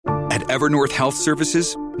At Evernorth Health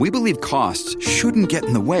Services, we believe costs shouldn't get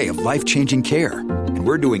in the way of life-changing care, and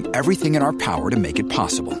we're doing everything in our power to make it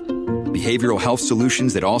possible. Behavioral health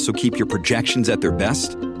solutions that also keep your projections at their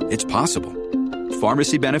best? It's possible.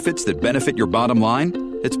 Pharmacy benefits that benefit your bottom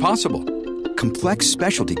line? It's possible. Complex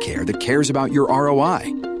specialty care that cares about your ROI?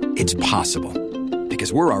 It's possible.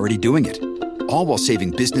 Because we're already doing it. All while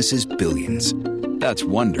saving businesses billions. That's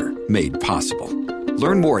Wonder made possible.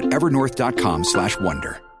 Learn more at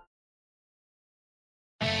evernorth.com/wonder.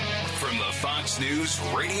 From the Fox News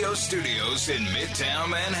radio studios in Midtown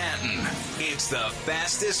Manhattan, it's the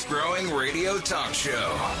fastest growing radio talk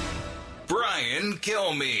show. Brian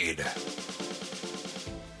Kilmeade.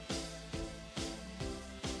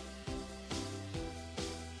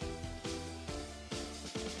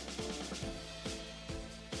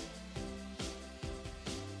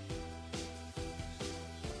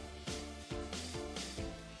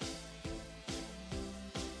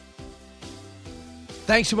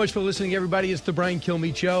 Thanks so much for listening, everybody. It's the Brian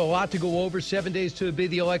Kilmeade Show. A lot to go over. 7 days to be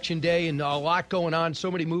the election day, and a lot going on.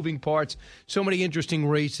 So many moving parts, so many interesting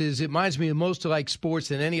races. It reminds me of most like sports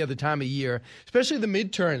than any other time of year, especially the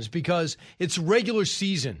midterms, because it's regular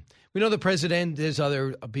season. We know the president, there's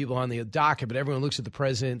other people on the docket, but everyone looks at the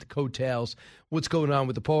president, the coattails, what's going on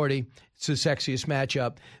with the party. It's the sexiest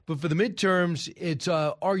matchup. But for the midterms, it's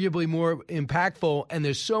arguably more impactful, and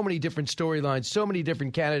there's so many different storylines, so many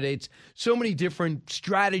different candidates, so many different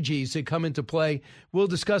strategies that come into play. We'll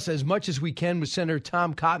discuss as much as we can with Senator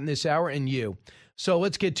Tom Cotton this hour and you. So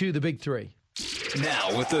let's get to the big three.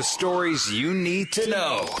 Now, with the stories you need to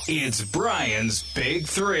know, it's Brian's Big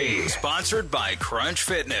Three. Sponsored by Crunch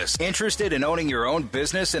Fitness. Interested in owning your own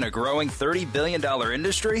business in a growing $30 billion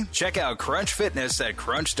industry? Check out Crunch Fitness at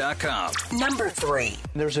crunch.com. Number 3.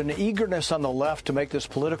 There's an eagerness on the left to make this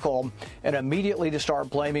political and immediately to start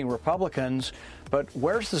blaming Republicans. But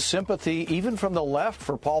where's the sympathy, even from the left,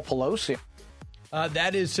 for Paul Pelosi?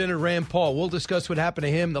 That is Senator Rand Paul. We'll discuss what happened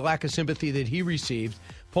to him, the lack of sympathy that he received.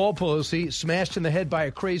 Paul Pelosi smashed in the head by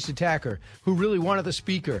a crazed attacker who really wanted the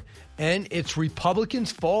speaker. And it's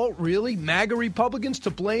Republicans' fault, really? MAGA Republicans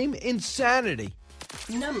to blame? Insanity.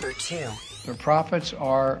 Number 2. The profits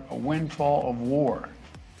are a windfall of war.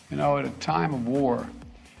 You know, at a time of war,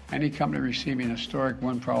 any company receiving historic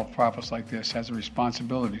windfall profits like this has a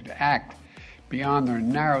responsibility to act beyond their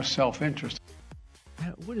narrow self-interest.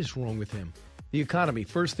 What is wrong with him? The economy.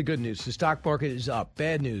 First, the good news. The stock market is up.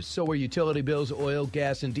 Bad news. So are utility bills, oil,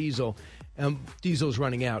 gas, and diesel. Diesel's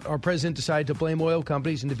running out. Our president decided to blame oil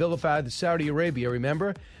companies and to vilify the Saudi Arabia,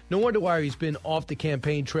 remember? No wonder why he's been off the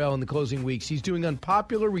campaign trail in the closing weeks. He's doing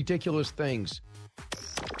unpopular, ridiculous things.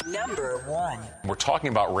 Number 1. We're talking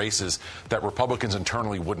about races that Republicans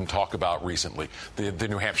internally wouldn't talk about recently. The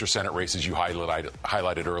New Hampshire Senate races you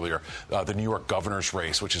highlighted earlier, the New York governor's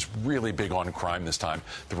race, which is really big on crime this time.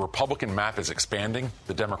 The Republican map is expanding.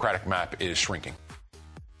 The Democratic map is shrinking.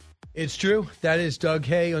 It's true. That is Doug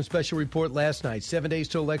Hay on Special Report last night. 7 days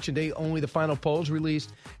to Election Day, only the final polls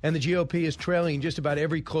released, and the GOP is trailing in just about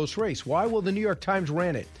every close race. Why? Well, the New York Times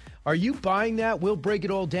ran it. Are you buying that? We'll break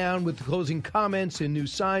it all down with the closing comments and new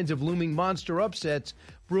signs of looming monster upsets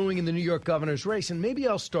brewing in the New York governor's race, and maybe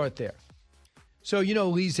I'll start there. So, you know,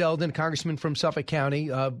 Lee Zeldin, congressman from Suffolk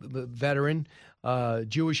County, veteran,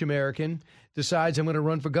 Jewish American, decides I'm going to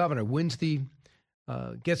run for governor,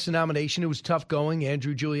 gets the nomination. It was tough going.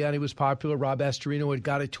 Andrew Giuliani was popular. Rob Astorino had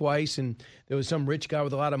got it twice, and there was some rich guy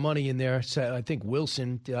with a lot of money in there. So I think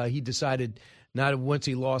Wilson, he decided once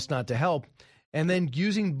he lost not to help. And then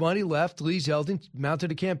using money left, Lee Zeldin mounted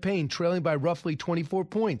a campaign trailing by roughly 24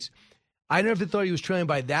 points. I never thought he was trailing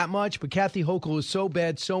by that much, but Kathy Hochul is so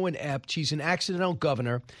bad, so inept. She's an accidental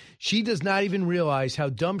governor. She does not even realize how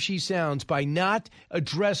dumb she sounds by not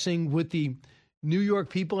addressing what the New York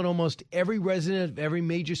people and almost every resident of every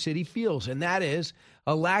major city feels, and that is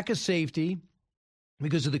a lack of safety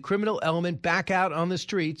because of the criminal element back out on the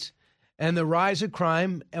streets and the rise of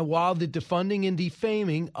crime, and while the defunding and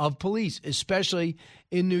defaming of police, especially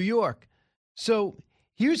in New York. So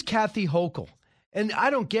here's Kathy Hochul, and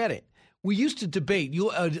I don't get it. We used to debate.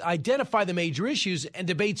 You identify the major issues and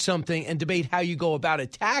debate something and debate how you go about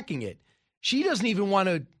attacking it. She doesn't even want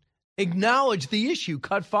to acknowledge the issue.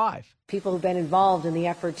 Cut 5. People who've been involved in the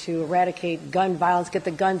effort to eradicate gun violence, get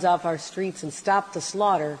the guns off our streets and stop the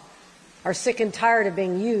slaughter, are sick and tired of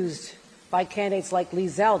being used by candidates like Lee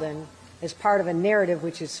Zeldin as part of a narrative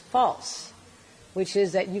which is false, which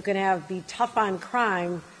is that you can be tough on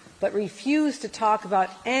crime but refuse to talk about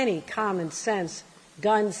any common sense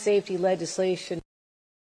gun safety legislation.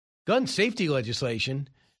 Gun safety legislation?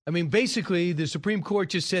 I mean, basically, the Supreme Court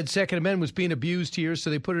just said Second Amendment was being abused here, so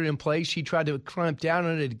they put it in place. She tried to clamp down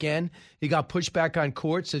on it again. He got pushed back on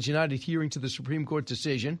court, says you're not adhering to the Supreme Court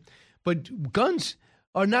decision. But guns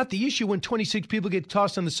are not the issue when 26 people get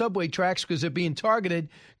tossed on the subway tracks because they're being targeted.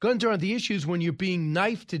 Guns aren't the issues when you're being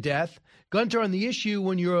knifed to death. Guns are on the issue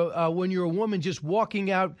when you're a woman just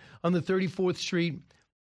walking out on the 34th Street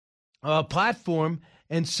platform,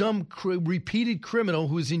 and some repeated criminal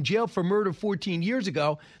who was in jail for murder 14 years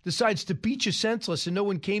ago decides to beat you senseless and no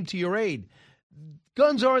one came to your aid.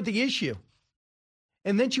 Guns aren't the issue.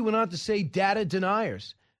 And then she went on to say data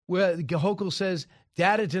deniers, where Hochul says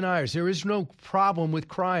data deniers. There is no problem with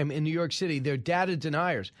crime in New York City. They're data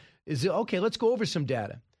deniers. Okay, let's go over some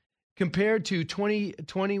data. Compared to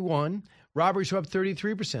 2021, robberies are up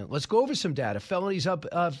 33%. Let's go over some data. Felonies up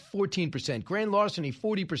 14%. Grand larceny,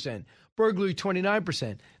 40%. Burglary,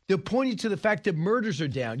 29%. They're pointing to the fact that murders are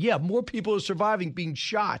down. Yeah, more people are surviving being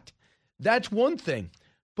shot. That's one thing.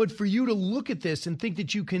 But for you to look at this and think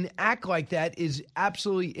that you can act like that is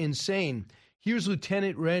absolutely insane. Here's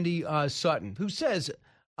Lieutenant Randy Sutton, who says,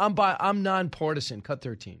 I'm nonpartisan. Cut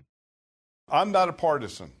 13. I'm not a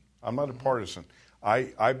partisan.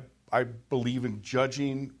 I believe in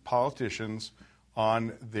judging politicians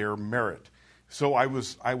on their merit. So I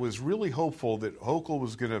was really hopeful that Hochul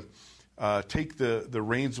was going to take the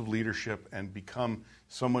reins of leadership and become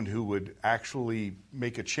someone who would actually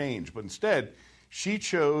make a change. But instead, she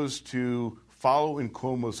chose to follow in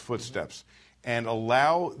Cuomo's footsteps and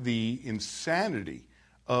allow the insanity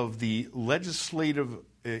of the legislative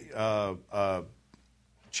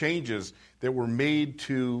changes that were made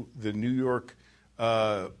to the New York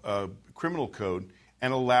criminal code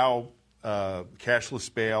and allow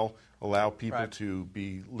cashless bail, allow people to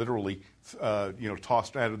be literally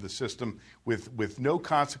tossed out of the system with no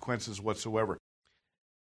consequences whatsoever.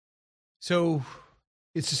 So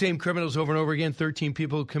it's the same criminals over and over again, 13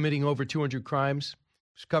 people committing over 200 crimes.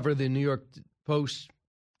 It's covered the New York Post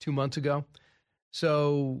 2 months ago.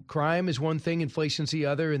 So crime is one thing, inflation's the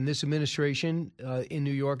other, and this administration in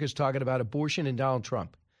New York is talking about abortion and Donald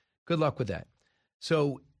Trump. Good luck with that.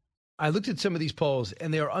 So I looked at some of these polls,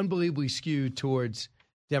 and they are unbelievably skewed towards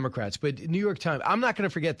Democrats. But New York Times, I'm not going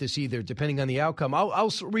to forget this either, depending on the outcome.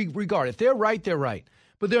 I'll regard it. If they're right, they're right.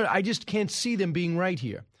 But I just can't see them being right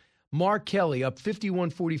here. Mark Kelly up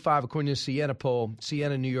 51-45 according to Siena poll,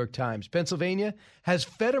 Siena New York Times. Pennsylvania has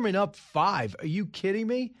Fetterman up 5. Are you kidding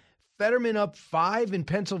me? Fetterman up 5 in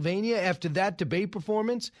Pennsylvania after that debate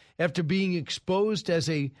performance, after being exposed as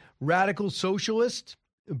a radical socialist,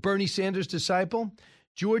 Bernie Sanders disciple.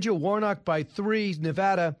 Georgia, Warnock by 3.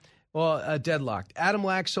 Nevada, deadlocked. Adam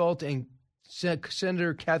Laxalt and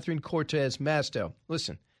Senator Catherine Cortez Masto.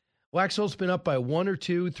 Listen, Laxalt's been up by 1 or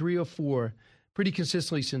 2, 3 or 4 pretty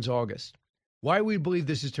consistently since August. Why we believe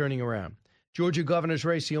this is turning around. Georgia governor's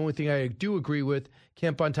race, the only thing I do agree with,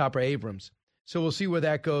 Kemp on top of Abrams. So we'll see where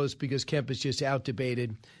that goes because Kemp is just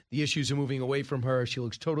out-debated. The issues are moving away from her. She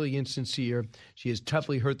looks totally insincere. She has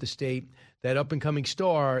toughly hurt the state. That up-and-coming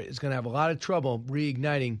star is going to have a lot of trouble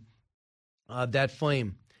reigniting that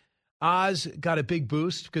flame. Oz got a big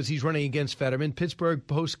boost because he's running against Fetterman. Pittsburgh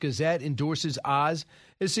Post-Gazette endorses Oz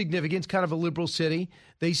as significant. It's kind of a liberal city.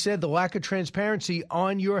 They said the lack of transparency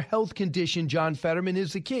on your health condition, John Fetterman,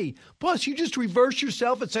 is the key. Plus, you just reverse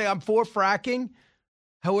yourself and say, I'm for fracking.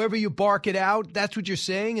 However you bark it out, that's what you're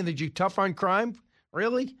saying, and that you're tough on crime?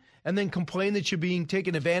 Really? And then complain that you're being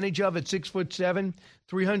taken advantage of at 6'7",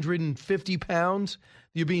 350 pounds.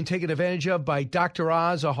 You're being taken advantage of by Dr.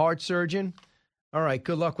 Oz, a heart surgeon. All right,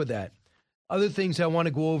 good luck with that. Other things I want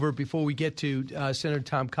to go over before we get to Senator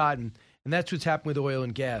Tom Cotton, and that's what's happened with oil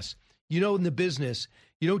and gas. You know, in the business,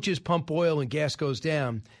 you don't just pump oil and gas goes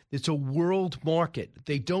down. It's a world market.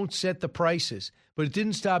 They don't set the prices. But it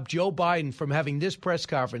didn't stop Joe Biden from having this press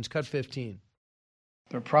conference. Cut 15.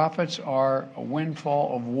 Their profits are a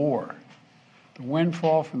windfall of war. The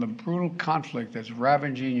windfall from the brutal conflict that's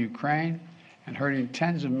ravaging Ukraine and hurting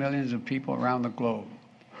tens of millions of people around the globe.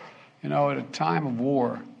 You know, at a time of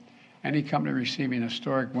war, any company receiving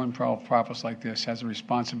historic windfall profits like this has a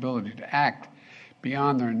responsibility to act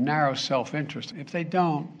beyond their narrow self-interest. If they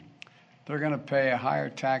don't, they're going to pay a higher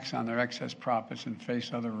tax on their excess profits and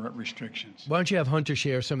face other restrictions. Why don't you have Hunter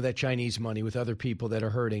share some of that Chinese money with other people that are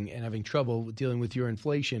hurting and having trouble dealing with your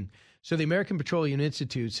inflation? So the American Petroleum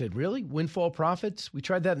Institute said, really? Windfall profits? We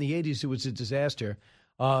tried that in the 80s. It was a disaster.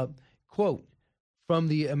 Quote from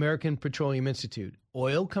the American Petroleum Institute,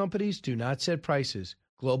 oil companies do not set prices.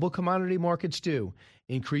 Global commodity markets do.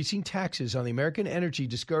 Increasing taxes on the American energy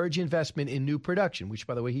discourage investment in new production, which,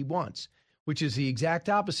 by the way, he wants, which is the exact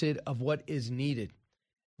opposite of what is needed.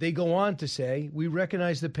 They go on to say, we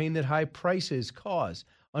recognize the pain that high prices cause.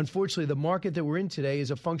 Unfortunately, the market that we're in today is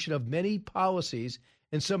a function of many policies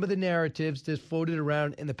and some of the narratives that floated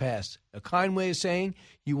around in the past. A kind way of saying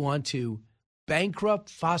you want to bankrupt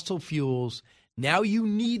fossil fuels. Now you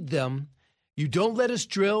need them. You don't let us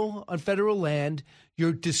drill on federal land.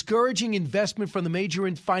 You're discouraging investment from the major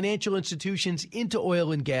financial institutions into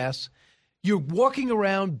oil and gas. You're walking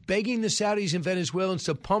around begging the Saudis and Venezuelans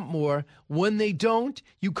to pump more. When they don't,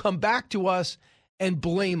 you come back to us and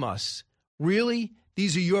blame us. Really?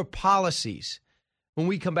 These are your policies. When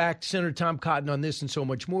we come back, Senator Tom Cotton on this and so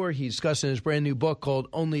much more. He's discussing his brand new book called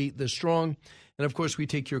Only the Strong. And, of course, we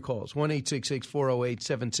take your calls,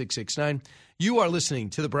 1-866-408-7669. You are listening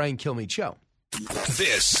to The Brian Kilmeade Show.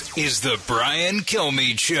 This is The Brian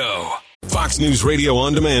Kilmeade Show. Fox News Radio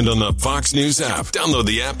on demand on the Fox News app. Download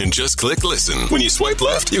the app and just click listen. When you swipe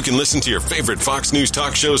left, you can listen to your favorite Fox News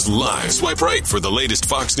talk shows live. Swipe right for the latest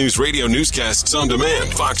Fox News Radio newscasts on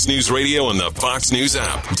demand. Fox News Radio on the Fox News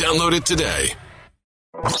app. Download it today.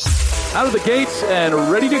 Out of the gates and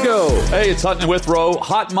ready to go. Hey, it's Hutton and Withrow.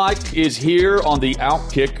 Hot Mike is here on the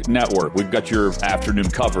Outkick Network. We've got your afternoon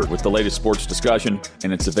covered with the latest sports discussion,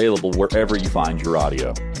 and it's available wherever you find your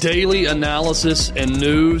audio. Daily analysis and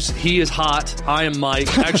news. He is hot. I am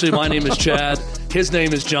Mike. Actually, my name is Chad. His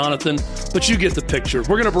name is Jonathan, but you get the picture.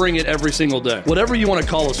 We're going to bring it every single day. Whatever you want to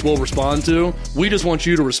call us, we'll respond to. We just want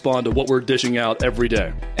you to respond to what we're dishing out every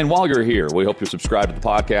day. And while you're here, we hope you subscribe to the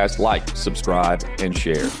podcast, like, subscribe, and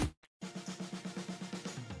share.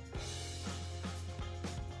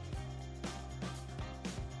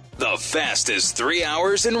 The fastest 3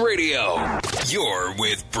 hours in radio. You're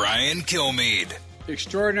with Brian Kilmeade. The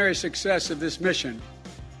extraordinary success of this mission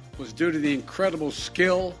was due to the incredible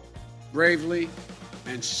skill, bravery,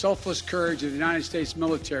 and selfless courage of the United States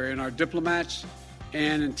military and our diplomats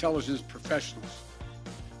and intelligence professionals.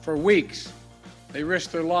 For weeks, they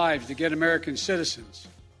risked their lives to get American citizens,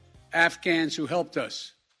 Afghans who helped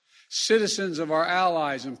us, citizens of our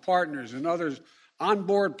allies and partners and others on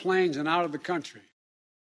board planes and out of the country.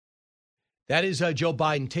 That is Joe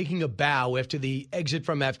Biden taking a bow after the exit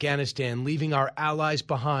from Afghanistan, leaving our allies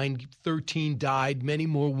behind. 13 died, many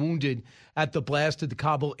more wounded at the blast at the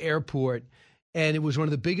Kabul airport. And it was one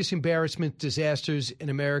of the biggest embarrassment disasters in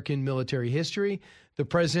American military history. The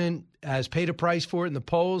president has paid a price for it in the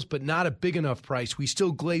polls, but not a big enough price. We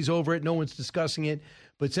still glaze over it. No one's discussing it.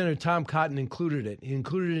 But Senator Tom Cotton included it. He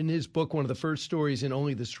included it in his book, one of the first stories in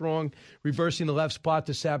Only the Strong, reversing the left's plot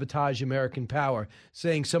to sabotage American power,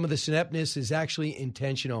 saying some of this ineptness is actually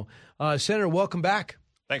intentional. Senator, welcome back.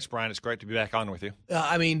 Thanks, Brian. It's great to be back on with you.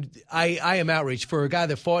 I am outraged for a guy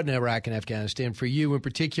that fought in Iraq and Afghanistan, for you in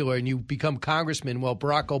particular, and you become congressman while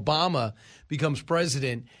Barack Obama becomes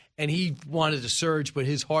president, and he wanted to surge, but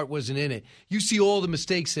his heart wasn't in it. You see all the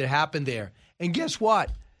mistakes that happened there. And guess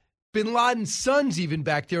what? Bin Laden's sons even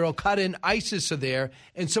back there, Al-Qaeda and ISIS are there,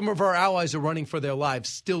 and some of our allies are running for their lives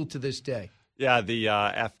still to this day. Yeah, the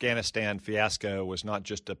Afghanistan fiasco was not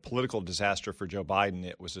just a political disaster for Joe Biden.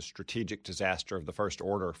 It was a strategic disaster of the first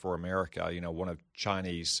order for America. You know, one of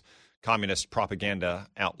Chinese communist propaganda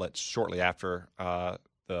outlets shortly after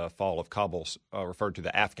the fall of Kabul referred to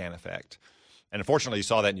the Afghan effect. And unfortunately, you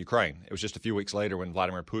saw that in Ukraine. It was just a few weeks later when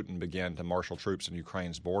Vladimir Putin began to marshal troops in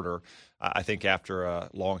Ukraine's border. I think after a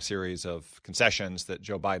long series of concessions that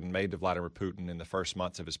Joe Biden made to Vladimir Putin in the first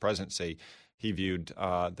months of his presidency, he viewed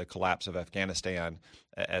the collapse of Afghanistan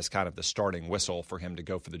as kind of the starting whistle for him to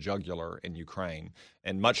go for the jugular in Ukraine.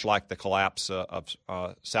 And much like the collapse of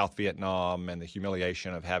South Vietnam and the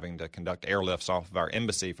humiliation of having to conduct airlifts off of our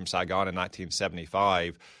embassy from Saigon in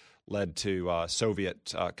 1975, led to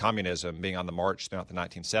Soviet communism being on the march throughout the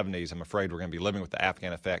 1970s. I'm afraid we're going to be living with the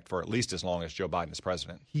Afghan effect for at least as long as Joe Biden is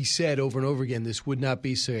president. He said over and over again this would not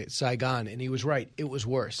be Saigon, and he was right. It was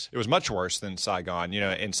worse. It was much worse than Saigon. You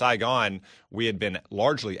know, in Saigon, we had been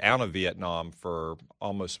largely out of Vietnam for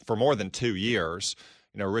more than 2 years.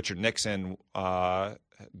 You know, Richard Nixon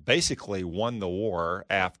basically won the war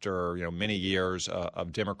after many years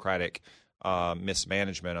of Democratic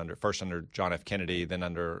mismanagement first under John F. Kennedy, then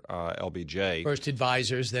under LBJ. First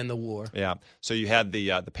advisors, then the war. Yeah. So you had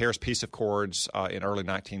the Paris Peace Accords in early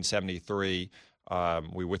 1973.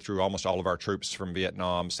 We withdrew almost all of our troops from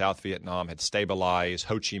Vietnam. South Vietnam had stabilized.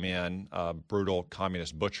 Ho Chi Minh, a brutal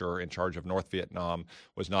communist butcher in charge of North Vietnam,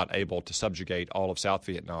 was not able to subjugate all of South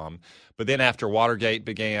Vietnam. But then after Watergate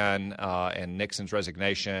began and Nixon's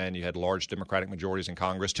resignation, you had large Democratic majorities in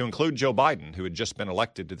Congress, to include Joe Biden, who had just been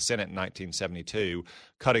elected to the Senate in 1972,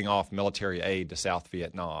 cutting off military aid to South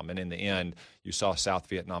Vietnam. And in the end, you saw South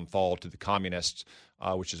Vietnam fall to the communists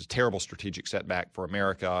which is a terrible strategic setback for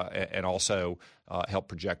America, and also helped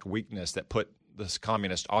project weakness that put this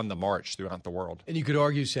communist on the march throughout the world. And you could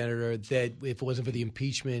argue, Senator, that if it wasn't for the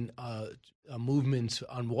impeachment movements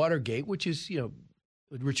on Watergate, which is,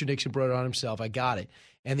 Richard Nixon brought it on himself, I got it,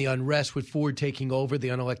 and the unrest with Ford taking over, the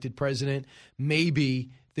unelected president,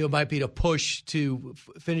 maybe there might be a push to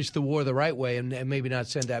finish the war the right way and maybe not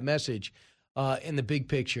send that message in the big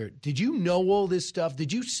picture. Did you know all this stuff?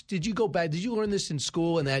 Did you go back? Did you learn this in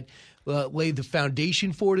school and that laid the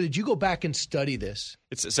foundation for it? Did you go back and study this?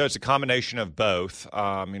 It's a combination of both.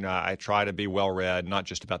 I try to be well-read, not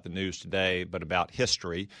just about the news today, but about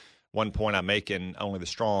history. One point I make in Only the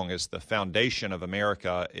Strong is the foundation of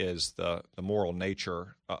America is the moral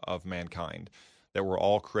nature of mankind, that we're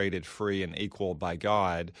all created free and equal by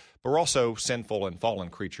God, but we're also sinful and fallen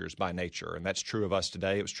creatures by nature. And that's true of us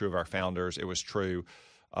today. It was true of our founders. It was true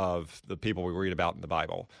of the people we read about in the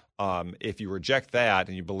Bible. If you reject that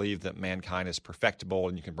and you believe that mankind is perfectible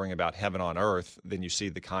and you can bring about heaven on earth, then you see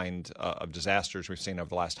the kind of disasters we've seen over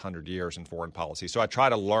the last 100 years in foreign policy. So I try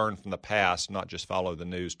to learn from the past, not just follow the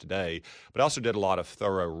news today, but I also did a lot of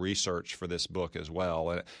thorough research for this book as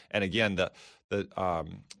well. And again, the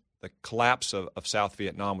collapse of South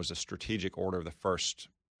Vietnam was a strategic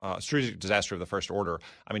disaster of the first order.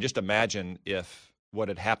 I mean, just imagine if what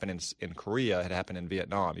had happened in Korea had happened in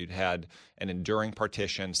Vietnam. You'd had an enduring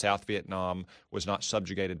partition. South Vietnam was not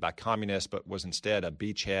subjugated by communists, but was instead a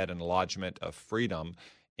beachhead and lodgment of freedom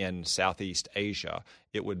in Southeast Asia.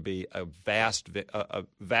 It would be a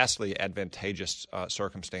vastly advantageous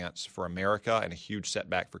circumstance for America and a huge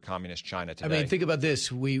setback for communist China today. I mean, think about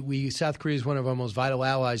this. South Korea is one of our most vital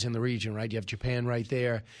allies in the region, right? You have Japan right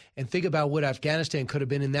there. And think about what Afghanistan could have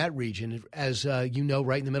been in that region. As right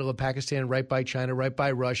in the middle of Pakistan, right by China, right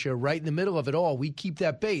by Russia, right in the middle of it all. We keep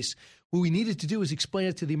that base. What we needed to do is explain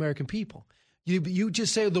it to the American people. You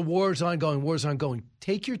just say the war is ongoing.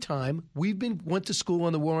 Take your time. Went to school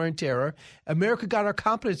on the war on terror. America got our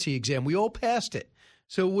competency exam. We all passed it,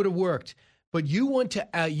 so it would have worked. But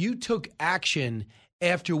you took action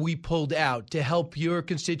after we pulled out to help your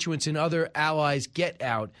constituents and other allies get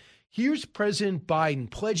out. Here's President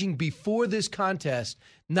Biden pledging before this contest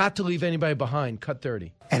not to leave anybody behind. Cut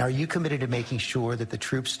 30. And are you committed to making sure that the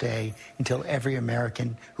troops stay until every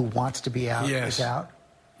American who wants to be out is out?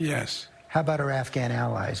 Yes. How about our Afghan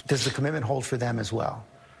allies? Does the commitment hold for them as well?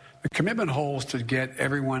 The commitment holds to get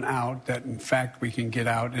everyone out that, in fact, we can get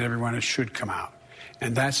out and everyone should come out.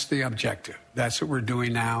 And that's the objective. That's what we're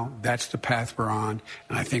doing now. That's the path we're on,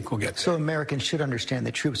 and I think we'll get there. So Americans should understand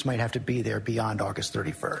that troops might have to be there beyond August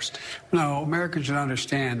 31st. No, Americans should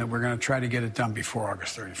understand that we're going to try to get it done before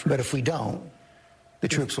August 31st. But if we don't, the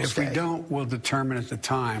troops will stay. If we don't, we'll determine at the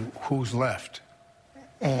time who's left.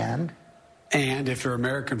 And if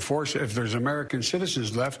there's American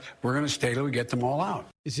citizens left, we're going to stay till we get them all out.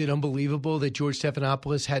 Is it unbelievable that George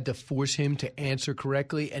Stephanopoulos had to force him to answer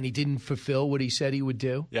correctly and he didn't fulfill what he said he would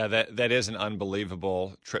do? Yeah, that is an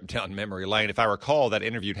unbelievable trip down memory lane. If I recall, that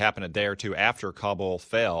interview happened a day or two after Kabul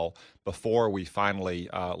fell, before we finally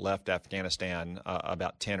left Afghanistan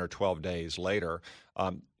about 10 or 12 days later.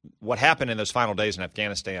 What happened in those final days in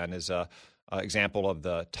Afghanistan is example of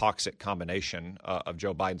the toxic combination of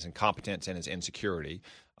Joe Biden's incompetence and his insecurity.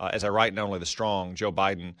 As I write in Only the Strong, Joe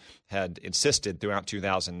Biden had insisted throughout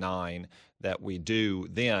 2009 that we do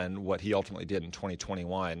then what he ultimately did in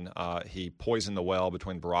 2021. He poisoned the well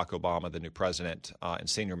between Barack Obama, the new president, and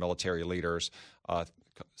senior military leaders,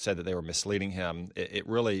 said that they were misleading him. It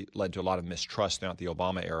really led to a lot of mistrust throughout the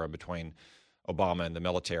Obama era between Obama and the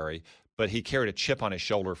military. But he carried a chip on his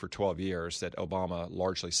shoulder for 12 years that Obama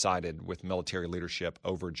largely sided with military leadership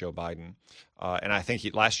over Joe Biden. And I think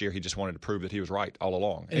last year he just wanted to prove that he was right all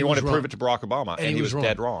along. And he wanted to prove it to Barack Obama, and he was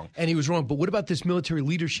dead wrong. And he was wrong. But what about this military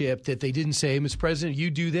leadership that they didn't say, Mr. President,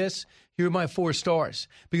 you do this, here are my 4 stars?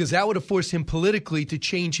 Because that would have forced him politically to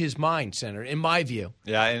change his mind, Senator, in my view.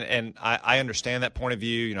 Yeah, and I understand that point of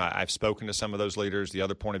view. I've spoken to some of those leaders, the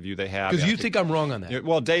other point of view they have. Because you think I'm wrong on that.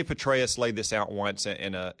 Well, Dave Petraeus laid this out once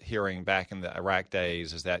in a hearing back in the Iraq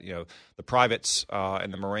days, is that the privates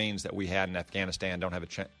and the Marines that we had in Afghanistan don't have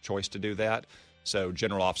a choice to do that. So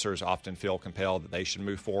general officers often feel compelled that they should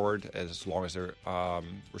move forward as long as they're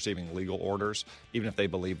receiving legal orders, even if they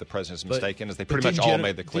believe the president is mistaken, as they pretty much all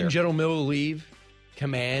made that clear. Didn't General Miller leave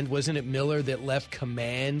command? Wasn't it Miller that left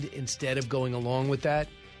command instead of going along with that?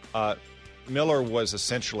 Miller was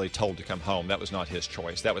essentially told to come home. That was not his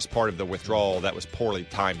choice. That was part of the withdrawal that was poorly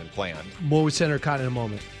timed and planned. More with Senator Cotton in a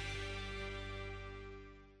moment.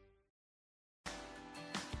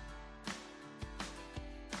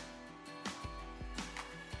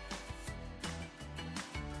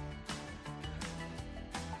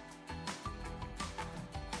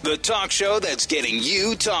 the talk show that's getting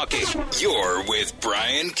you talking. You're with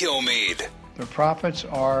Brian Kilmeade. The profits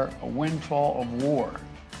are a windfall of war.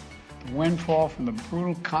 The windfall from the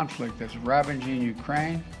brutal conflict that's ravaging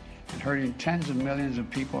Ukraine and hurting tens of millions of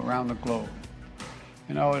people around the globe.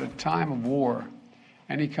 You know, at a time of war,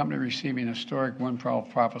 any company receiving historic windfall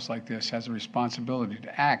profits like this has a responsibility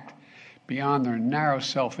to act beyond their narrow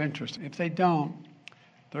self-interest. If they don't,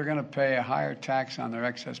 they're going to pay a higher tax on their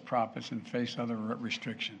excess profits and face other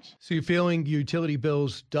restrictions. So you're feeling utility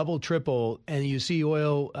bills double, triple, and you see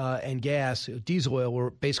oil and gas, diesel oil, we're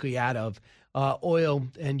basically out of. Oil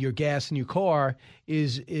and your gas in your car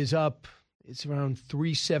is up. It's around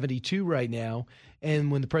 $3.72 right now.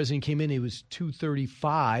 And when the president came in, it was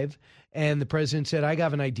 $2.35. And the president said, I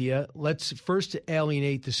got an idea. Let's first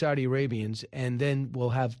alienate the Saudi Arabians, and then we'll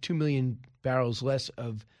have 2 million barrels less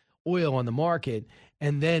of oil on the market.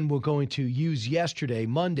 And then we're going to use yesterday,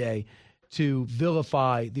 Monday, to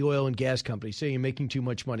vilify the oil and gas companies, saying you're making too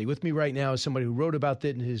much money. With me right now is somebody who wrote about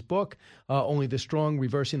that in his book, Only the Strong,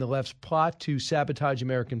 Reversing the Left's Plot to Sabotage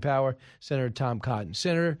American Power, Senator Tom Cotton.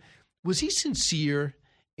 Senator, was he sincere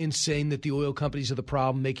in saying that the oil companies are the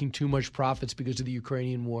problem, making too much profits because of the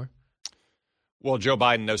Ukrainian war? Well, Joe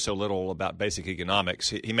Biden knows so little about basic economics.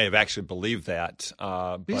 He may have actually believed that.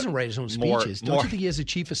 But he doesn't write his own speeches. Don't you think he has a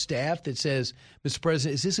chief of staff that says, Mr.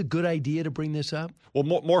 President, is this a good idea to bring this up? Well,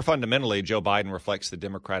 more fundamentally, Joe Biden reflects the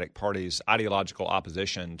Democratic Party's ideological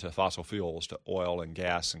opposition to fossil fuels, to oil and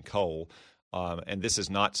gas and coal. And this is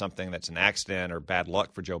not something that's an accident or bad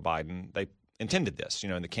luck for Joe Biden. They intended this. You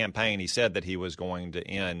know, in the campaign, he said that he was going to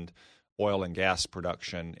end oil and gas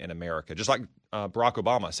production in America, just like Barack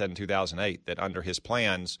Obama said in 2008 that under his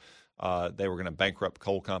plans, they were going to bankrupt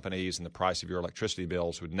coal companies and the price of your electricity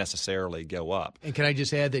bills would necessarily go up. And can I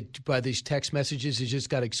just add that by these text messages, it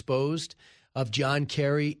just got exposed of John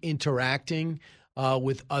Kerry interacting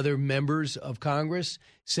with other members of Congress,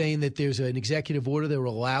 saying that there's an executive order that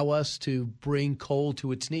will allow us to bring coal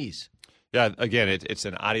to its knees. Yeah, again, it's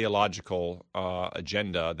an ideological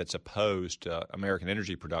agenda that's opposed to American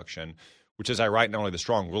energy production, which, as I write in Only the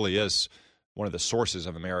Strong, really is one of the sources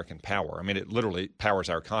of American power. I mean, it literally powers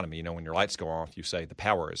our economy. You know, when your lights go off, you say the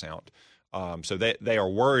power is out. So they are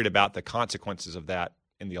worried about the consequences of that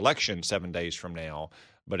in the election 7 days from now.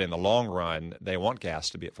 But in the long run, they want gas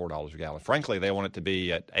to be at $4 a gallon. Frankly, they want it to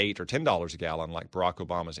be at $8 or $10 a gallon, like Barack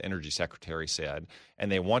Obama's energy secretary said. And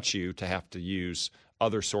they want you to have to use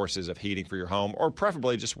other sources of heating for your home, or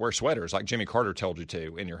preferably just wear sweaters like Jimmy Carter told you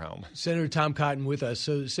to in your home. Senator Tom Cotton with us.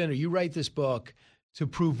 So, Senator, you write this book to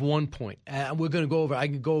prove one point. We're going to go over, I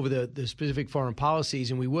can go over the specific foreign policies,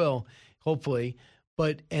 and we will, hopefully.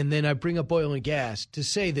 And then I bring up oil and gas to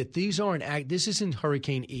say that this isn't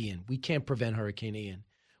Hurricane Ian. We can't prevent Hurricane Ian.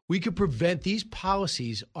 We could prevent, these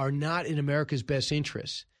policies are not in America's best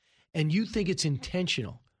interests. And you think it's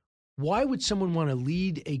intentional. Why would someone want to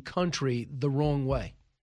lead a country the wrong way?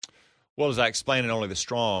 Well, as I explained in Only the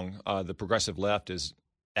Strong, the progressive left is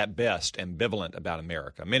at best ambivalent about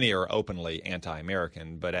America. Many are openly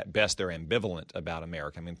anti-American, but at best they're ambivalent about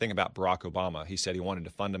America. I mean, think about Barack Obama. He said he wanted to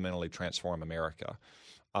fundamentally transform America.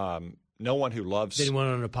 No one who loves... They went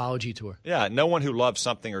on an apology tour. Yeah, no one who loves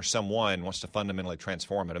something or someone wants to fundamentally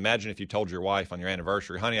transform it. Imagine if you told your wife on your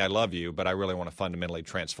anniversary, honey, I love you, but I really want to fundamentally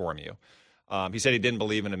transform you. He said he didn't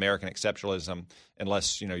believe in American exceptionalism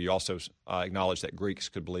unless, you also acknowledge that Greeks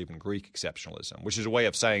could believe in Greek exceptionalism, which is a way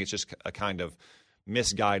of saying it's just a kind of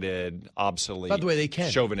misguided, obsolete By the way, they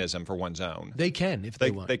can. Chauvinism for one's own. They can if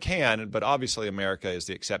they want. They can, but obviously America is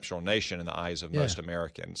the exceptional nation in the eyes of most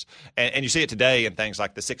Americans. And you see it today in things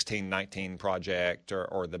like the 1619 Project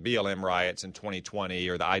or the BLM riots in 2020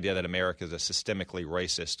 or the idea that America is a systemically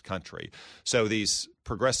racist country. So these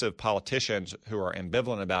progressive politicians who are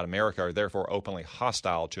ambivalent about America are therefore openly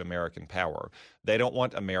hostile to American power. They don't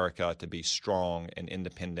want America to be strong and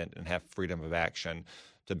independent and have freedom of action,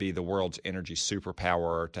 to be the world's energy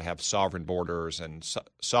superpower, to have sovereign borders and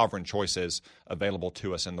sovereign choices available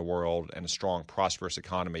to us in the world, and a strong, prosperous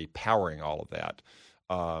economy powering all of that.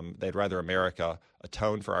 They'd rather America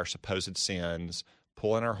atone for our supposed sins,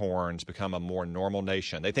 pull in our horns, become a more normal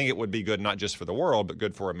nation. They think it would be good not just for the world, but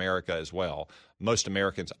good for America as well. Most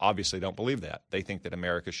Americans obviously don't believe that. They think that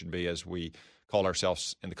America should be, as we called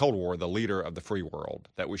ourselves in the Cold War, the leader of the free world,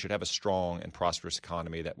 that we should have a strong and prosperous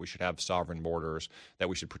economy, that we should have sovereign borders, that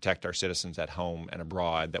we should protect our citizens at home and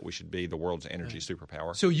abroad, that we should be the world's energy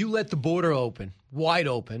superpower. So you let the border open, wide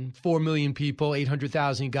open, 4 million people,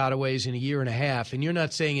 800,000 gotaways in a year and a half, and you're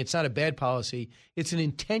not saying it's not a bad policy. It's an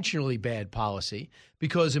intentionally bad policy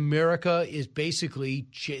because America is basically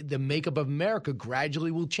the makeup of America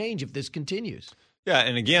gradually will change if this continues. Yeah,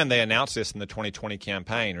 and again, they announced this in the 2020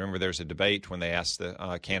 campaign. Remember, there's a debate when they asked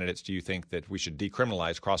the candidates, do you think that we should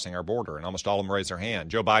decriminalize crossing our border? And almost all of them raised their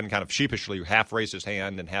hand. Joe Biden kind of sheepishly half raised his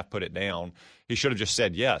hand and half put it down. He should have just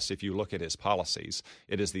said yes if you look at his policies.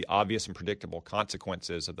 It is the obvious and predictable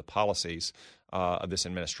consequences of the policies of this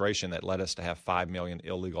administration that led us to have 5 million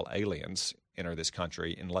illegal aliens enter this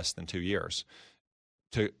country in less than 2 years,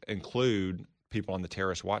 to include people on the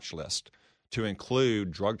terrorist watch list, to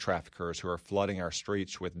include drug traffickers who are flooding our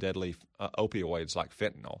streets with deadly opioids like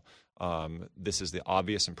fentanyl. This is the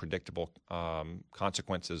obvious and predictable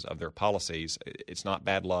consequences of their policies. It's not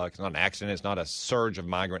bad luck. It's not an accident. It's not a surge of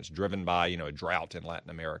migrants driven by, a drought in Latin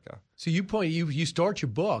America. So you start your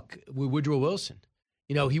book with Woodrow Wilson.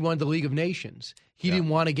 He wanted the League of Nations. He didn't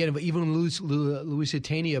want to get involved. Even when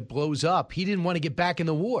Lusitania blows up, he didn't want to get back in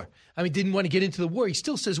the war. Didn't want to get into the war. He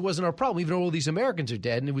still says it wasn't our problem, even though all these Americans are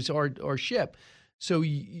dead, and it was our ship. So,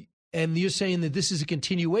 and you're saying that this is a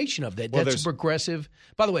continuation of that. That's progressive.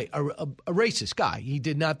 By the way, a racist guy. He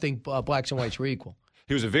did not think blacks and whites were equal.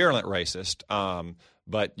 He was a virulent racist.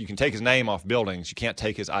 But you can take his name off buildings. You can't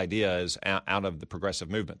take his ideas out of the progressive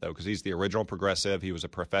movement, though, because he's the original progressive. He was a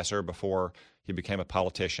professor before he became a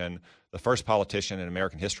politician, the first politician in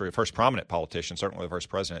American history, the first prominent politician, certainly the first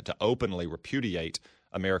president, to openly repudiate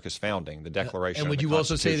America's founding, the Declaration of the Constitution. And would you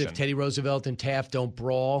also say that if Teddy Roosevelt and Taft don't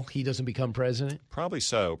brawl, he doesn't become president? Probably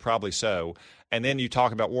so. And then you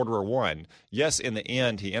talk about World War I. Yes, in the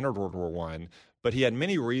end, he entered World War I. But he had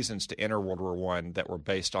many reasons to enter World War I that were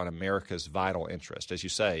based on America's vital interest. As you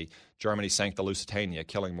say, Germany sank the Lusitania,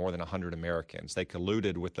 killing more than 100 Americans. They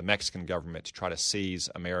colluded with the Mexican government to try to seize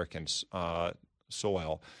American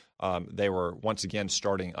soil. They were once again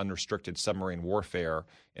starting unrestricted submarine warfare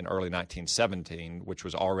in early 1917, which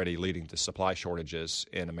was already leading to supply shortages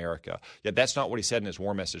in America. Yet that's not what he said in his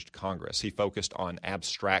war message to Congress. He focused on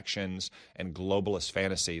abstractions and globalist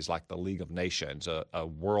fantasies like the League of Nations, a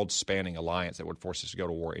world-spanning alliance that would force us to go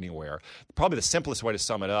to war anywhere. Probably the simplest way to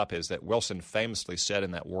sum it up is that Wilson famously said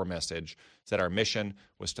in that war message that our mission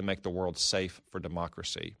was to make the world safe for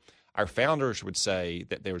democracy. Our founders would say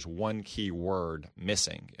that there's one key word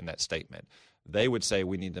missing in that statement. They would say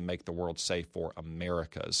we need to make the world safe for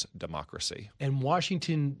America's democracy. And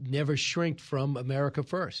Washington never shrinked from America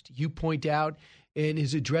first. You point out in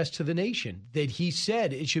his address to the nation that he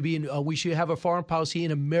said it should be we should have a foreign policy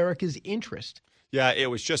in America's interest. Yeah,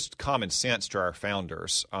 it was just common sense to our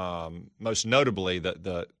founders. Most notably,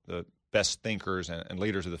 the best thinkers and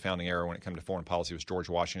leaders of the founding era when it came to foreign policy was George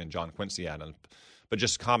Washington and John Quincy Adams. But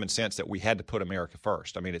just common sense that we had to put America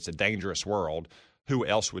first. It's a dangerous world. Who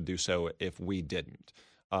else would do so if we didn't?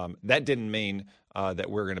 That didn't mean that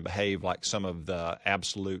we're going to behave like some of the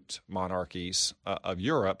absolute monarchies of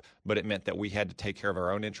Europe, but it meant that we had to take care of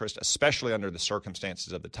our own interests, especially under the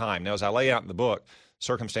circumstances of the time. Now, as I lay out in the book,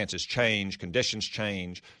 circumstances change, conditions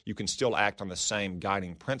change. You can still act on the same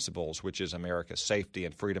guiding principles, which is America's safety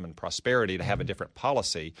and freedom and prosperity, to have a different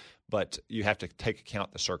policy, but you have to take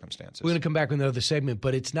account the circumstances. We're going to come back with another segment,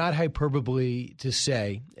 but it's not hyperbole to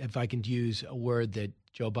say, if I can use a word that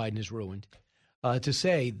Joe Biden has ruined, to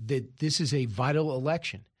say that this is a vital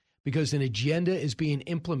election because an agenda is being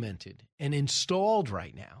implemented and installed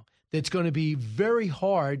right now that's going to be very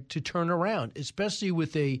hard to turn around, especially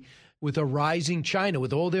with a rising China.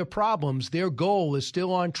 With all their problems, their goal is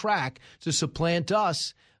still on track to supplant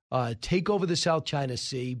us, take over the South China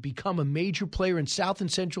Sea, become a major player in South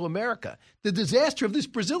and Central America. The disaster of this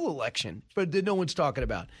Brazil election, but that no one's talking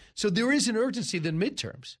about. So there is an urgency than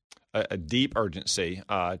midterms. A deep urgency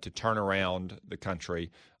to turn around the country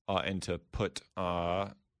and to put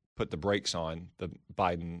the brakes on the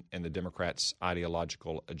Biden and the Democrats'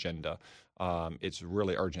 ideological agenda. It's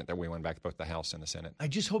really urgent that we win back both the House and the Senate. I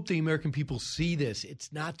just hope the American people see this.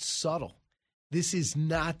 It's not subtle. This is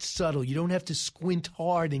not subtle. You don't have to squint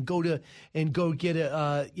hard and go to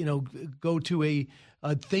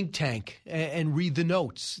a think tank and read the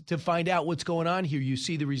notes to find out what's going on here. You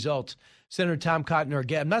see the results. Senator Tom Cotton,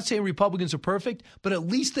 I'm not saying Republicans are perfect, but at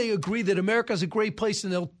least they agree that America's a great place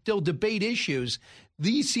and they'll debate issues.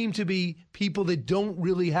 These seem to be people that don't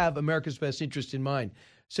really have America's best interest in mind.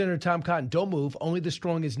 Senator Tom Cotton, don't move. Only the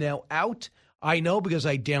Strong is now out. I know because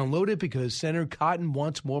I downloaded it because Senator Cotton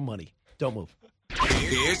wants more money. Don't move.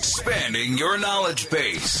 Expanding your knowledge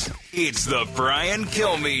base. It's the Brian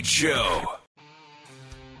Kilmeade Show.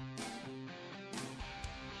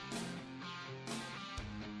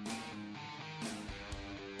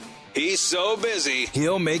 He's so busy,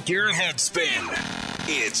 he'll make your head spin.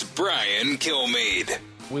 It's Brian Kilmeade.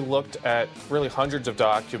 We looked at really hundreds of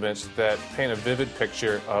documents that paint a vivid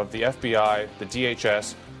picture of the FBI, the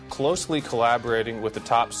DHS, closely collaborating with the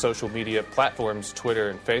top social media platforms, Twitter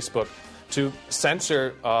and Facebook, to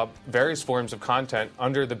censor various forms of content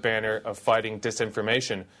under the banner of fighting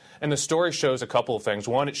disinformation. And the story shows a couple of things.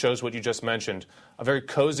 One, it shows what you just mentioned, a very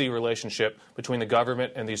cozy relationship between the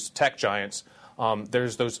government and these tech giants.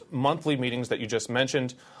 There's those monthly meetings that you just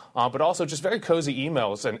mentioned, but also just very cozy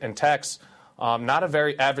emails and texts. Not a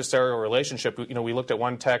very adversarial relationship. We looked at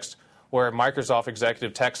one text where Microsoft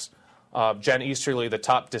executive texts Jen Easterly, the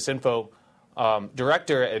top disinfo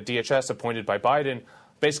director at DHS appointed by Biden,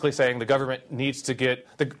 basically saying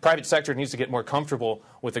the private sector needs to get more comfortable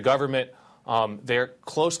with the government. They're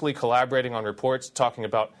closely collaborating on reports talking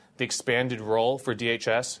about the expanded role for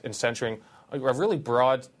DHS in censoring a really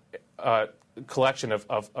broad collection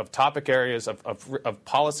of topic areas, of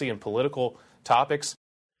policy and political topics.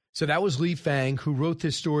 So that was Lee Fang, who wrote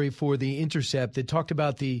this story for The Intercept that talked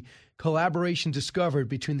about the collaboration discovered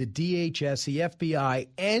between the DHS, the FBI,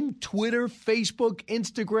 and Twitter, Facebook,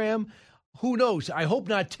 Instagram. Who knows? I hope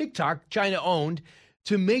not TikTok, China-owned,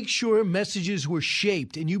 to make sure messages were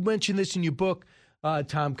shaped. And you mentioned this in your book,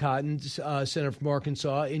 Tom Cotton, Senator from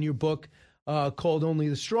Arkansas, in your book called Only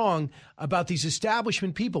the Strong, about these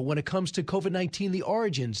establishment people. When it comes to COVID-19, the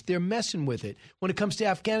origins, they're messing with it. When it comes to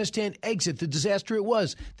Afghanistan exit, the disaster it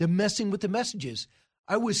was, they're messing with the messages.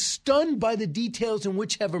 I was stunned by the details in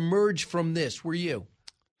which have emerged from this. Were you?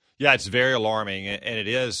 Yeah, it's very alarming, and it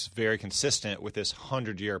is very consistent with this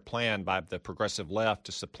 100-year plan by the progressive left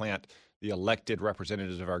to supplant the elected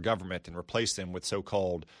representatives of our government and replace them with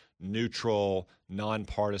so-called neutral,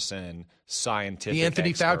 nonpartisan, scientific The Anthony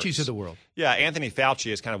experts. Fauci's of the world. Yeah, Anthony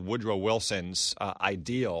Fauci is kind of Woodrow Wilson's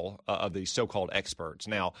ideal of these so-called experts.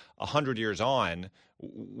 Now, 100 years on,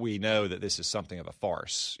 we know that this is something of a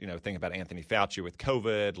farce. Think about Anthony Fauci with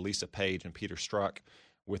COVID, Lisa Page and Peter Strzok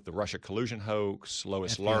with the Russia collusion hoax,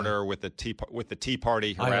 Lois Lerner with the Tea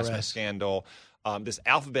Party harassment scandal. This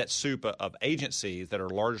alphabet soup of agencies that are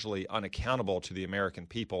largely unaccountable to the American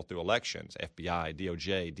people through elections, FBI,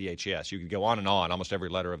 DOJ, DHS, you could go on and on, almost every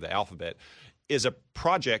letter of the alphabet, is a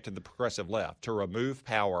project of the progressive left to remove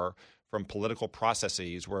power from political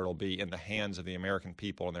processes where it'll be in the hands of the American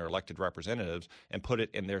people and their elected representatives, and put it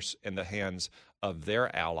in the hands of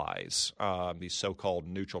their allies, these so-called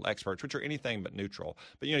neutral experts, which are anything but neutral.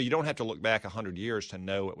 But, you don't have to look back 100 years to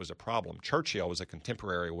know it was a problem. Churchill was a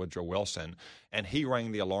contemporary of Woodrow Wilson, and he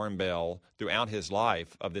rang the alarm bell throughout his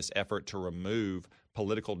life of this effort to remove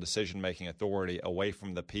political decision-making authority away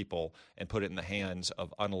from the people and put it in the hands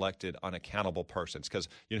of unelected, unaccountable persons. Because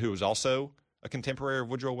who was also a contemporary of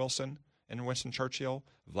Woodrow Wilson and Winston Churchill?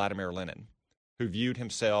 Vladimir Lenin, who viewed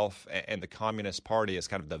himself and the Communist Party as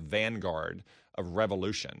kind of the vanguard of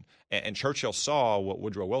revolution. And Churchill saw what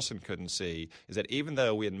Woodrow Wilson couldn't see, is that even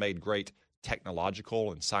though we had made great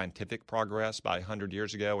technological and scientific progress by 100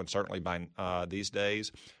 years ago, and certainly by these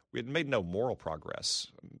days, we had made no moral progress.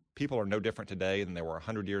 People are no different today than they were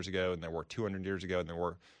 100 years ago, and they were 200 years ago, and they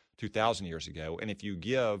were 2,000 years ago. And if you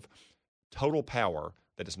give total power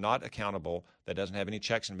that is not accountable, that doesn't have any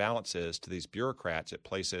checks and balances to these bureaucrats at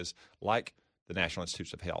places like the National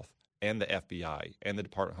Institutes of Health and the FBI and the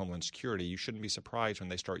Department of Homeland Security, you shouldn't be surprised when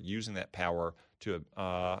they start using that power to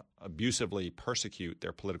abusively persecute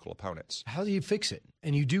their political opponents. How do you fix it?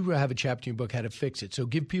 And you do have a chapter in your book, How to Fix It. So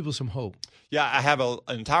give people some hope. Yeah, I have an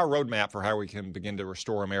entire roadmap for how we can begin to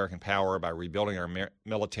restore American power by rebuilding our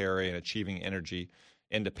military and achieving energy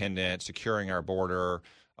independence, securing our border,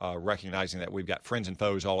 recognizing that we've got friends and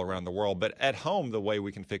foes all around the world. But at home, the way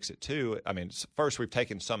we can fix it too, first we've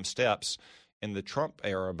taken some steps in the Trump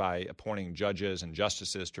era by appointing judges and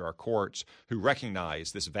justices to our courts who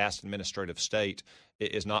recognize this vast administrative state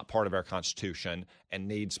is not part of our Constitution and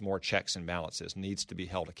needs more checks and balances, needs to be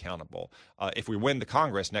held accountable. If we win the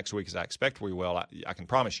Congress next week, as I expect we will, I can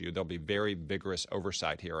promise you there'll be very vigorous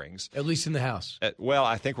oversight hearings. At least in the House. Well,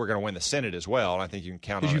 I think we're going to win the Senate as well, and I think you can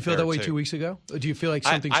count on it. Did you feel that way too. 2 weeks ago? Or do you feel like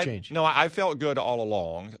something's changed? No, I felt good all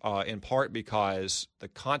along, in part because the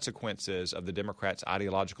consequences of the Democrats'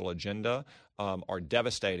 ideological agenda are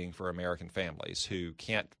devastating for American families who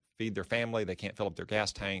can't feed their family, they can't fill up their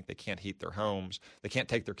gas tank, they can't heat their homes, they can't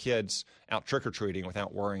take their kids out trick-or-treating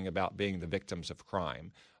without worrying about being the victims of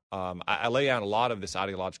crime. I lay out a lot of this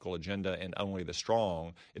ideological agenda in Only the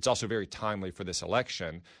Strong. It's also very timely for this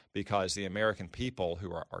election because the American people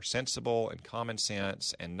who are sensible and common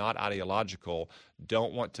sense and not ideological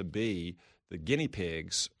don't want to be the guinea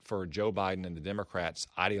pigs for Joe Biden and the Democrats'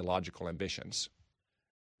 ideological ambitions.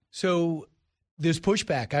 So there's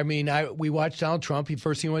pushback. We watched Donald Trump. The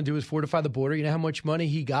first thing he wanted to do was fortify the border. You know how much money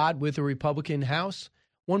he got with a Republican House?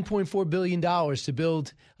 $1.4 billion to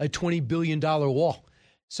build a $20 billion wall.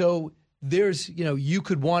 So there's, you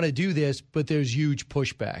could want to do this, but there's huge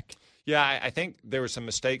pushback. Yeah, I think there were some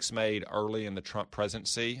mistakes made early in the Trump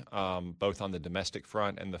presidency, both on the domestic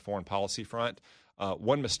front and the foreign policy front.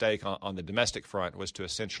 One mistake on the domestic front was to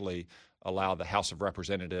essentially allow the House of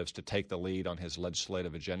Representatives to take the lead on his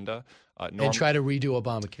legislative agenda. And try to redo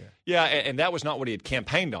Obamacare. Yeah, and that was not what he had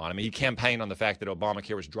campaigned on. I mean, he campaigned on the fact that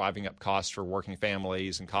Obamacare was driving up costs for working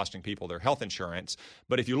families and costing people their health insurance.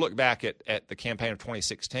 But if you look back at the campaign of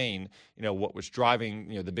 2016, what was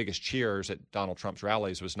driving the biggest cheers at Donald Trump's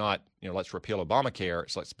rallies was not, let's repeal Obamacare,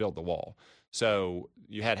 it's let's build the wall. So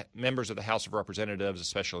you had members of the House of Representatives,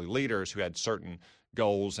 especially leaders, who had certain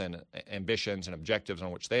goals and ambitions and objectives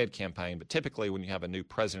on which they had campaigned. But typically when you have a new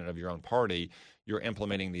president of your own party, you're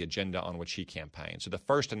implementing the agenda on which he campaigned. So the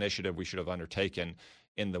first initiative we should have undertaken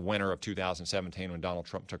in the winter of 2017 when Donald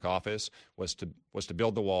Trump took office was to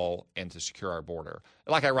build the wall and to secure our border.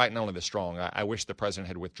 Like I write in Only the Strong, I wish the president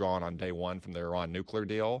had withdrawn on day one from the Iran nuclear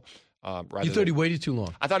deal. You thought he waited too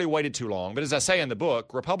long? I thought he waited too long. But as I say in the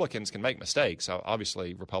book, Republicans can make mistakes.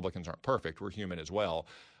 Obviously, Republicans aren't perfect. We're human as well.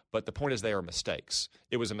 But the point is they are mistakes.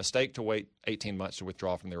 It was a mistake to wait 18 months to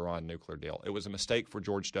withdraw from the Iran nuclear deal. It was a mistake for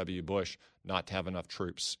George W. Bush not to have enough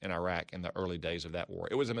troops in Iraq in the early days of that war.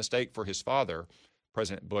 It was a mistake for his father,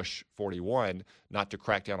 President Bush 41, not to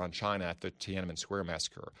crack down on China after the Tiananmen Square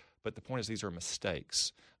massacre. But the point is these are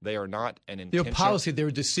mistakes. They are not an intentional... They're policy. They're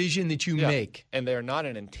a decision that you make. And they're not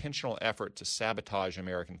an intentional effort to sabotage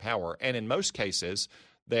American power. And in most cases,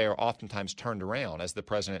 they are oftentimes turned around, as the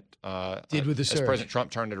president did with the surge. As President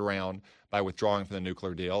Trump turned it around by withdrawing from the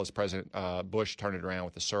nuclear deal, as President Bush turned it around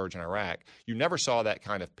with the surge in Iraq. You never saw that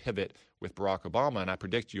kind of pivot with Barack Obama, and I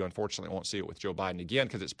predict you unfortunately won't see it with Joe Biden again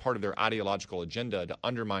because it's part of their ideological agenda to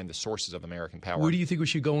undermine the sources of American power. Where do you think we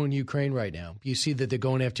should go in Ukraine right now? You see that they're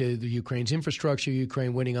going after the Ukraine's infrastructure,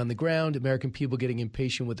 Ukraine winning on the ground, American people getting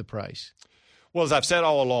impatient with the price. Well, as I've said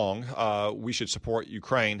all along, we should support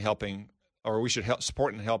Ukraine we should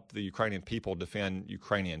support and help the Ukrainian people defend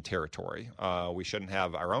Ukrainian territory. We shouldn't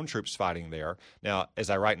have our own troops fighting there. Now,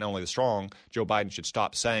 as I write in Only the Strong, Joe Biden should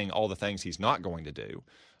stop saying all the things he's not going to do.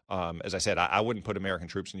 As I said, I wouldn't put American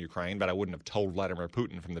troops in Ukraine, but I wouldn't have told Vladimir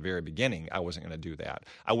Putin from the very beginning I wasn't going to do that.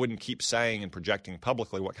 I wouldn't keep saying and projecting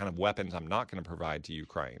publicly what kind of weapons I'm not going to provide to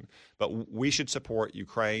Ukraine. But we should support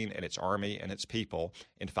Ukraine and its army and its people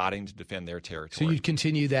in fighting to defend their territory. So you'd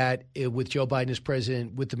continue that with Joe Biden as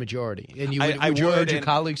president with the majority? And you would you urge your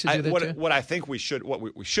colleagues to do that too? What I think we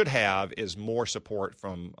should have is more support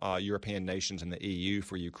from European nations and the EU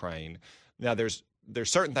for Ukraine. Now, there's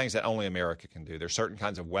certain things that only America can do. There's certain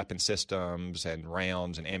kinds of weapon systems and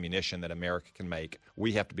rounds and ammunition that America can make.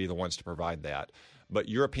 We have to be the ones to provide that. But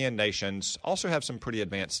European nations also have some pretty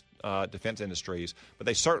advanced defense industries, but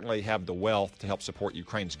they certainly have the wealth to help support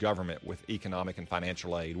Ukraine's government with economic and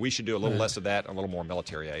financial aid. We should do a little less of that and a little more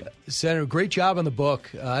military aid. Senator, great job on the book.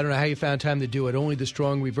 I don't know how you found time to do it. Only the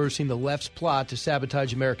Strong, reversing the left's plot to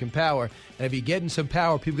sabotage American power. And if you get in some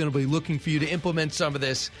power, people are going to be looking for you to implement some of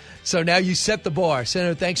this. So now you set the bar.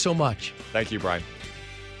 Senator, thanks so much. Thank you, Brian.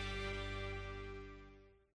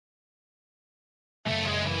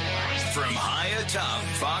 From high atop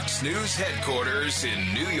Fox News headquarters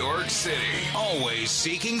in New York City, always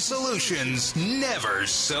seeking solutions, never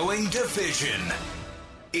sowing division.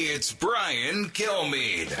 It's Brian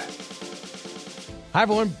Kilmeade. Hi,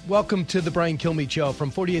 everyone. Welcome to the Brian Kilmeade Show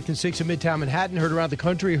from 48th and 6th in Midtown Manhattan. Heard around the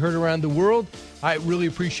country, heard around the world. I really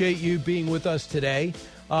appreciate you being with us today.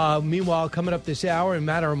 Meanwhile, coming up this hour, in a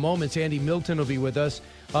matter of moments, Andy Milton will be with us,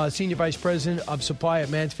 Senior Vice President of Supply at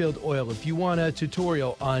Mansfield Oil. If you want a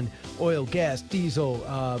tutorial on oil, gas, diesel,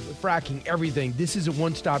 fracking, everything, this is a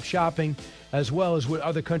one-stop shopping, as well as what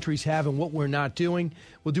other countries have and what we're not doing.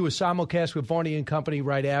 We'll do a simulcast with Varney and Company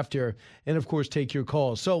right after, and, of course, take your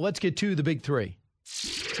calls. So let's get to the big three.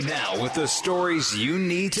 Now, with the stories you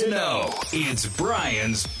need to know, it's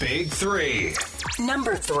Brian's Big Three.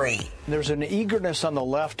 Number 3. There's an eagerness on the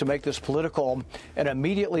left to make this political and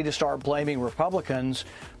immediately to start blaming Republicans.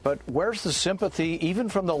 But where's the sympathy, even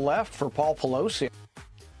from the left, for Paul Pelosi?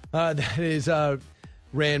 That is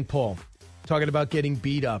Rand Paul talking about getting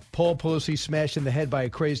beat up. Paul Pelosi smashed in the head by a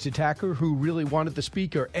crazed attacker who really wanted the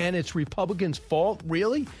speaker. And it's Republicans' fault?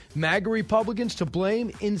 Really? MAGA Republicans to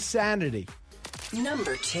blame? Insanity.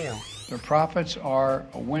 Number 2. The profits are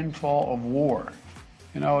a windfall of war.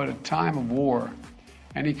 At a time of war,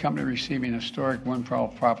 any company receiving historic windfall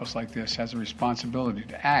profits like this has a responsibility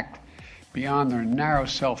to act beyond their narrow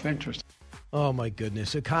self-interest. Oh, my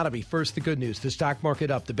goodness. Economy. First, the good news. The stock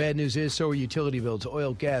market up. The bad news is so are utility bills,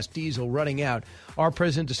 oil, gas, diesel running out. Our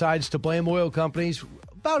president decides to blame oil companies.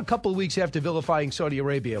 about a couple of weeks after vilifying Saudi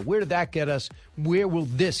Arabia. Where did that get us? Where will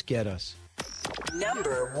this get us?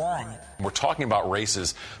 Number 1. We're talking about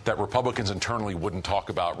races that Republicans internally wouldn't talk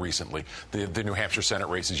about recently. The New Hampshire Senate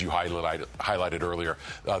races you highlighted earlier,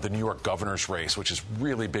 the New York governor's race, which is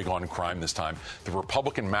really big on crime this time. The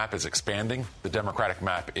Republican map is expanding. The Democratic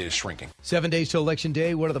map is shrinking. 7 days to Election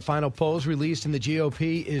Day. One of the final polls released, and the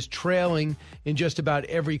GOP is trailing in just about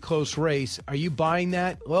every close race. Are you buying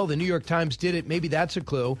that? Well, the New York Times did it. Maybe that's a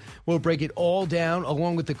clue. We'll break it all down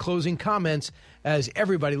along with the closing comments as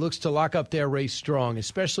everybody looks to lock up their race strong,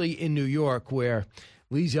 especially in New York, where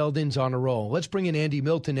Lee Zeldin's on a roll. Let's bring in Andy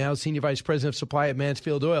Milton now, Senior Vice President of Supply at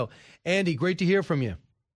Mansfield Oil. Andy, great to hear from you.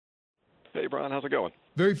 Hey, Brian, how's it going?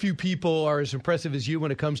 Very few people are as impressive as you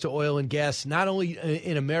when it comes to oil and gas, not only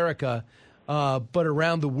in America, but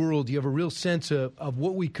around the world. You have a real sense of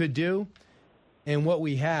what we could do and what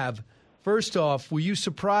we have. First off, were you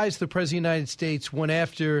surprised the President of the United States went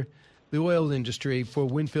after the oil industry for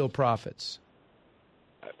windfall profits?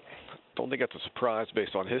 I don't think that's a surprise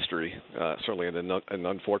based on history. Certainly an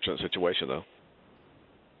unfortunate situation,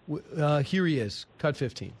 though. Here he is, cut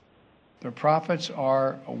 15. The profits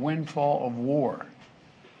are a windfall of war.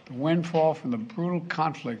 The windfall from the brutal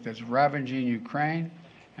conflict that's ravaging Ukraine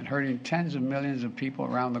and hurting tens of millions of people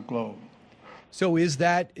around the globe. So is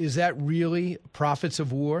that really profits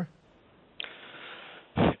of war?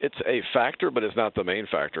 It's a factor, but it's not the main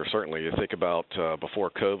factor. Certainly, you think about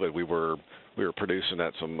before COVID, we were producing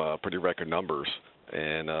at some pretty record numbers,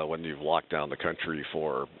 and when you've locked down the country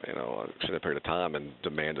for an extended period of time and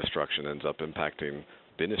demand destruction ends up impacting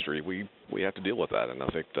the industry, we have to deal with that. And I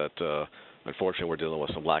think that unfortunately we're dealing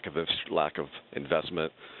with some lack of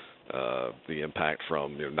investment, the impact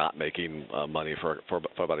from not making money for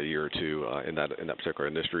about a year or two in that particular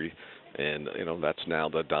industry. And, that's now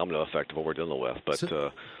the domino effect of what we're dealing with. But,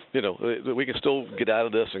 we can still get out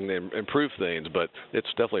of this and improve things, but it's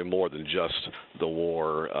definitely more than just the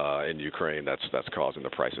war in Ukraine that's causing the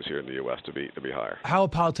prices here in the U.S. to be higher. How are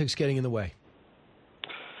politics getting in the way?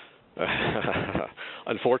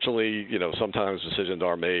 Unfortunately, sometimes decisions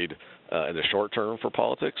are made in the short term for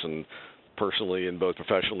politics, and personally and both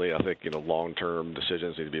professionally, I think, long-term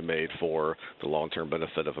decisions need to be made for the long-term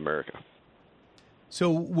benefit of America. So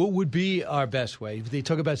what would be our best way? They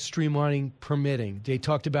talk about streamlining permitting. They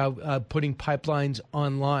talked about putting pipelines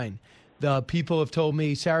online. The people have told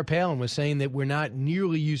me, Sarah Palin was saying that we're not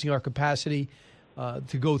nearly using our capacity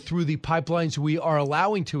to go through the pipelines we are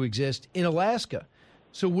allowing to exist in Alaska.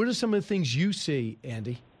 So what are some of the things you see,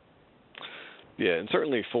 Andy? Yeah, and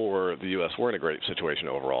certainly for the U.S., we're in a great situation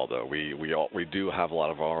overall, though. We do have a lot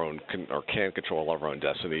of our own, or can control a lot of our own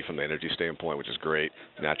destiny from the energy standpoint, which is great.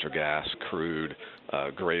 Natural gas, crude,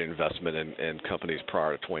 great investment in companies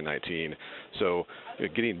prior to 2019. So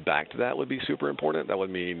getting back to that would be super important. That would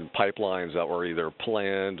mean pipelines that were either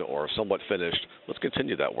planned or somewhat finished. Let's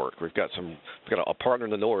continue that work. We've got a partner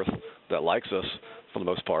in the north that likes us for the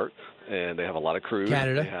most part, and they have a lot of crude.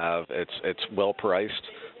 Canada. It's well priced.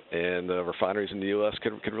 And the refineries in the U.S.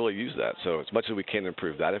 can really use that. So as much as we can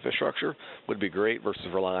improve that infrastructure would be great versus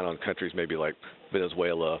relying on countries maybe like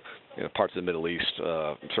Venezuela, parts of the Middle East.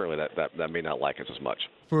 Certainly that may not like us as much.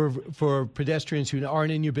 For pedestrians who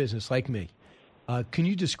aren't in your business like me, can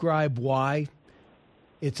you describe why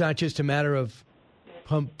it's not just a matter of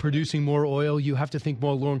producing more oil? You have to think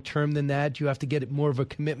more long term than that. You have to get more of a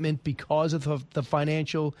commitment because of the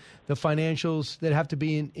financials that have to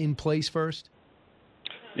be in place first.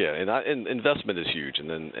 Yeah, and investment is huge, and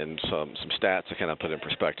some stats to kind of put in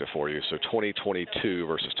perspective for you. So 2022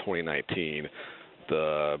 versus 2019,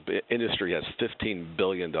 the industry has $15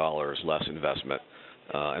 billion less investment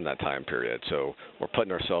in that time period. So we're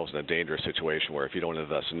putting ourselves in a dangerous situation where if you don't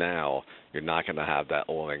invest now, you're not going to have that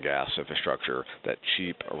oil and gas infrastructure, that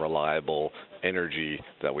cheap, reliable energy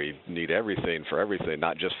that we need for everything,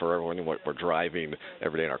 not just for everyone what we're driving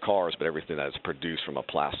every day in our cars, but everything that is produced from a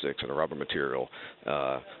plastics and a rubber material.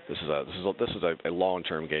 This is a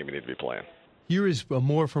long-term game we need to be playing. Here is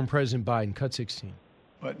more from President Biden, cut 16.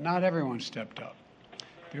 But not everyone stepped up.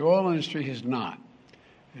 The oil industry has not.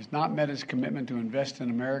 It has not met its commitment to invest in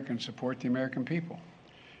America and support the American people.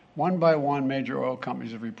 One by one, major oil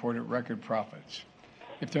companies have reported record profits.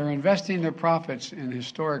 If they're investing their profits at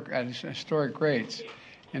historic rates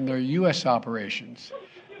in their U.S. operations,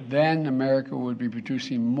 then America would be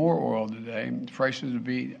producing more oil today, and prices would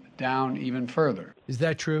be down even further. Is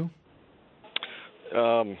that true?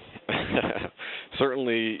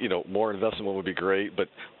 Certainly, more investment would be great, but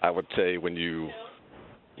I would say when you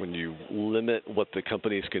limit what the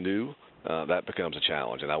companies can do, that becomes a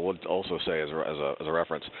challenge. And I would also say, as a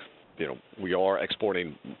reference, we are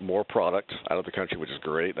exporting more product out of the country, which is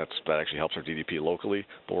great. That actually helps our GDP locally.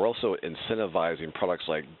 But we're also incentivizing products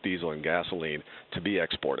like diesel and gasoline to be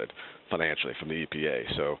exported financially from the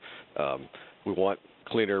EPA. So we want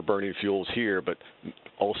cleaner burning fuels here, but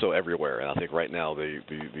also everywhere. And I think right now the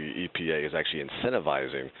EPA is actually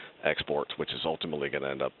incentivizing exports, which is ultimately going to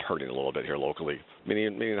end up hurting a little bit here locally,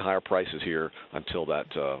 meaning higher prices here until that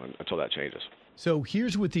changes. So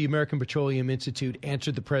here's what the American Petroleum Institute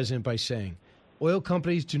answered the president by saying: oil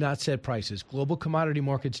companies do not set prices. Global commodity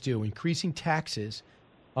markets do. Increasing taxes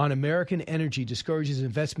on American energy discourages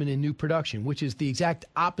investment in new production, which is the exact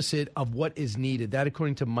opposite of what is needed. That,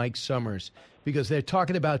 according to Mike Summers, because they're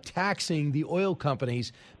talking about taxing the oil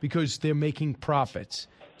companies because they're making profits.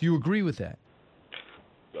 Do you agree with that?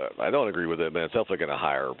 I don't agree with it, man. It's definitely going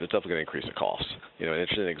to increase the cost. An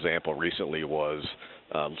interesting example recently was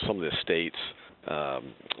some of the states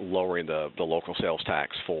lowering the local sales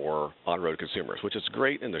tax for on-road consumers, which is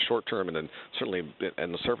great in the short term, and then certainly,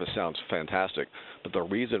 and the surface sounds fantastic. But the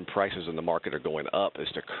reason prices in the market are going up is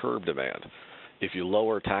to curb demand. If you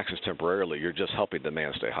lower taxes temporarily, you're just helping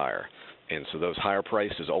demand stay higher. And so those higher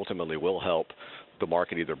prices ultimately will help the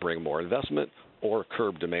market either bring more investment or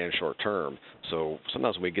curb demand short term. So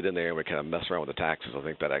sometimes when we get in there and we kind of mess around with the taxes, I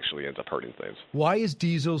think that actually ends up hurting things. Why is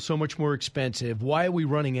diesel so much more expensive? Why are we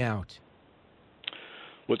running out?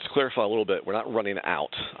 Well, to clarify a little bit, we're not running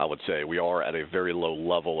out, I would say. We are at a very low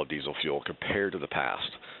level of diesel fuel compared to the past.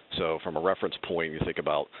 So from a reference point, you think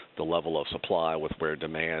about the level of supply with where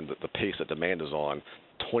demand, the pace that demand is on,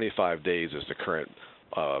 25 days is the current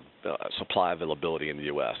supply availability in the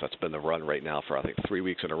U.S. That's been the run rate now for, I think, 3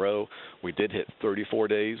 weeks in a row. We did hit 34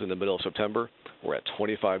 days in the middle of September. We're at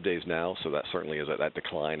 25 days now, so that certainly is that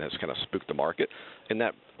decline has kind of spooked the market. And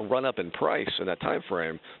that run-up in price in that time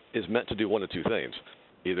frame is meant to do one of two things: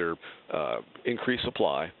 either increase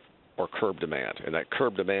supply or curb demand. And that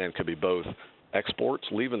curb demand could be both exports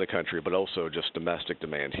leaving the country, but also just domestic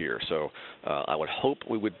demand here. So I would hope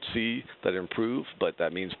we would see that improve, but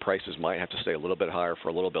that means prices might have to stay a little bit higher for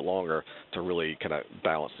a little bit longer to really kind of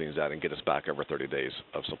balance things out and get us back over 30 days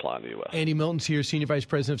of supply in the U.S. Andy Milton's here, Senior Vice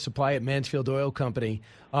President of Supply at Mansfield Oil Company.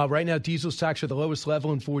 Right now, diesel stocks are the lowest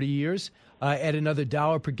level in 40 years. Add another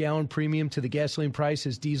 $1 per gallon premium to the gasoline price,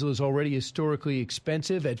 as diesel is already historically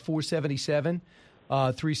expensive at $4.77,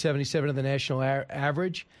 $3.77 of the national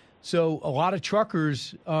average. So a lot of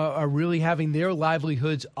truckers are really having their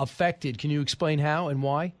livelihoods affected. Can you explain how and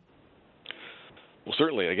why? Well,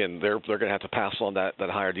 certainly. Again, they're going to have to pass on that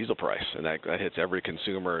higher diesel price, and that hits every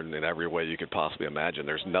consumer in every way you could possibly imagine.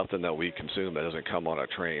 There's nothing that we consume that doesn't come on a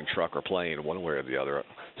train, truck, or plane one way or the other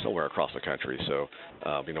somewhere across the country. So,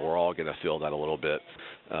 we're all going to feel that a little bit.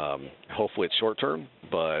 Hopefully it's short term,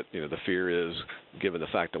 but, the fear is, given the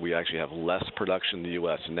fact that we actually have less production in the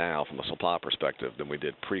U.S. now from a supply perspective than we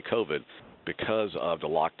did pre-COVID because of the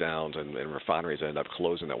lockdowns and refineries that end up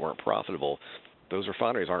closing that weren't profitable, those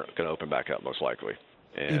refineries aren't going to open back up most likely.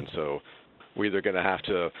 And so we're either going to have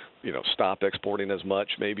to, stop exporting as much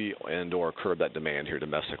maybe and or curb that demand here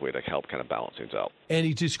domestically to help kind of balance things out. And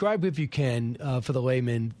you describe, if you can, for the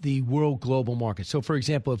layman, the world global market. So, for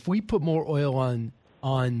example, if we put more oil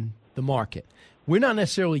on the market, we're not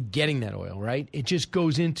necessarily getting that oil, right? It just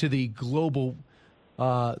goes into the global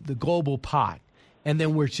pot. And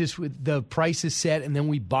then the price is set and then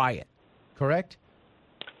we buy it, correct?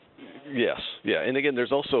 Yes, yeah. And again,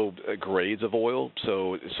 there's also grades of oil,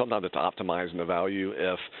 so sometimes it's optimizing the value.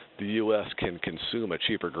 If the U.S. can consume a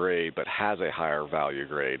cheaper grade but has a higher value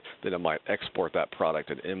grade, then it might export that product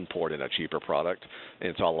and import in a cheaper product. And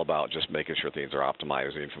it's all about just making sure things are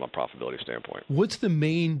optimizing from a profitability standpoint. What's the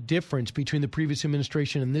main difference between the previous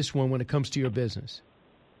administration and this one when it comes to your business?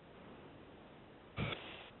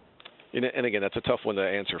 And again, that's a tough one to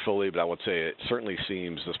answer fully, but I would say it certainly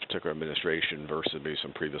seems this particular administration versus maybe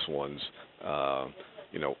some previous ones, I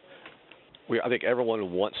think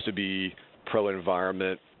everyone wants to be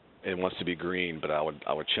pro-environment and wants to be green, but I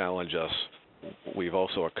would challenge us. We've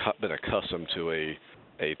also been accustomed to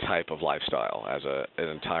a type of lifestyle as an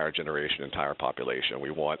entire generation, entire population.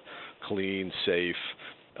 We want clean, safe,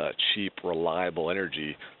 cheap, reliable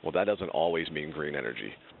energy. Well, that doesn't always mean green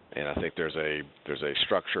energy. And I think there's a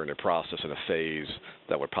structure and a process and a phase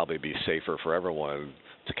that would probably be safer for everyone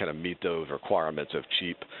to kind of meet those requirements of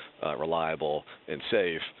cheap, reliable, and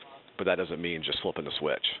safe. But that doesn't mean just flipping the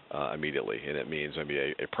switch immediately. And it means maybe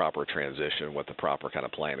a proper transition with the proper kind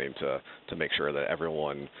of planning to make sure that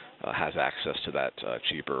everyone has access to that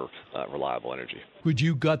cheaper, reliable energy. Would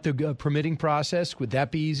you gut the permitting process? Would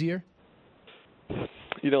that be easier?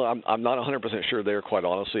 I'm not 100% sure there, quite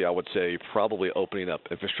honestly. I would say probably opening up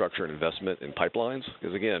infrastructure and investment in pipelines,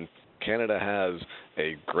 because, again, Canada has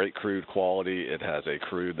a great crude quality. It has a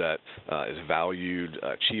crude that is valued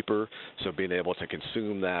cheaper. So being able to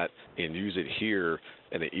consume that and use it here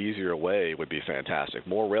in an easier way would be fantastic.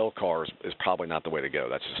 More rail cars is probably not the way to go.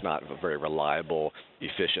 That's just not a very reliable,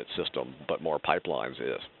 efficient system, but more pipelines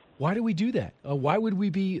is. Why do we do that? Why would we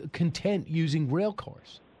be content using rail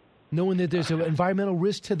cars, knowing that there's an environmental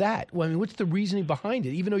risk to that? Well, I mean, what's the reasoning behind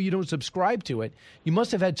it? Even though you don't subscribe to it, you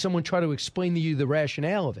must have had someone try to explain to you the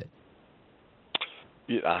rationale of it.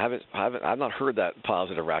 Yeah, I've not heard that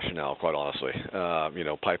positive rationale, quite honestly.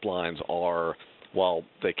 Pipelines are, while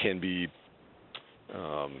they can be,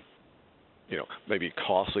 maybe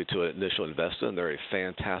costly to an initial investment, they're a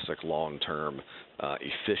fantastic long-term,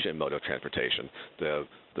 efficient mode of transportation. The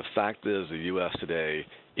fact is, the U.S. today,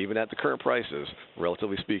 even at the current prices,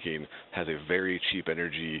 relatively speaking, has a very cheap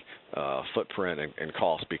energy footprint and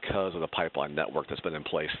cost because of the pipeline network that's been in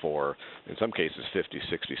place for, in some cases, 50,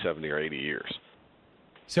 60, 70, or 80 years.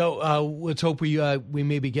 So let's hope we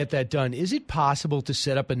maybe get that done. Is it possible to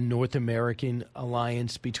set up a North American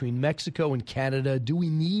alliance between Mexico and Canada? Do we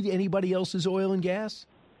need anybody else's oil and gas?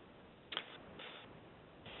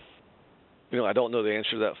 I don't know the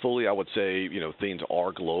answer to that fully. I would say, things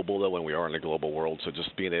are global, though, when we are in a global world. So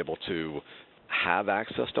just being able to have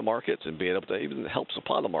access to markets and being able to even help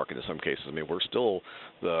supply the market in some cases. I mean, we're still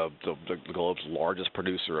the globe's largest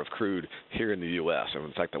producer of crude here in the U.S., and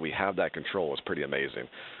the fact that we have that control is pretty amazing.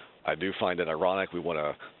 I do find it ironic we want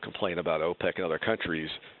to complain about OPEC and other countries,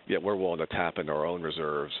 yet we're willing to tap into our own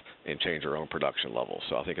reserves and change our own production levels.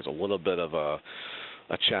 So I think it's a little bit of a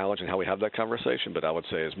challenge in how we have that conversation, but I would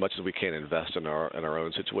say as much as we can invest in our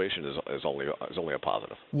own situation is only a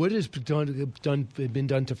positive. What has been done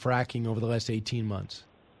to fracking over the last 18 months?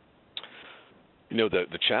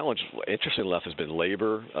 The challenge, interestingly enough, has been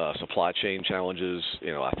labor, supply chain challenges.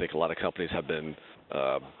 I think a lot of companies have been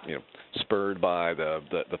spurred by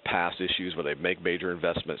the past issues where they make major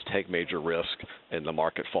investments, take major risk, and the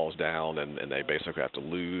market falls down, and they basically have to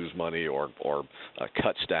lose money or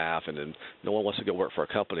cut staff, and then no one wants to go work for a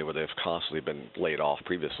company where they've constantly been laid off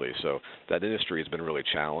previously. So that industry has been really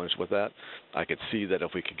challenged with that. I could see that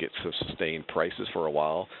if we could get some sustained prices for a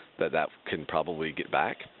while, that can probably get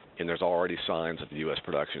back, and there's already signs that the U.S.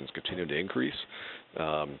 production is continuing to increase.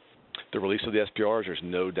 The release of the SPRs, there's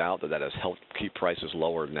no doubt that has helped keep prices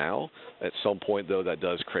lower now. At some point, though, that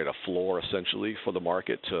does create a floor, essentially, for the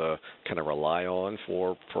market to kind of rely on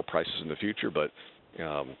for prices in the future. But,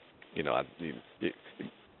 you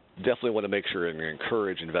definitely want to make sure and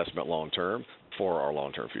encourage investment long-term for our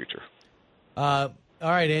long-term future. All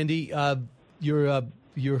right, Andy,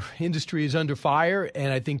 your industry is under fire,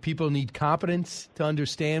 and I think people need competence to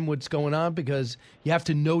understand what's going on, because you have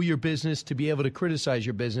to know your business to be able to criticize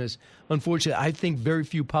your business. Unfortunately, I think very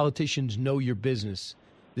few politicians know your business.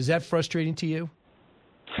 Is that frustrating to you?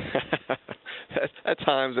 At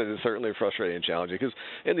times, it is certainly frustrating and challenging, because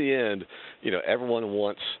in the end, everyone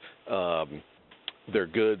wants their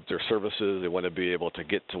goods, their services. They want to be able to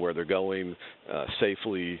get to where they're going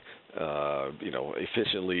safely,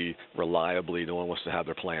 efficiently, reliably. No one wants to have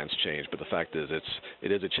their plans changed. But the fact is,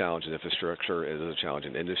 it is a challenge in infrastructure. It is a challenge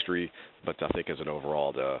in industry. But I think as an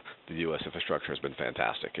overall, the U.S. infrastructure has been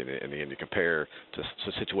fantastic. And in the end, you compare to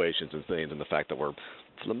situations and things, and the fact that we're,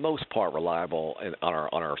 for the most part, reliable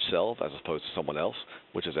on ourselves as opposed to someone else,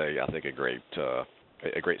 which is I think a great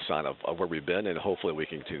sign of where we've been, and hopefully we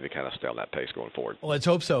can continue to kind of stay on that pace going forward. Well, let's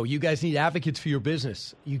hope so. You guys need advocates for your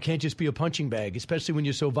business. You can't just be a punching bag, especially when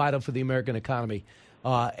you're so vital for the American economy.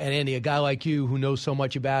 And Andy, a guy like you who knows so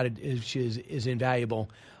much about it is invaluable.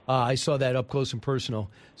 I saw that up close and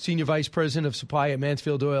personal. Senior Vice President of Supply at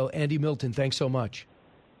Mansfield Oil, Andy Milton, thanks so much.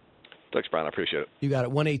 Thanks, Brian. I appreciate it. You got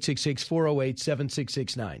it.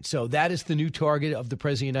 1-866-408-7669. So that is the new target of the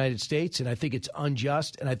President of the United States, and I think it's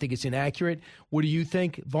unjust, and I think it's inaccurate. What do you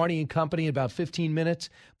think? Varney and Company in about 15 minutes.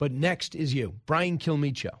 But next is you, Brian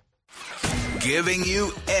Kilmeade Show. Giving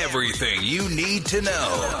you everything you need to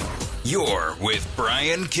know. You're with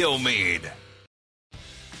Brian Kilmeade.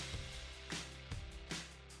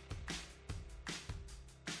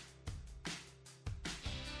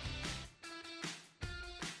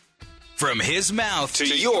 From his mouth to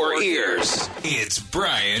your ears, it's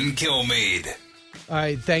Brian Kilmeade. All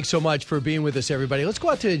right, thanks so much for being with us, everybody. Let's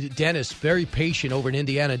go out to Dennis, very patient over in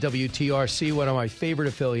Indiana, WTRC, one of my favorite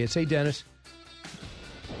affiliates. Hey, Dennis.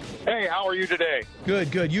 Hey, how are you today?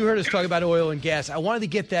 Good. You heard us talk about oil and gas. I wanted to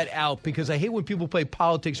get that out because I hate when people play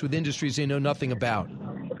politics with industries they know nothing about.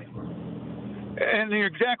 And you're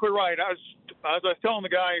exactly right. I was telling the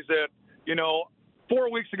guys that, 4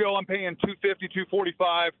 weeks ago, I'm paying $250,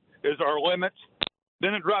 $245 is our limit.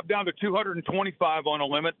 Then it dropped down to $225 on a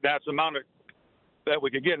limit. That's the amount that we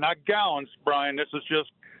could get. Not gallons, Brian. This is just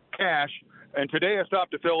cash. And today I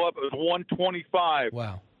stopped to fill up. It was $125.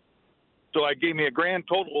 Wow. So it gave me a grand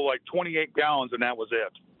total of like 28 gallons, and that was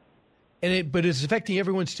it. But it's affecting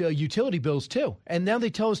everyone's utility bills too. And now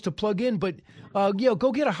they tell us to plug in, but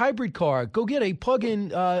go get a hybrid car, go get a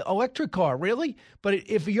plug-in electric car. Really? But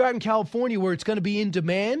if you're out in California where it's going to be in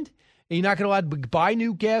demand, and you're not going to allow to buy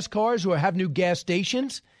new gas cars or have new gas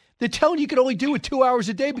stations, they're telling you can only do it 2 hours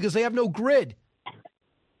a day because they have no grid.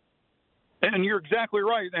 And you're exactly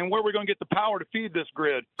right. And where are we going to get the power to feed this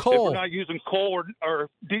grid? Coal. If we're not using coal or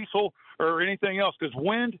diesel or anything else, because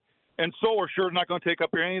wind and solar sure not going to take up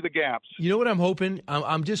any of the gaps. You know what I'm hoping?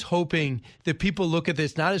 I'm just hoping that people look at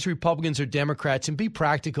this not as Republicans or Democrats and be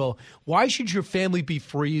practical. Why should your family be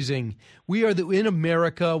freezing? We are in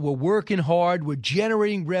America. We're working hard. We're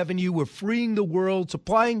generating revenue. We're freeing the world,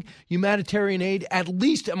 supplying humanitarian aid. At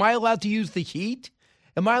least, am I allowed to use the heat?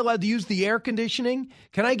 Am I allowed to use the air conditioning?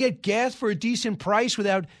 Can I get gas for a decent price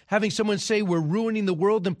without having someone say we're ruining the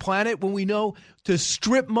world and planet when we know to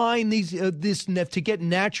strip mine to get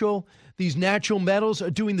these natural metals are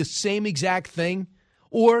doing the same exact thing?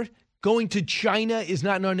 Or going to China is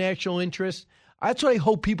not in our national interest? That's what I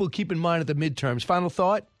hope people keep in mind at the midterms. Final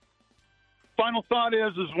thought? Final thought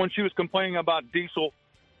is when she was complaining about diesel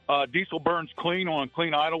burns clean on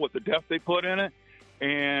clean idle with the DEF they put in it.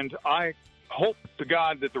 And I hope to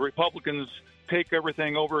God that the Republicans take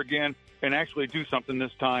everything over again and actually do something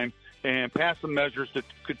this time and pass some measures to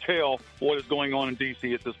curtail what is going on in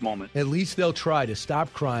D.C. at this moment. At least they'll try to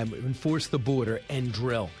stop crime, enforce the border, and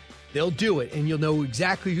drill. They'll do it, and you'll know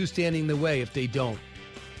exactly who's standing in the way if they don't.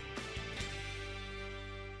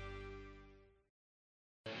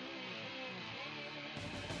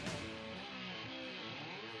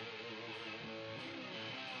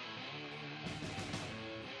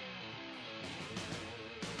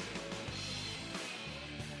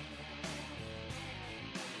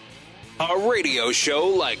 A radio show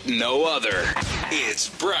like no other. It's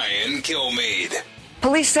Brian Kilmeade.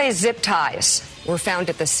 Police say zip ties were found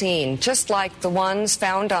at the scene, just like the ones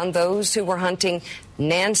found on those who were hunting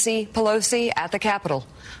Nancy Pelosi at the Capitol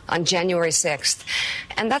on January 6th.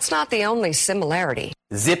 And that's not the only similarity.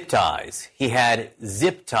 Zip ties. He had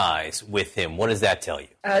zip ties with him. What does that tell you?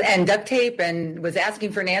 And duct tape, and was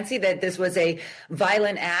asking for Nancy that this was a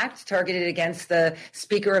violent act targeted against the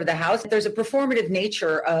Speaker of the House. There's a performative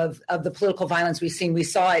nature of the political violence we've seen. We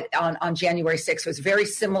saw it on January 6th. It was very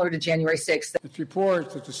similar to January 6th. It's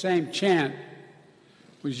reports that the same chant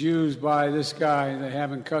was used by this guy they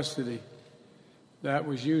have in custody that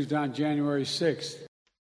was used on January 6th.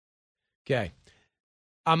 Okay.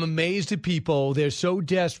 I'm amazed at people. They're so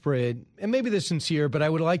desperate, and maybe they're sincere, but I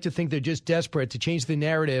would like to think they're just desperate to change the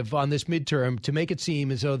narrative on this midterm to make it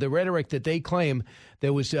seem as though the rhetoric that they claim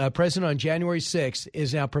that was present on January 6th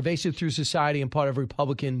is now pervasive through society and part of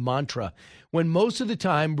Republican mantra. When most of the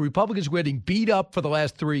time, Republicans were getting beat up for the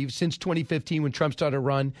last three since 2015 when Trump started to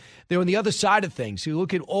run. They're on the other side of things. You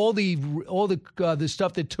look at all the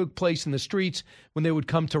stuff that took place in the streets when they would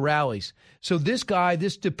come to rallies. So this guy,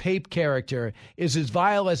 this DePape character, is as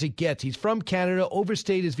vile as it gets. He's from Canada,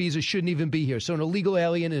 overstayed his visa, shouldn't even be here. So an illegal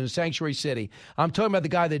alien in a sanctuary city. I'm talking about the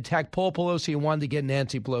guy that attacked Paul Pelosi and wanted to get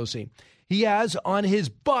Nancy Pelosi. He has on his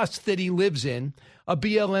bus that he lives in a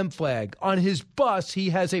BLM flag. On his bus, he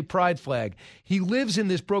has a pride flag. He lives in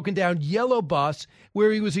this broken down yellow bus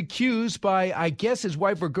where he was accused by, I guess, his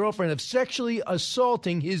wife or girlfriend of sexually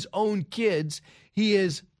assaulting his own kids. He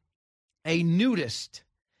is a nudist.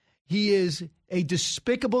 He is a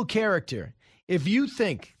despicable character. If you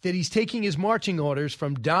think that he's taking his marching orders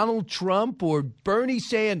from Donald Trump or Bernie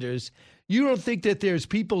Sanders, you don't think that there's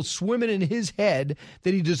people swimming in his head,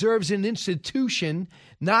 that he deserves an institution,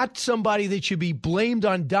 not somebody that should be blamed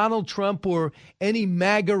on Donald Trump or any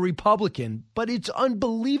MAGA Republican. But it's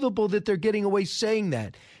unbelievable that they're getting away saying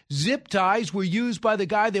that. Zip ties were used by the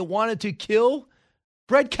guy that wanted to kill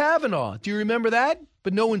Brett Kavanaugh. Do you remember that?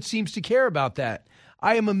 But no one seems to care about that.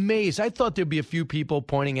 I am amazed. I thought there'd be a few people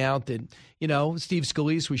pointing out that, you know, Steve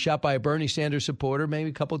Scalise was shot by a Bernie Sanders supporter. Maybe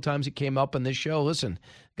a couple of times it came up on this show. Listen,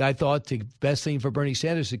 guy thought the best thing for Bernie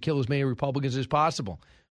Sanders is to kill as many Republicans as possible.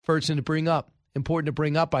 First thing to bring up, important to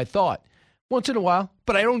bring up, I thought. Once in a while,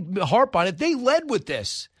 but I don't harp on it. They led with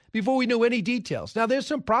this before we knew any details. Now, there's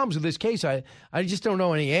some problems with this case. I just don't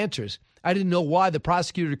know any answers. I didn't know why the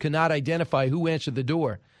prosecutor could not identify who answered the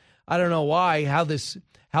door. I don't know why,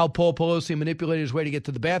 how Paul Pelosi manipulated his way to get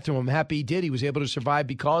to the bathroom. I'm happy he did. He was able to survive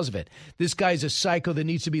because of it. This guy's a psycho that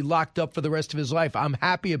needs to be locked up for the rest of his life. I'm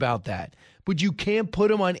happy about that. But you can't put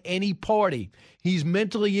him on any party. He's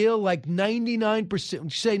mentally ill like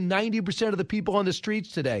 99%, say 90% of the people on the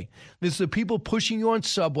streets today. There's the people pushing you on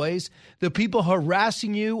subways, the people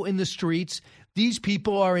harassing you in the streets. These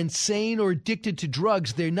people are insane or addicted to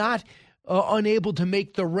drugs. They're not unable to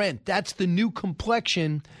make the rent. That's the new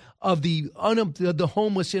complexion of the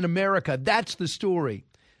homeless in America. That's the story.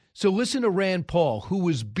 So listen to Rand Paul, who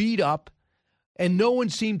was beat up, and no one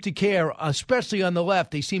seemed to care, especially on the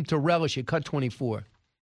left. They seemed to relish it. Cut 24.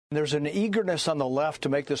 There's an eagerness on the left to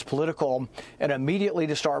make this political and immediately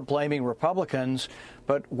to start blaming Republicans.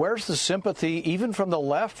 But where's the sympathy, even from the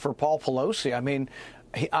left, for Paul Pelosi? I mean,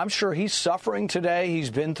 I'm sure he's suffering today. He's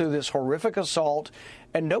been through this horrific assault,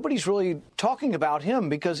 and nobody's really talking about him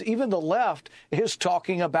because even the left is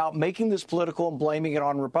talking about making this political and blaming it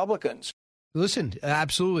on Republicans. Listen,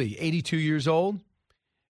 absolutely. 82 years old,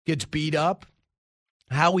 gets beat up.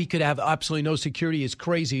 How he could have absolutely no security is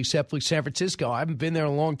crazy, except for San Francisco. I haven't been there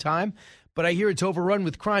in a long time, but I hear it's overrun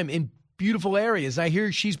with crime in beautiful areas. I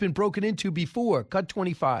hear she's been broken into before. Cut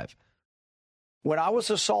 25. When I was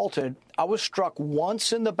assaulted, I was struck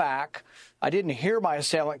once in the back. I didn't hear my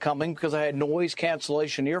assailant coming because I had noise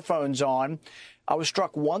cancellation earphones on. I was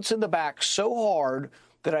struck once in the back so hard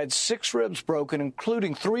that I had 6 ribs broken,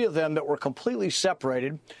 including 3 of them that were completely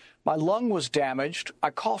separated. My lung was damaged.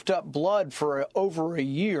 I coughed up blood for over a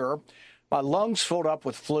year. My lungs filled up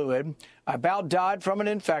with fluid. I about died from an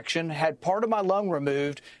infection, had part of my lung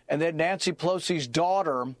removed, and then Nancy Pelosi's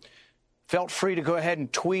daughter felt free to go ahead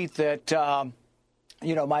and tweet that,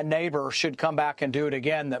 my neighbor should come back and do it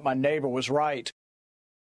again, that my neighbor was right.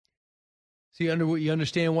 See, you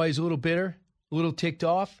understand why he's a little bitter, a little ticked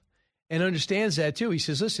off? And understands that, too. He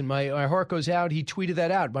says, listen, my heart goes out. He tweeted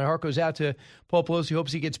that out. My heart goes out to Paul Pelosi.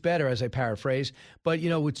 Hopes he gets better, as I paraphrase. But,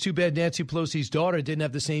 it's too bad Nancy Pelosi's daughter didn't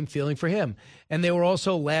have the same feeling for him. And they were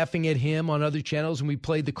also laughing at him on other channels, and we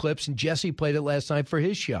played the clips, and Jesse played it last night for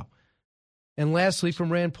his show. And lastly,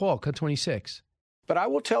 from Rand Paul, cut 26. But I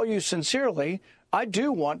will tell you sincerely, I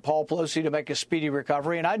do want Paul Pelosi to make a speedy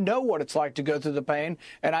recovery, and I know what it's like to go through the pain,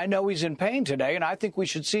 and I know he's in pain today, and I think we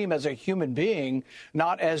should see him as a human being,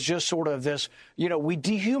 not as just sort of this, we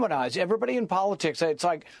dehumanize everybody in politics. It's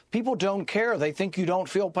like people don't care. They think you don't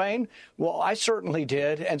feel pain. Well, I certainly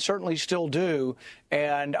did and certainly still do,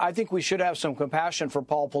 and I think we should have some compassion for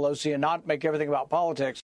Paul Pelosi and not make everything about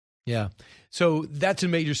politics. Yeah. So that's a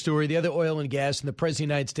major story. The other oil and gas and the president of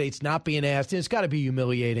the United States not being asked. And it's got to be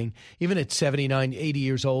humiliating, even at 79, 80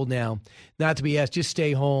 years old now, not to be asked. Just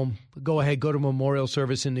stay home. Go ahead. Go to memorial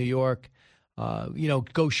service in New York.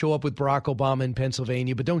 Go show up with Barack Obama in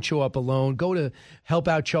Pennsylvania, but don't show up alone. Go to help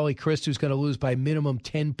out Charlie Crist, who's going to lose by minimum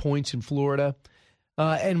 10 points in Florida.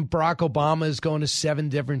 And Barack Obama is going to 7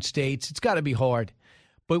 different states. It's got to be hard.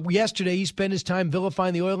 But yesterday, he spent his time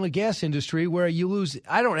vilifying the oil and gas industry where you lose.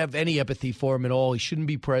 I don't have any empathy for him at all. He shouldn't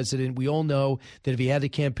be president. We all know that if he had the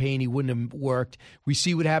campaign, he wouldn't have worked. We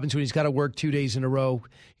see what happens when he's got to work 2 days in a row.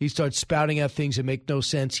 He starts spouting out things that make no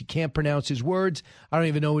sense. He can't pronounce his words. I don't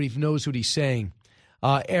even know if he knows what he's saying.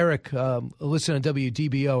 Eric, listen on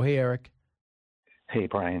WDBO. Hey, Eric. Hey,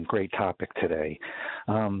 Brian. Great topic today.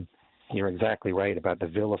 You're exactly right about the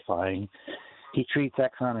vilifying. He treats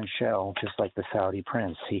Exxon and Shell just like the Saudi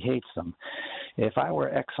prince. He hates them. If I were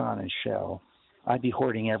Exxon and Shell, I'd be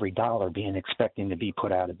hoarding every dollar, expecting to be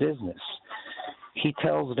put out of business. He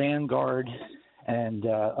tells Vanguard and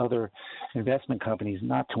other investment companies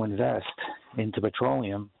not to invest into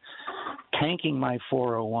petroleum, tanking my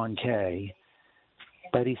 401k,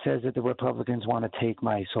 but he says that the Republicans want to take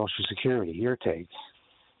my Social Security. Your take?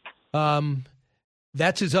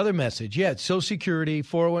 That's his other message. Yeah, Social Security,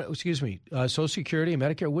 Social Security,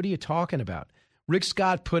 Medicare. What are you talking about? Rick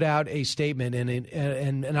Scott put out a statement,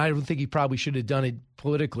 and I don't think he probably should have done it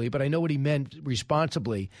politically, but I know what he meant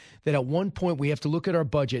responsibly, that at one point we have to look at our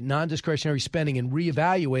budget, non-discretionary spending, and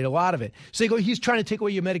reevaluate a lot of it. So they go, he's trying to take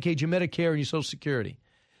away your Medicaid, your Medicare, and your Social Security.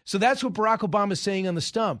 So that's what Barack Obama is saying on the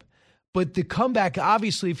stump. But the comeback,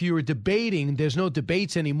 obviously, if you were debating, there's no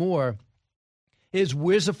debates anymore, is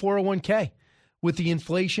where's the 401k? With the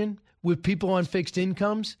inflation, with people on fixed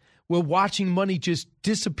incomes, we're watching money just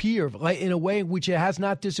disappear in a way which it has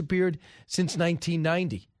not disappeared since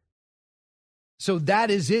 1990. So that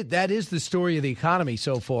is it. That is the story of the economy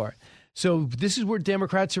so far. So this is where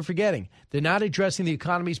Democrats are forgetting. They're not addressing the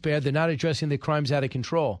economy's bad. They're not addressing the crime's out of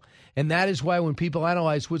control. And that is why when people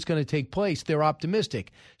analyze what's going to take place, they're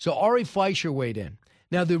optimistic. So Ari Fleischer weighed in.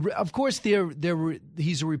 Now, of course,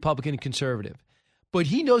 he's a Republican conservative. But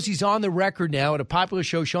he knows he's on the record now at a popular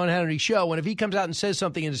show, Sean Hannity Show, and if he comes out and says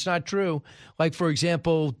something and it's not true, like, for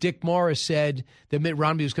example, Dick Morris said that Mitt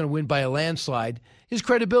Romney was going to win by a landslide, his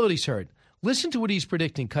credibility's hurt. Listen to what he's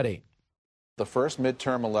predicting. Cut 8. The first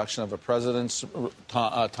midterm election of a president's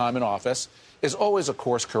time in office is always a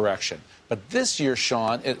course correction. But this year,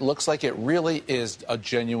 Sean, it looks like it really is a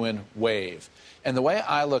genuine wave. And the way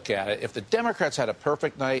I look at it, if the Democrats had a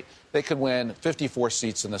perfect night, they could win 54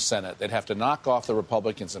 seats in the Senate. They'd have to knock off the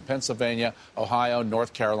Republicans in Pennsylvania, Ohio,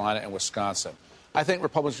 North Carolina, and Wisconsin. I think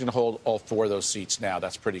Republicans are going to hold all 4 of those seats now.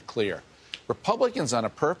 That's pretty clear. Republicans on a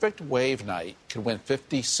perfect wave night could win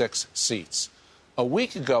 56 seats. A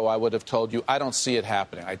week ago, I would have told you I don't see it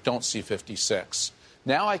happening. I don't see 56.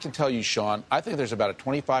 Now I can tell you, Sean, I think there's about a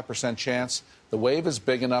 25% chance the wave is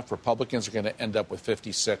big enough Republicans are going to end up with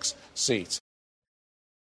 56 seats.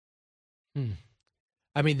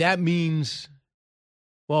 I mean, that means,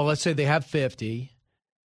 well, let's say they have 50.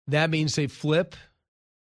 That means they flip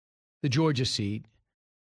the Georgia seat.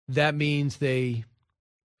 That means they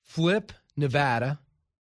flip Nevada.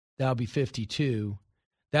 That'll be 52.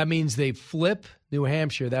 That means they flip New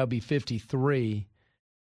Hampshire. That'll be 53.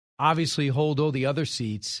 Obviously, hold all the other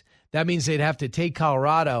seats. That means they'd have to take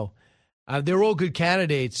Colorado. They're all good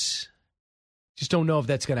candidates. Just don't know if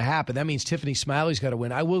that's going to happen. That means Tiffany Smiley's got to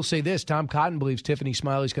win. I will say this: Tom Cotton believes Tiffany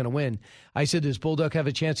Smiley's going to win. I said, "Does Bulldog have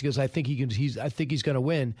a chance?" He goes, "I think he can. I think he's going to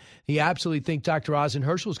win." He absolutely thinks Dr. Ozen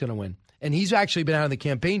Herschel's going to win, and he's actually been out on the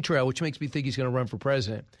campaign trail, which makes me think he's going to run for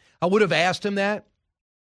president. I would have asked him that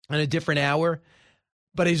in a different hour,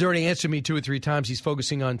 but he's already answered me 2 or 3 times. He's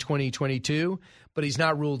focusing on 2022, but he's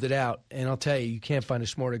not ruled it out. And I'll tell you can't find a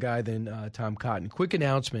smarter guy than Tom Cotton. Quick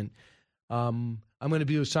announcement: I'm going to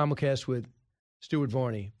do a simulcast with Stuart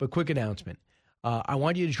Varney, but quick announcement. I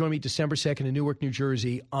want you to join me December 2nd in Newark, New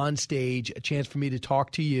Jersey, on stage, a chance for me to talk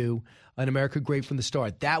to you on America Great from the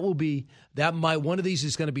Start. One of these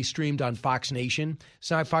is going to be streamed on Fox Nation.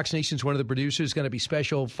 So Fox Nation's one of the producers, going to be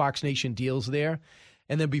special Fox Nation deals there.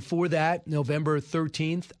 And then before that, November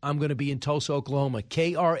 13th, I'm going to be in Tulsa, Oklahoma.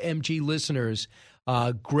 KRMG listeners,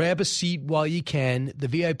 grab a seat while you can. The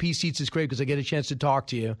VIP seats is great because I get a chance to talk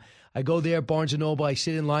to you. I go there, Barnes & Noble, I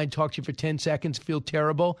sit in line, talk to you for 10 seconds, feel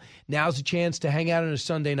terrible. Now's a chance to hang out on a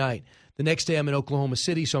Sunday night. The next day I'm in Oklahoma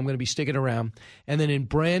City, so I'm going to be sticking around. And then in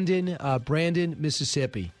Brandon,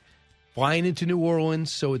 Mississippi. Flying into New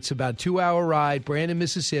Orleans, so it's about a 2-hour ride. Brandon,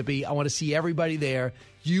 Mississippi. I want to see everybody there.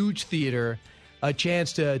 Huge theater. A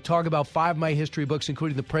chance to talk about 5 of my history books,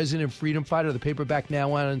 including The President and Freedom Fighter, the paperback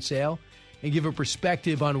now on sale, and give a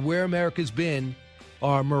perspective on where America's been,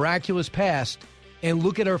 our miraculous past, and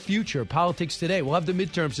look at our future, politics today. We'll have the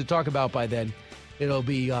midterms to talk about by then. It'll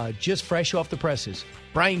be just fresh off the presses.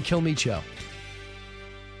 Brian Kilmeade Show.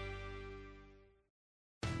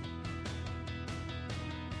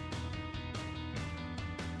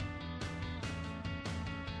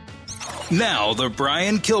 Now, the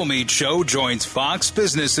Brian Kilmeade Show joins Fox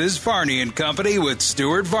Business's Varney and Company with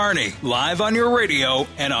Stuart Varney, live on your radio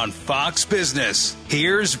and on Fox Business.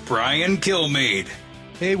 Here's Brian Kilmeade.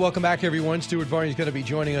 Hey, welcome back, everyone. Stuart Varney is going to be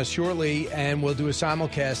joining us shortly, and we'll do a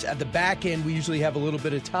simulcast. At the back end, we usually have a little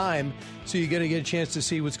bit of time, so you're going to get a chance to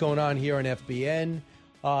see what's going on here on FBN.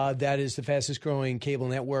 That is the fastest-growing cable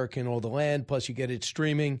network in all the land, plus you get it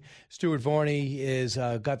streaming. Stuart Varney is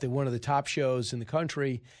got one of the top shows in the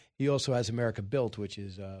country. He also has America Built, which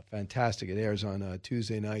is fantastic. It airs on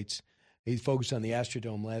Tuesday nights. He focused on the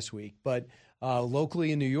Astrodome last week. But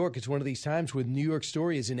locally in New York, it's one of these times where New York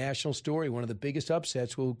story is a national story. One of the biggest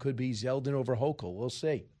upsets could be Zeldin over Hochul. We'll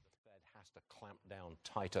see. Down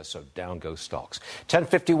tighter, so down go stocks.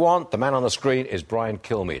 10:51, the man on the screen is Brian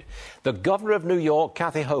Kilmeade. The governor of New York,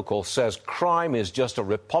 Kathy Hochul, says crime is just a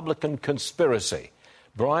Republican conspiracy.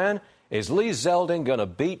 Brian, is Lee Zeldin going to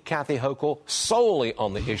beat Kathy Hochul solely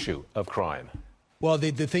on the issue of crime? Well,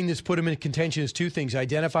 the thing that's put him in contention is 2 things: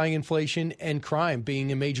 identifying inflation and crime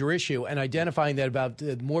being a major issue, and identifying that about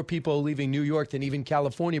more people are leaving New York than even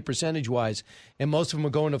California percentage-wise, and most of them are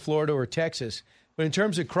going to Florida or Texas. But in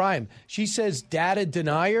terms of crime, she says data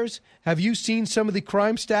deniers. Have you seen some of the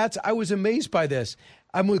crime stats? I was amazed by this.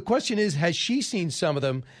 The question is, has she seen some of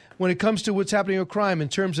them when it comes to what's happening with crime in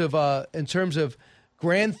terms of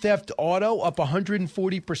grand theft auto up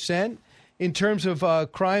 140%, in terms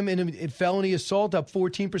of crime and felony assault up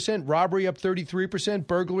 14%, robbery up 33%,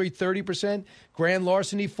 burglary 30%, grand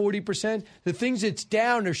larceny 40%. The things that's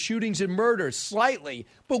down are shootings and murders slightly,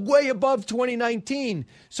 but way above 2019.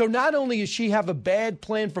 So not only does she have a bad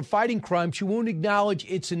plan for fighting crime, she won't acknowledge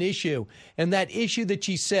it's an issue. And that issue that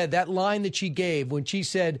she said, that line that she gave when she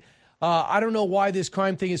said, I don't know why this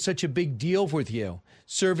crime thing is such a big deal with you.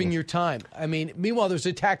 serving your time. I mean, meanwhile, there's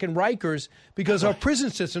attack in Rikers because our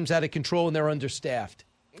prison system's out of control and they're understaffed.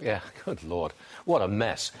 Yeah, good Lord. What a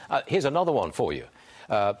mess. Here's another one for you.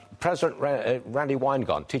 President Randy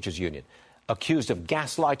Weingarten, Teachers Union, accused of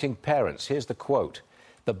gaslighting parents. Here's the quote.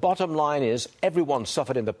 The bottom line is everyone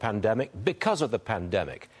suffered in the pandemic because of the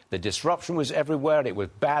pandemic. The disruption was everywhere and it was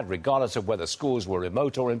bad regardless of whether schools were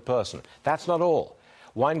remote or in person. That's not all.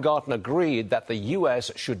 Weingarten agreed that the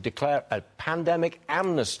U.S. should declare a pandemic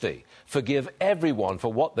amnesty, forgive everyone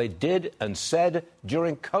for what they did and said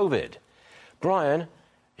during COVID. Brian,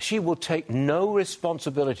 she will take no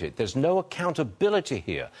responsibility. There's no accountability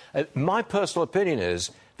here. My personal opinion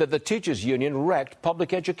is that the teachers' union wrecked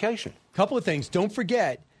public education. Couple of things. Don't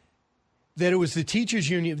forget that it was the teachers'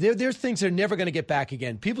 union. There's things they're never going to get back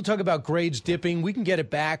again. People talk about grades dipping. We can get it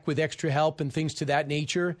back with extra help and things to that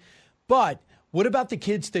nature. But what about the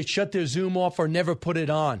kids that shut their Zoom off or never put it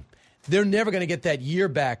on? They're never going to get that year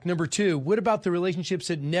back. Number two, what about the relationships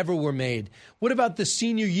that never were made? What about the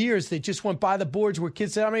senior years that just went by the boards where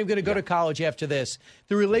kids said, I'm not even going to go to college after this?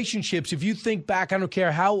 The relationships, if you think back, I don't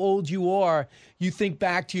care how old you are, you think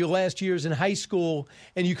back to your last years in high school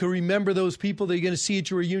and you can remember those people that you're going to see at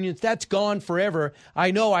your reunions. That's gone forever. I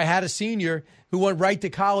know I had a senior who went right to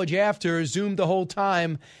college after, Zoomed the whole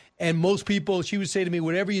time. And most people, she would say to me,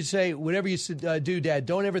 whatever you say, whatever you do, Dad,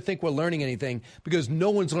 don't ever think we're learning anything because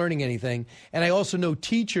no one's learning anything. And I also know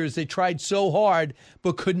teachers that tried so hard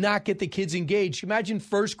but could not get the kids engaged. Imagine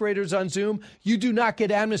first graders on Zoom. You do not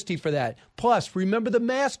get amnesty for that. Plus, remember the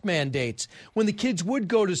mask mandates. When the kids would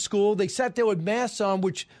go to school, they sat there with masks on,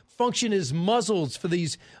 which function as muzzles for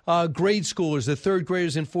these grade schoolers, the third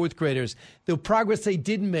graders and fourth graders. The progress they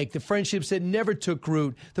didn't make, the friendships that never took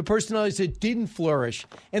root, the personalities that didn't flourish.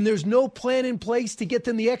 And there's no plan in place to get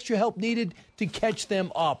them the extra help needed to catch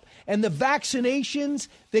them up. And the vaccinations,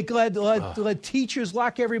 they let teachers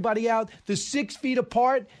lock everybody out. The 6 feet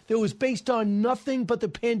apart that was based on nothing but the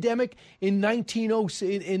pandemic in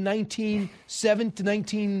 1907 to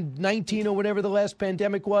 1919 or whatever the last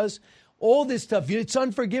pandemic was. All this stuff, it's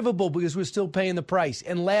unforgivable because we're still paying the price.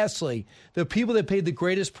 And lastly, the people that paid the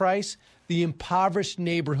greatest price, the impoverished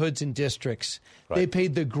neighborhoods and districts. Right. They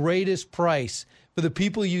paid the greatest price. For the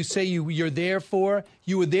people you say you're there for,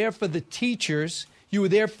 you were there for the teachers, you were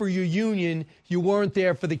there for your union, you weren't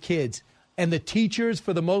there for the kids. And the teachers,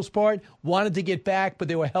 for the most part, wanted to get back, but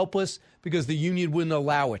they were helpless because the union wouldn't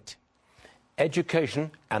allow it.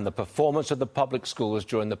 Education and the performance of the public schools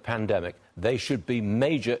during the pandemic, they should be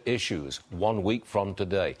major issues 1 week from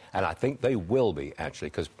today. And I think they will be, actually,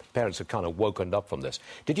 because parents have kind of woken up from this.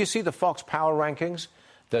 Did you see the Fox Power rankings?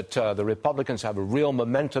 That the Republicans have a real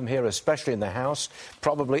momentum here, especially in the House,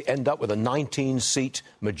 probably end up with a 19-seat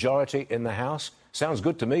majority in the House. Sounds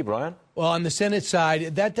good to me, Brian. Well, on the Senate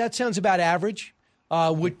side, that sounds about average,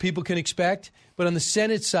 what people can expect. But on the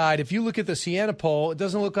Senate side, if you look at the Siena poll, it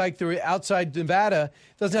doesn't look like they're outside Nevada.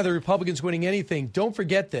 It doesn't have the Republicans winning anything. Don't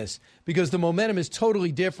forget this, because the momentum is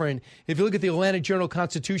totally different. If you look at the Atlanta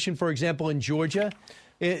Journal-Constitution, for example, in Georgia,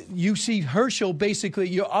 you see Herschel basically,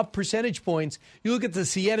 you're up percentage points. You look at the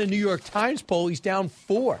Siena New York Times poll, he's down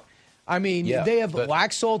 4. I mean, they have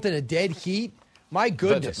black salt and a dead heat. My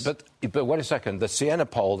goodness. But wait a second. The Siena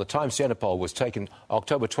poll, the Times Siena poll, was taken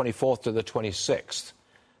October 24th to the 26th.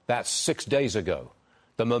 That's 6 days ago.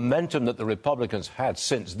 The momentum that the Republicans had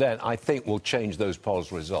since then, I think, will change those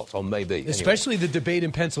polls' results, or maybe. Anyway. Especially the debate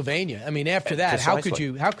in Pennsylvania. I mean, after that, how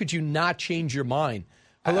could you not change your mind?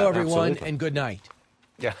 Hello, everyone, absolutely. And good night.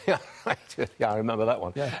 Yeah, I remember that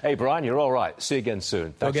one. Yeah. Hey, Brian, you're all right. See you again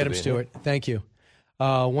soon. Go get him, Stuart. Here. Thank you.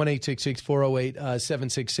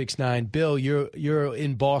 1-866-408-7669. Bill, you're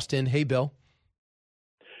in Boston. Hey, Bill.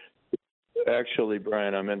 Actually,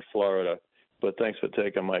 Brian, I'm in Florida, but thanks for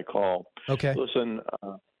taking my call. Okay. Listen,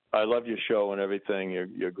 I love your show and everything.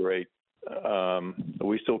 You're great. Are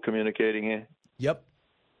we still communicating here? Yep.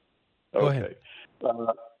 Okay. Go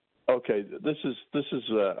ahead. Okay, this is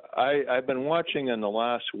I've been watching in the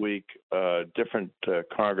last week different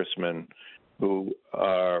congressmen who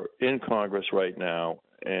are in Congress right now,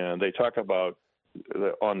 and they talk about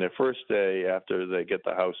on their first day after they get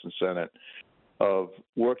the House and Senate of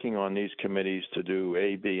working on these committees to do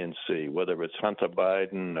A, B, and C, whether it's Hunter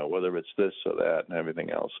Biden or whether it's this or that and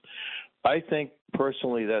everything else. I think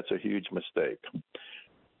personally that's a huge mistake.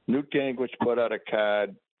 Newt Gingrich put out a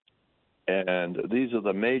card. And these are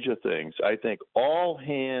the major things. I think all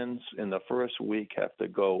hands in the first week have to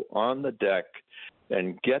go on the deck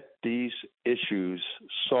and get these issues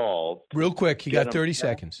solved. Real quick, you got 30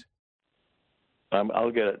 seconds.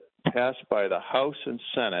 I'll get it passed by the House and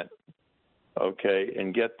Senate, okay,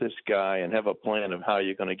 and get this guy and have a plan of how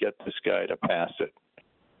you're going to get this guy to pass it.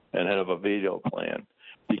 and head of a veto plan.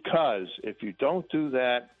 Because if you don't do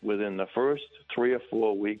that within the first 3 or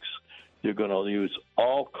 4 weeks, you're going to lose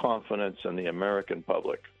all confidence in the American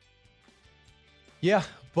public. Yeah,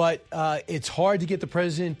 but it's hard to get the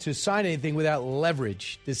president to sign anything without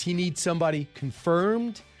leverage. Does he need somebody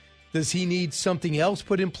confirmed? Does he need something else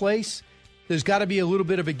put in place? There's got to be a little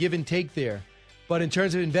bit of a give and take there. But in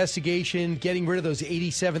terms of investigation, getting rid of those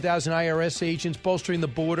 87,000 IRS agents, bolstering the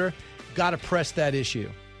border, got to press that issue.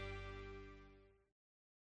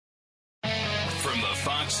 From the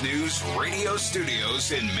Fox News radio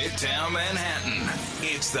studios in Midtown Manhattan,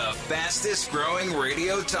 it's the fastest growing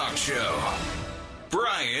radio talk show.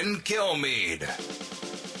 Brian Kilmeade.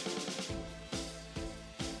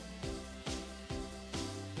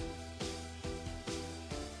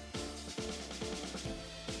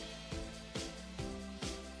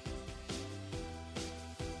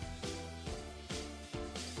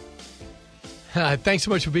 Thanks so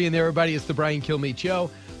much for being there, everybody. It's the Brian Kilmeade Show.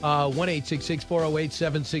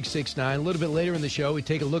 1-866-408-7669. A little bit later in the show, we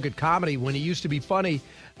take a look at comedy when it used to be funny,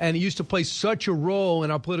 and it used to play such a role in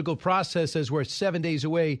our political process as we're 7 days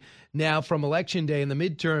away now from Election Day and the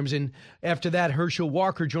midterms. And after that, Herschel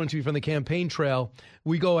Walker joins me from the campaign trail.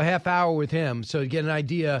 We go a half hour with him, so to get an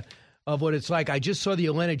idea of what it's like. I just saw the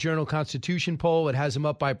Atlantic Journal-Constitution poll. It has him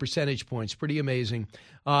up by percentage points. Pretty amazing.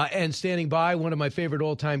 And standing by, one of my favorite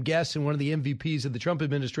all-time guests and one of the MVPs of the Trump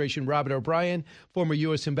administration, Robert O'Brien, former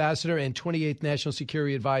U.S. ambassador and 28th National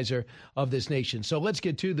Security Advisor of this nation. So let's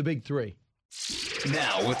get to the big three.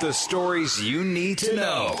 Now, with the stories you need to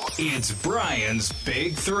know, it's Brian's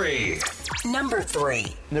Big Three. Number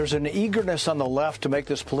 3. There's an eagerness on the left to make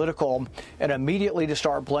this political and immediately to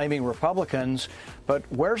start blaming Republicans. But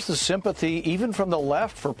where's the sympathy, even from the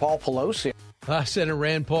left, for Paul Pelosi? Senator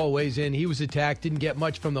Rand Paul weighs in. He was attacked, didn't get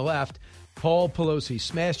much from the left. Paul Pelosi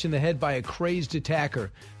smashed in the head by a crazed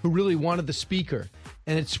attacker who really wanted the speaker.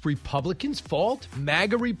 And it's Republicans' fault?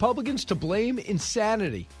 MAGA Republicans to blame?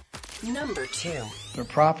 Insanity. Number 2. The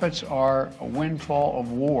profits are a windfall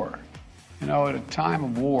of war. You know, at a time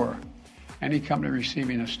of war, any company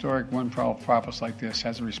receiving historic windfall profits like this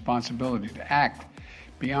has a responsibility to act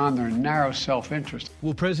beyond their narrow self-interest.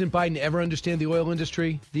 Will President Biden ever understand the oil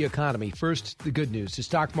industry? The economy. First, the good news. The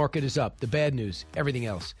stock market is up. The bad news, everything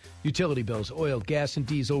else. Utility bills, oil, gas, and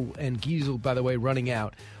diesel, by the way, running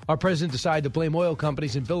out. Our president decided to blame oil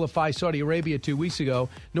companies and vilify Saudi Arabia 2 weeks ago.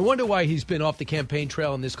 No wonder why he's been off the campaign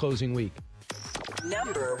trail in this closing week.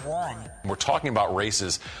 Number 1. We're talking about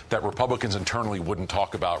races that Republicans internally wouldn't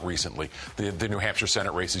talk about recently. The New Hampshire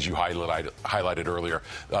Senate races you highlighted earlier.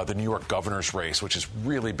 The New York governor's race, which is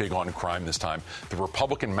really big on crime this time. The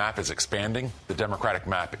Republican map is expanding. The Democratic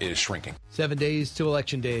map is shrinking. 7 days to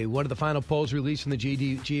Election Day. One of the final polls released from the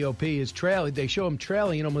GOP is trailing. They show him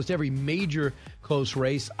trailing in almost every major close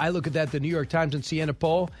race. I look at that, the New York Times and Siena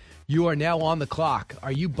poll. You are now on the clock.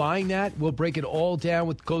 Are you buying that? We'll break it all down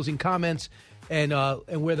with closing comments and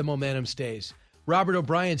where the momentum stays. Robert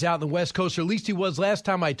O'Brien's out in the West Coast, or at least he was last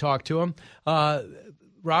time I talked to him.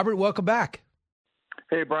 Robert, welcome back.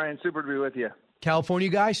 Hey, Brian, super to be with you. California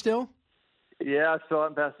guy still? Yeah, still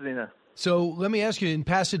out in Pasadena. So let me ask you, in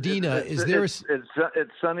Pasadena, it's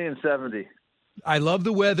sunny and 70. I love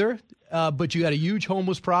the weather, but you got a huge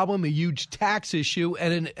homeless problem, a huge tax issue,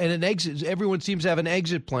 and an exit. Everyone seems to have an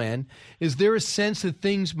exit plan. Is there a sense that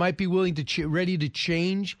things might be ready to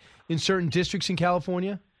change in certain districts in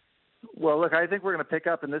California? Well, look, I think we're going to pick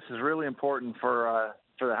up, and this is really important for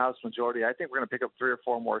the House majority. I think we're going to pick up 3 or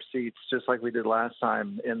 4 more seats, just like we did last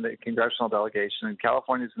time in the congressional delegation. And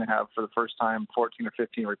California's going to have, for the first time, 14 or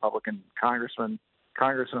 15 Republican congresswomen,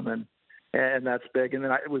 and that's big. And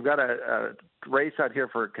then we've got a race out here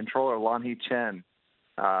for Controller Lan Hee Chen.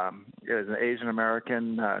 Is an Asian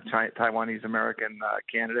American, Taiwanese American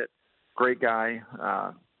candidate. Great guy.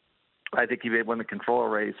 I think he may win the controller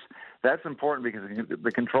race. That's important because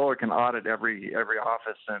the controller can audit every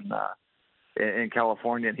office in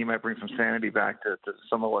California, and he might bring some sanity back to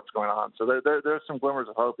some of what's going on. So there's some glimmers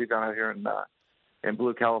of hope even out here in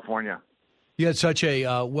blue California. You had such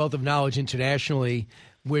a wealth of knowledge internationally.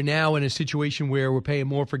 We're now in a situation where we're paying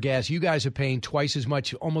more for gas. You guys are paying twice as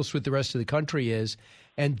much, almost what the rest of the country is.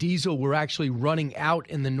 And diesel, we're actually running out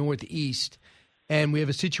in the Northeast. And we have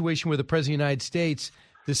a situation where the President of the United States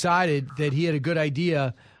decided that he had a good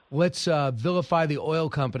idea. Let's vilify the oil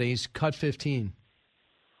companies, cut 15.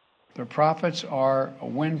 The profits are a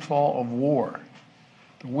windfall of war.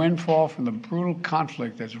 The windfall from the brutal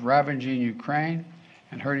conflict that's ravaging Ukraine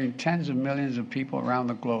and hurting tens of millions of people around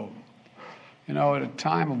the globe. You know, at a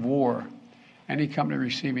time of war, any company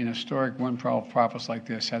receiving historic windfall profits like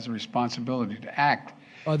this has a responsibility to act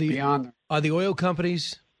beyond. Are the oil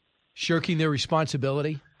companies shirking their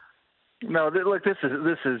responsibility? No, look, this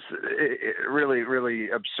is really,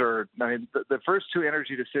 really absurd. I mean, the first two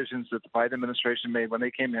energy decisions that the Biden administration made when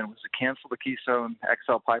they came in was to cancel the Keystone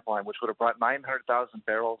XL pipeline, which would have brought 900,000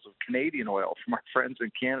 barrels of Canadian oil from our friends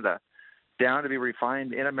in Canada down to be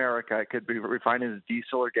refined in America. It could be refined into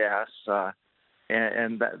diesel or gas. So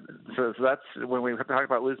that's when we talk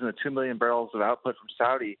about losing the 2 million barrels of output from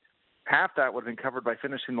Saudi. Half that would have been covered by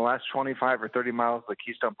finishing the last 25 or 30 miles of the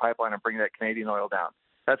Keystone pipeline and bringing that Canadian oil down.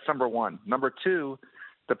 That's number one. Number two,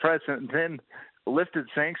 the president then lifted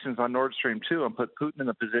sanctions on Nord Stream 2 and put Putin in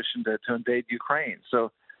a position to invade Ukraine.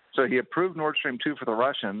 So he approved Nord Stream 2 for the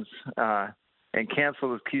Russians and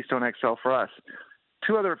canceled the Keystone XL for us.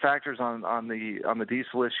 Two other factors on the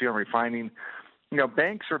diesel issue and refining. You know,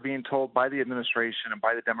 banks are being told by the administration and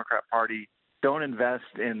by the Democrat Party, don't invest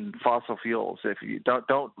in fossil fuels. If you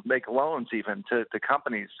don't make loans even to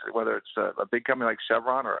companies, whether it's a big company like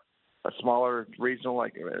Chevron or a smaller regional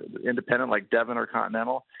like independent like Devon or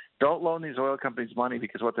Continental, don't loan these oil companies money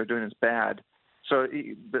because what they're doing is bad. So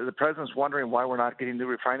the president's wondering why we're not getting new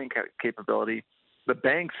refining capability. The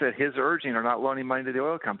banks at his urging are not loaning money to the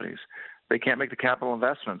oil companies. They can't make the capital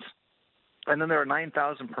investments. And then there are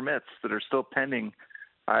 9,000 permits that are still pending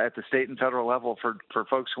at the state and federal level for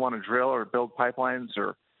folks who want to drill or build pipelines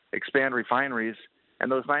or expand refineries.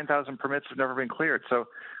 And those 9,000 permits have never been cleared. So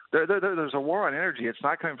there's a war on energy. It's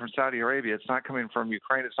not coming from Saudi Arabia. It's not coming from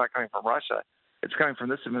Ukraine. It's not coming from Russia. It's coming from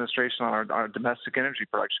this administration on our domestic energy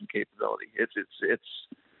production capability.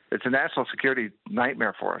 It's a national security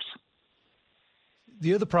nightmare for us.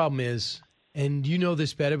 The other problem is, and you know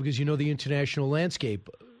this better because you know the international landscape,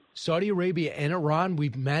 Saudi Arabia and Iran,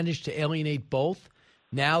 we've managed to alienate both.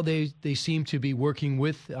 Now they seem to be working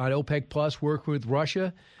with, on OPEC Plus, work with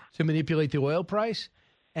Russia to manipulate the oil price.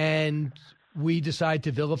 And we decide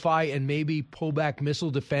to vilify and maybe pull back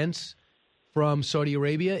missile defense from Saudi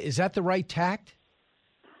Arabia. Is that the right tact?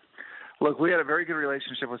 Look, we had a very good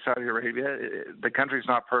relationship with Saudi Arabia. The country's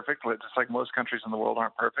not perfect, just like most countries in the world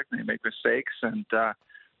aren't perfect. They make mistakes,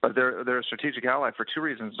 but they're a strategic ally for two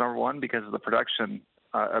reasons. Number one, because of the production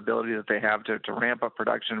ability that they have to ramp up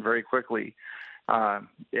production very quickly,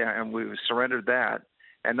 and we surrendered that.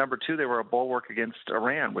 And number two, they were a bulwark against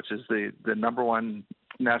Iran, which is the number one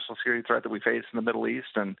national security threat that we face in the Middle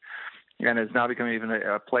East, and is now becoming even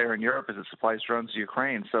a player in Europe as it supplies drones to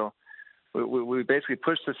Ukraine. So we basically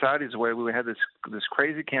pushed the Saudis away. We had this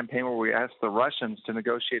crazy campaign where we asked the Russians to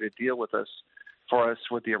negotiate a deal with us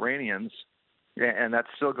with the Iranians, and that's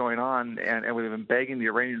still going on. And we've been begging the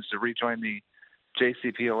Iranians to rejoin the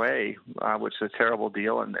JCPOA, which is a terrible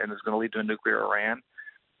deal and is going to lead to a nuclear Iran.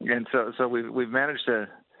 And so we've managed to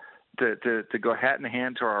go hat in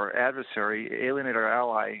hand to our adversary, alienate our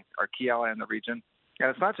ally, our key ally in the region. And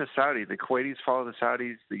it's not just Saudi. The Kuwaitis follow the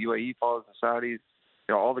Saudis. The UAE follows the Saudis.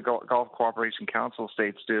 You know, all the Gulf Cooperation Council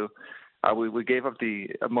states do. We gave up the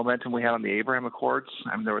momentum we had on the Abraham Accords.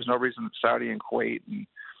 I mean, there was no reason that Saudi and Kuwait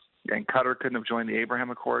and Qatar couldn't have joined the Abraham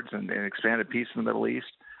Accords and expanded peace in the Middle East.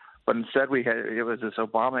 But instead, it was this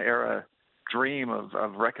Obama-era dream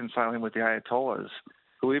of reconciling with the Ayatollahs,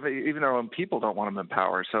 who even their own people don't want them in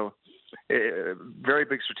power. So very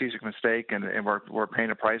big strategic mistake, and we're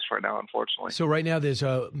paying a price for it now, unfortunately. So right now there's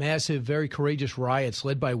a massive, very courageous riots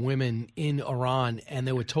led by women in Iran, and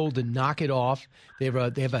they were told to knock it off. They have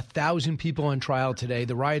 1,000 people on trial today.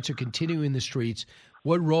 The riots are continuing in the streets.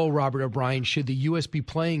 What role, Robert O'Brien, should the U.S. be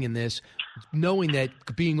playing in this, knowing that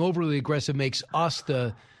being overly aggressive makes us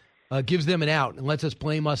gives them an out and lets us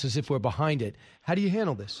blame us as if we're behind it? How do you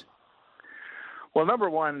handle this? Well, number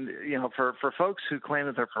one, you know, for folks who claim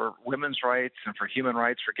that they're for women's rights and for human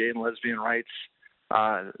rights, for gay and lesbian rights,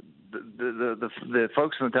 the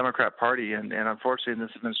folks in the Democrat Party and unfortunately in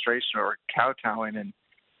this administration are kowtowing and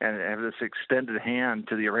have this extended hand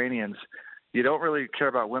to the Iranians. You don't really care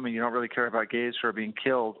about women. You don't really care about gays who are being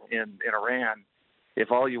killed in Iran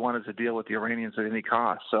if all you want is to deal with the Iranians at any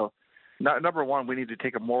cost. So, number one, we need to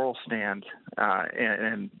take a moral stand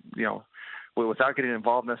and you know, without getting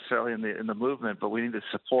involved necessarily in the movement, but we need to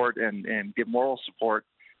support and give moral support,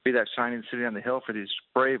 be that shining city on the hill for these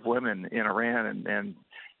brave women in Iran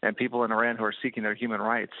and people in Iran who are seeking their human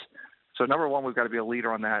rights. So number one, we've got to be a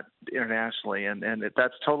leader on that internationally, and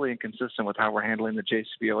that's totally inconsistent with how we're handling the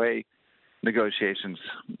JCPOA negotiations.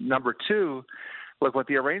 Number two, look, what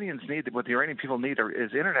the Iranian people need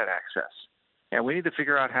is internet access, and we need to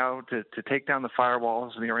figure out how to take down the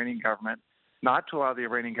firewalls in the Iranian government, not to allow the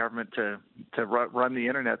Iranian government to run the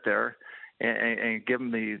internet there and give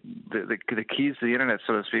them the keys to the internet,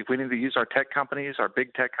 so to speak. We need to use our tech companies, our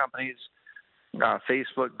big tech companies,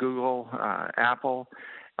 Facebook, Google, Apple,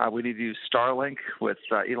 We need to use Starlink with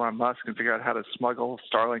Elon Musk and figure out how to smuggle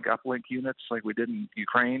Starlink uplink units like we did in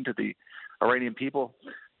Ukraine to the Iranian people.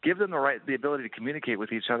 Give them the ability to communicate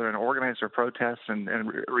with each other and organize their protests and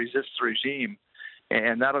resist the regime.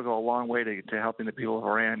 And that'll go a long way to helping the people of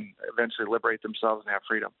Iran eventually liberate themselves and have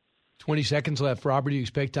freedom. 20 seconds left. Robert, do you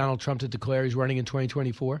expect Donald Trump to declare he's running in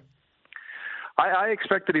 2024? I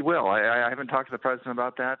expect that he will. I haven't talked to the president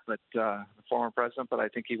about that, but the former president, but I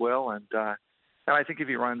think he will. And I think if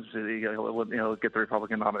he runs, he'll get the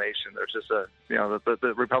Republican nomination. There's just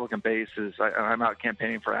the Republican base is. I'm out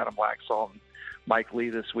campaigning for Adam Laxalt and Mike Lee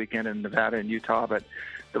this weekend in Nevada and Utah, but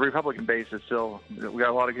the Republican base is still. We got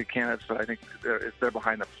a lot of good candidates, but I think they're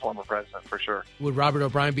behind the former president for sure. Would Robert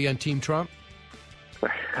O'Brien be on Team Trump?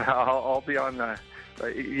 I'll be on.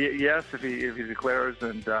 Yes, if he declares,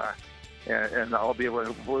 and I'll be able.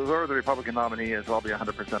 Whoever the Republican nominee is, I'll be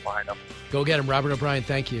 100% behind him. Go get him, Robert O'Brien.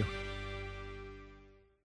 Thank you.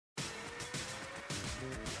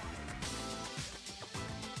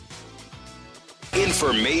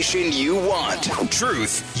 Information you want,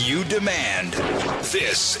 truth you demand.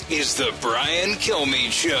 This is the Brian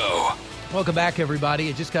Kilmeade Show. Welcome back, everybody.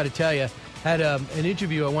 I just got to tell you, had an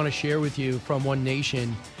interview I want to share with you from One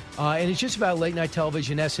Nation, and it's just about late-night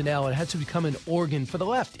television, SNL. It had to become an organ for the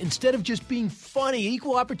left. Instead of just being funny,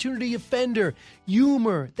 equal opportunity offender,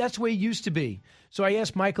 humor, that's the way it used to be. So I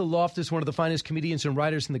asked Michael Loftus, one of the finest comedians and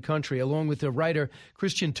writers in the country, along with the writer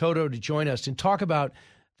Christian Toto, to join us and talk about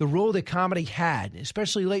the role that comedy had,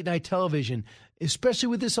 especially late-night television, especially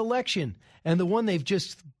with this election, and the one they've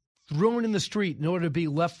just thrown in the street in order to be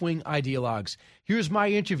left-wing ideologues. Here's my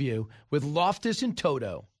interview with Loftus and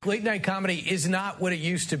Toto. Late-night comedy is not what it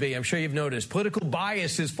used to be. I'm sure you've noticed. Political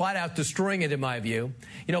bias is flat out destroying it, in my view.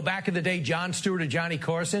 You know, back in the day, Jon Stewart and Johnny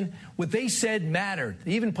Carson, what they said mattered.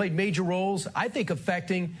 They even played major roles, I think,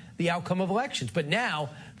 affecting the outcome of elections. But now,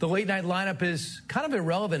 the late-night lineup is kind of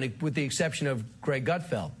irrelevant, with the exception of Greg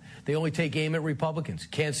Gutfeld. They only take aim at Republicans.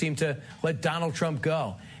 Can't seem to let Donald Trump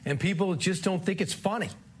go. And people just don't think it's funny.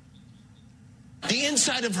 The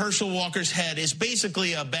inside of Herschel Walker's head is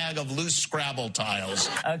basically a bag of loose Scrabble tiles.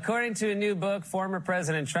 According to a new book, former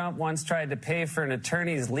President Trump once tried to pay for an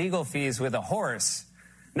attorney's legal fees with a horse.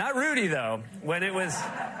 Not Rudy, though. When it was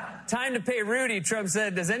time to pay Rudy, Trump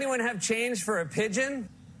said, "Does anyone have change for a pigeon?"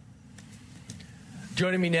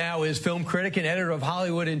 Joining me now is film critic and editor of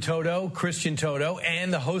Hollywood in Toto, Christian Toto,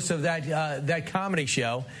 and the host of that comedy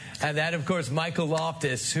show. And that, of course, Michael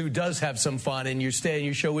Loftus, who does have some fun, and your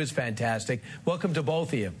show is fantastic. Welcome to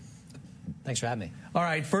both of you. Thanks for having me. All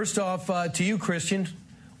right, first off, to you, Christian,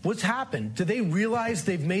 what's happened? Do they realize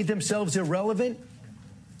they've made themselves irrelevant?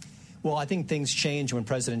 Well, I think things changed when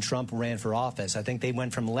President Trump ran for office. I think they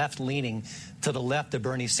went from left-leaning to the left of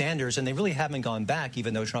Bernie Sanders, and they really haven't gone back,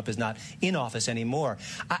 even though Trump is not in office anymore.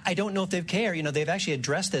 I don't know if they care. You know, they've actually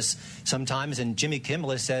addressed this sometimes, and Jimmy Kimmel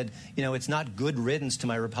has said, you know, it's not good riddance to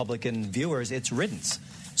my Republican viewers, it's riddance.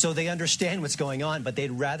 So they understand what's going on, but they'd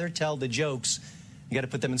rather tell the jokes, you got to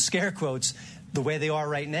put them in scare quotes, the way they are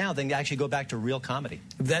right now, than actually go back to real comedy.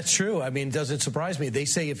 That's true. I mean, it doesn't surprise me. They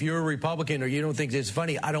say if you're a Republican or you don't think it's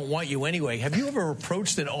funny, I don't want you anyway. Have you ever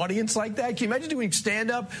approached an audience like that? Can you imagine doing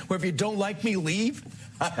stand-up where if you don't like me, leave?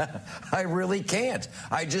 I really can't.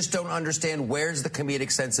 I just don't understand where's the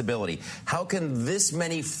comedic sensibility. How can this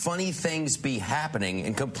many funny things be happening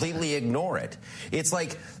and completely ignore it? It's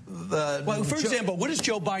like... well, for example, what has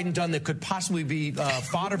Joe Biden done that could possibly be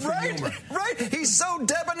fodder for humor? Right. He's so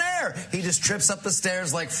debonair. He just trips up the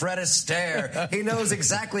stairs like Fred Astaire. He knows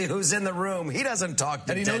exactly who's in the room. He doesn't talk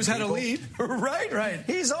to And he knows how to lead. Right.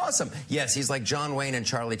 He's awesome. Yes, he's like John Wayne and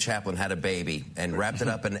Charlie Chaplin had a baby and wrapped it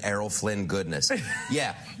up in Errol Flynn goodness.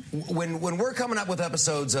 Yeah. When we're coming up with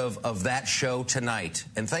episodes of that show tonight,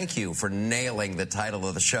 and thank you for nailing the title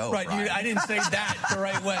of the show. Right. I didn't say that the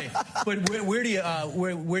right way. But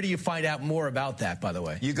where do you find out more about that, by the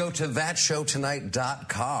way? You go to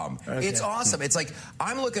thatshowtonight.com. Okay. It's awesome. It's like,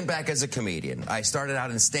 I'm looking back as a comedian. I started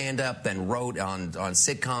out in stand-up, then wrote on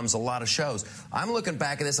sitcoms, a lot of shows. I'm looking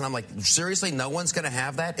back at this and I'm like, seriously, no one's going to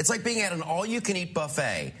have that? It's like being at an all-you-can-eat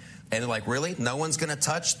buffet. And they're like, really? No one's going to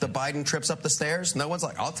touch the Biden trips up the stairs? No one's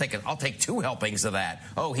like, I'll take 2 helpings of that.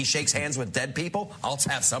 Oh, he shakes hands with dead people? I'll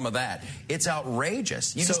have some of that. It's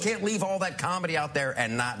outrageous. You just can't leave all that comedy out there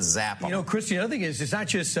and not zap them. You know, Christian, the other thing is, it's not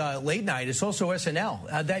just late night, it's also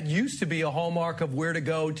SNL. That used to be a hallmark of where to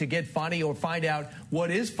go to get funny or find out what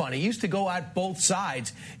is funny. It used to go at both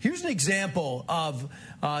sides. Here's an example of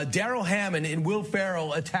Darrell Hammond and Will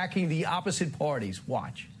Ferrell attacking the opposite parties.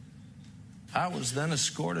 Watch. I was then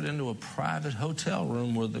escorted into a private hotel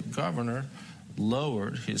room where the governor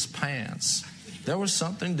lowered his pants. There was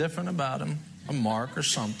something different about him. a mark or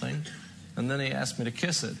something, and then he asked me to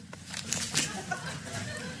kiss it.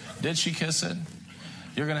 Did she kiss it?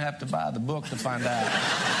 You're going to have to buy the book to find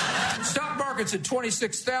out. Stock market's at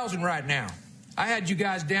 26,000 right now. I had you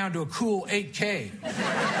guys down to a cool 8K.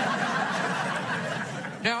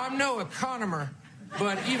 Now, I'm no economer,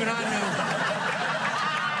 but even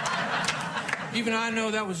I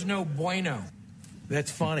know that was no bueno.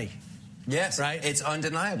 That's funny. Yes, right. It's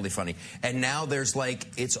undeniably funny. And now there's like,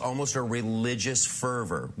 it's almost a religious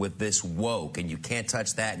fervor with this woke, and you can't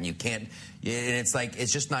touch that, and you can't, and it's like,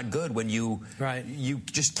 it's just not good when you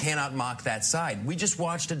just cannot mock that side. We just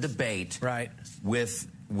watched a debate with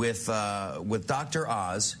Dr.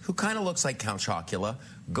 Oz, who kind of looks like Count Chocula,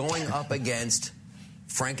 going up against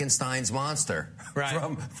Frankenstein's monster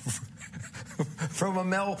from a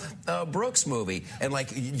Mel Brooks movie. And, like,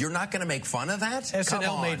 you're not going to make fun of that?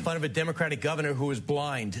 SNL made fun of a Democratic governor who was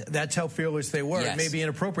blind. That's how fearless they were. Yes. It may be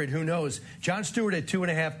inappropriate. Who knows? Jon Stewart had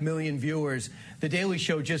 2.5 million viewers. The Daily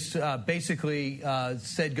Show just basically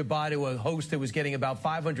said goodbye to a host that was getting about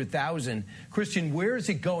 500,000. Christian, where is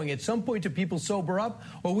it going? At some point, do people sober up?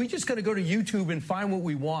 Or are we just going to go to YouTube and find what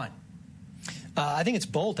we want? I think it's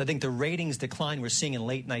both. I think the ratings decline we're seeing in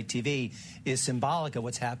late-night TV is symbolic of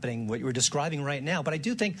what's happening, what you're describing right now. But I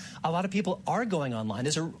do think a lot of people are going online.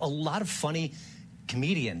 There's a lot of funny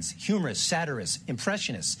comedians, humorists, satirists,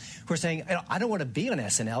 impressionists who are saying, I don't want to be on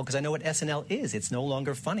SNL because I know what SNL is. It's no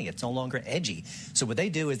longer funny. It's no longer edgy. So what they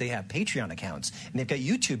do is they have Patreon accounts, and they've got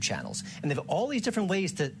YouTube channels, and they have all these different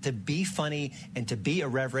ways to be funny and to be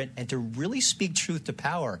irreverent and to really speak truth to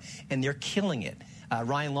power, and they're killing it.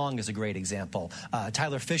 Ryan Long is a great example.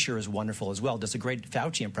 Tyler Fisher is wonderful as well, does a great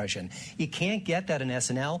Fauci impression. You can't get that in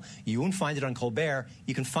SNL. You won't find it on Colbert.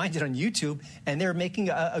 You can find it on YouTube, and they're making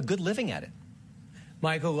a good living at it.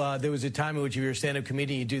 Michael, there was a time in which you were a stand-up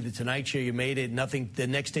comedian, you do the Tonight Show, you made it, nothing, the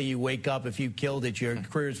next day you wake up, if you killed it, your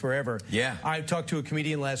career is forever. Yeah. I talked to a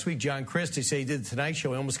comedian last week, John Crist, he said he did the Tonight Show,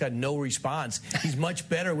 he almost got no response. He's much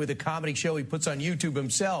better with a comedy show he puts on YouTube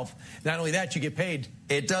himself. Not only that, you get paid.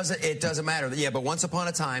 It doesn't matter. Yeah, but once upon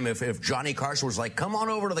a time, if Johnny Carson was like, come on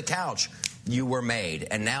over to the couch, you were made.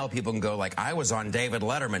 And now people can go like, I was on David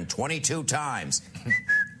Letterman 22 times.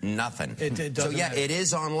 Nothing. It doesn't matter. It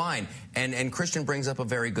is online. And Christian brings up a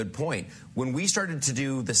very good point. When we started to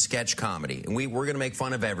do the sketch comedy, and we're going to make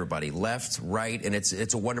fun of everybody, left, right, and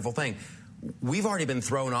it's a wonderful thing. We've already been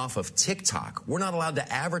thrown off of TikTok. We're not allowed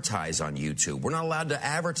to advertise on YouTube. We're not allowed to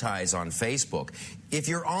advertise on Facebook. If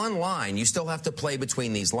you're online, you still have to play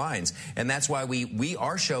between these lines. And that's why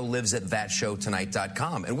our show lives at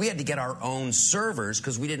thatshowtonight.com. And we had to get our own servers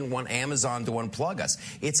because we didn't want Amazon to unplug us.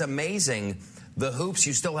 It's amazing the hoops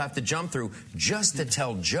you still have to jump through just to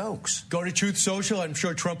tell jokes. Go to Truth Social. I'm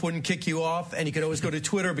sure Trump wouldn't kick you off. And you can always go to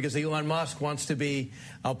Twitter because Elon Musk wants to be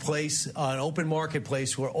a place, an open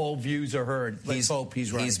marketplace where all views are heard. Let's hope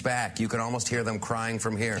he's right. He's back. You can almost hear them crying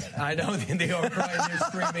from here. I know. They are crying, they're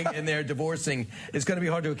screaming, and they're divorcing. It's going to be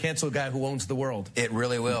hard to cancel a guy who owns the world. It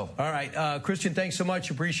really will. All right. Christian, thanks so much.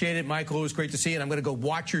 Appreciate it. Michael, it was great to see you. And I'm going to go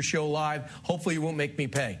watch your show live. Hopefully you won't make me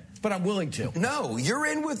pay. But I'm willing to. No, you're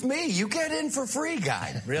in with me. You get in for free,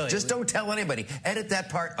 guy. Really? Just don't tell anybody. Edit that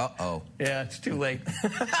part. Uh-oh. Yeah, it's too late.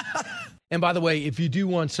 And by the way, if you do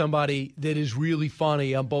want somebody that is really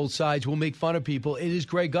funny on both sides, will make fun of people, it is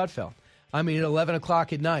Greg Gutfeld. I mean, at 11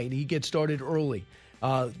 o'clock at night, he gets started early.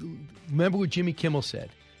 Remember what Jimmy Kimmel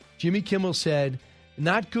said? Jimmy Kimmel said,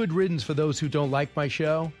 not good riddance for those who don't like my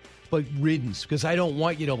show, but riddance, because I don't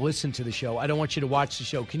want you to listen to the show. I don't want you to watch the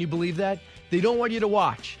show. Can you believe that? They don't want you to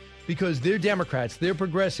watch. Because they're Democrats, they're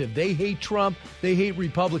progressive, they hate Trump, they hate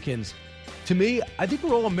Republicans. To me, I think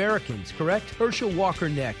we're all Americans, correct? Herschel Walker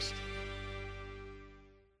next.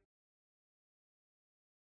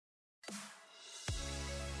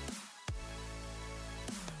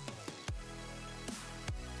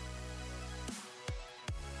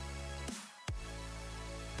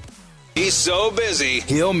 He's so busy,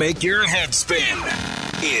 he'll make your head spin.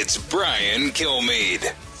 It's Brian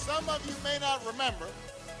Kilmeade. Some of you may not remember,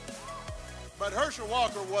 but Herschel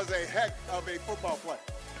Walker was a heck of a football player.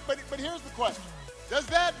 But here's the question. Does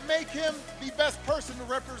that make him the best person to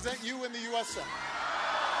represent you in the U.S. Senate?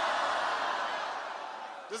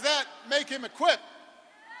 Does that make him equipped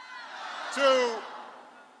to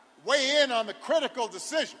weigh in on the critical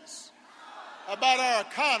decisions about our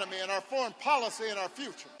economy and our foreign policy and our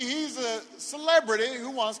future? He's a celebrity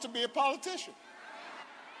who wants to be a politician.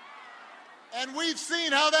 And we've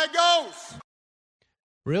seen how that goes.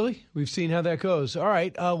 Really? We've seen how that goes. All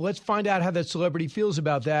right, let's find out how that celebrity feels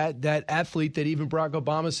about that athlete that even Barack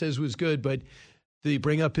Obama says was good. But did he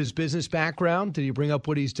bring up his business background? Did he bring up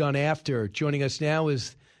what he's done after? Joining us now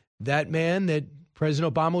is that man that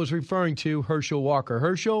President Obama was referring to, Herschel Walker.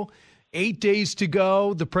 Herschel, 8 days to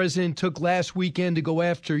go. The president took last weekend to go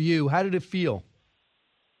after you. How did it feel?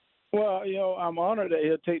 Well, I'm honored that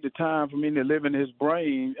he'll take the time for me to live in his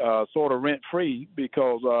brain sort of rent-free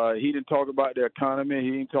because he didn't talk about the economy.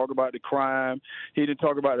 He didn't talk about the crime. He didn't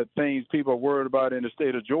talk about the things people are worried about in the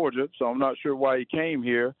state of Georgia. So I'm not sure why he came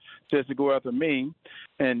here just to go after me.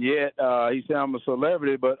 And yet he said I'm a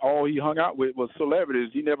celebrity, but all he hung out with was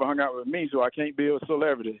celebrities. He never hung out with me, so I can't be a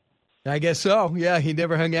celebrity. I guess so. Yeah, he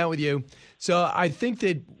never hung out with you. So I think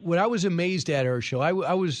that what I was amazed at, Herschel,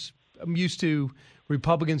 I'm used to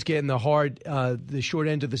Republicans getting the short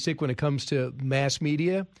end of the stick when it comes to mass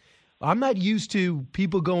media. I'm not used to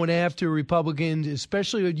people going after Republicans,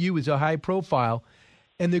 especially you as a high profile,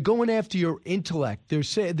 and they're going after your intellect.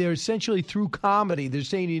 They're essentially through comedy. They're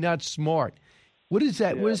saying you're not smart. What is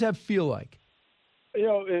that? Yeah. What does that feel like?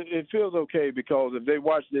 It feels okay because if they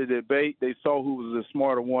watched the debate, they saw who was the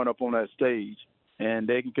smarter one up on that stage. And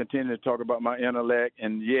they can continue to talk about my intellect,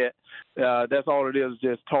 and yet that's all it is,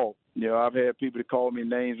 just talk. I've had people that call me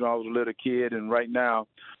names when I was a little kid, and right now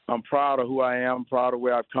I'm proud of who I am, proud of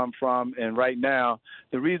where I've come from, and right now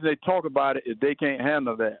the reason they talk about it is they can't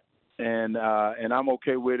handle that, and I'm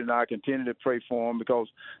okay with it, and I continue to pray for them because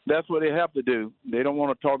that's what they have to do. They don't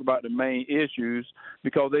want to talk about the main issues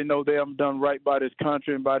because they know they haven't done right by this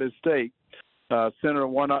country and by this state. Senator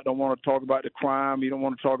Warnock don't want to talk about the crime. He don't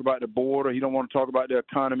want to talk about the border. He don't want to talk about the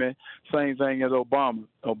economy. Same thing as Obama.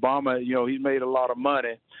 Obama, he made a lot of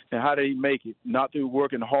money. And how did he make it? Not through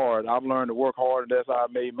working hard. I've learned to work hard, and that's how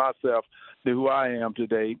I made myself to who I am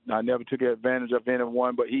today. I never took advantage of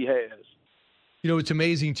anyone, but he has. It's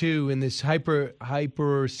amazing, too, in this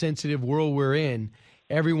hyper-sensitive world we're in,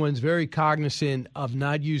 everyone's very cognizant of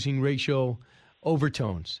not using racial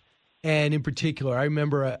overtones. And in particular, I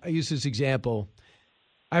remember I used this example.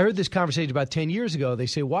 I heard this conversation about 10 years ago. They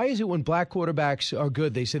say, why is it when black quarterbacks are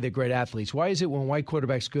good, they say they're great athletes? Why is it when white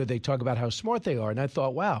quarterbacks are good, they talk about how smart they are? And I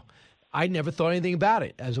thought, wow, I never thought anything about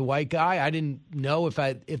it. As a white guy, I didn't know if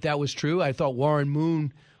that was true. I thought Warren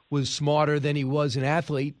Moon was smarter than he was an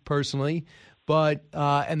athlete, personally. But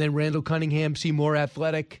and then Randall Cunningham seemed more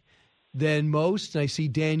athletic than most. And I see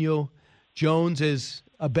Daniel Jones as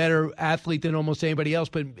a better athlete than almost anybody else.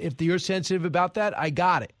 But if you're sensitive about that, I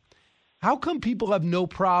got it. How come people have no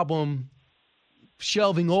problem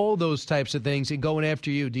shelving all those types of things and going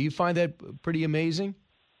after you? Do you find that pretty amazing?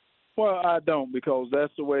 Well, I don't, because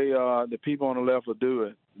that's the way the people on the left will do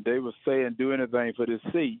it. They will say and do anything for this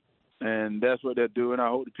seat, and that's what they're doing. I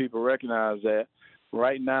hope the people recognize that.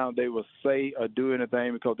 Right now, they will say or do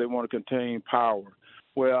anything because they want to contain power.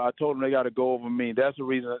 Well, I told them they got to go over me. That's the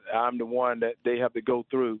reason I'm the one that they have to go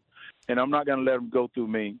through. And I'm not going to let them go through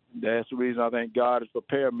me. That's the reason I think God has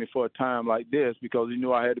prepared me for a time like this, because he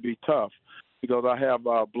knew I had to be tough. Because I have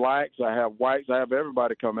blacks, I have whites, I have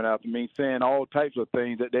everybody coming after me saying all types of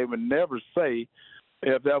things that they would never say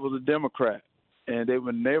if that was a Democrat. And they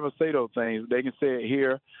would never say those things. They can say it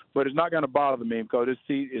here, but it's not going to bother me because this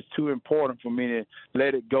seat is too important for me to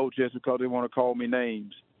let it go just because they want to call me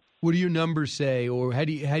names. What do your numbers say, or how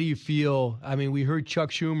do you feel? I mean, we heard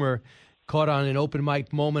Chuck Schumer caught on an open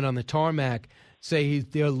mic moment on the tarmac say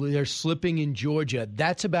they're slipping in Georgia.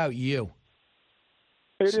 That's about you.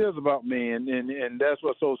 It is about me, and that's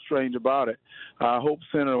what's so strange about it. I hope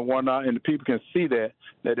Senator Warnock and the people can see that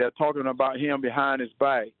they're talking about him behind his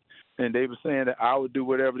back. And they were saying that I would do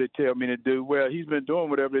whatever they tell me to do. Well, he's been doing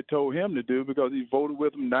whatever they told him to do because he voted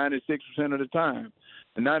with them 96% of the time.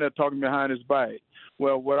 And now they're talking behind his back.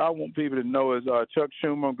 Well, what I want people to know is Chuck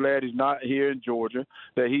Schumer, I'm glad he's not here in Georgia,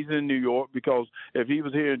 that he's in New York, because if he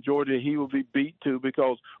was here in Georgia, he would be beat too,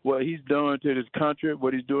 because what he's doing to this country,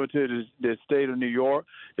 what he's doing to this state of New York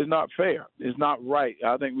is not fair. It's not right.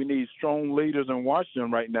 I think we need strong leaders in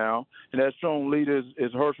Washington right now, and that strong leader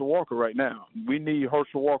is Herschel Walker right now. We need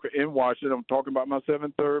Herschel Walker in Washington. I'm talking about myself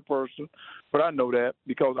in third person, but I know that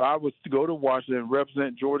because I was to go to Washington and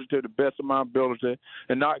represent Georgia to the best of my ability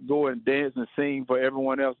and not go and dance and sing for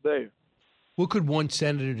everyone else there. What could one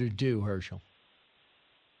senator do, Herschel?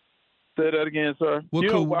 Say that again, sir.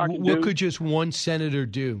 What could just one senator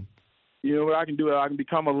do? You know what I can do? I can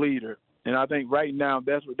become a leader. And I think right now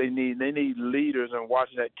that's what they need. They need leaders in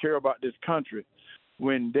Washington that care about this country.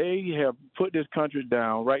 When they have put this country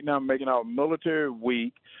down, right now making our military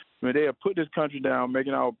weak, when they have put this country down,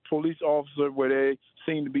 making our police officers where they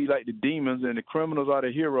seem to be like the demons and the criminals are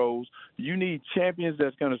the heroes. You need champions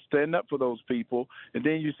that's going to stand up for those people, and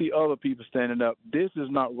then you see other people standing up. This is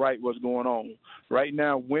not right what's going on. Right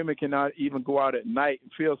now, women cannot even go out at night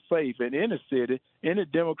and feel safe. And in a city, in a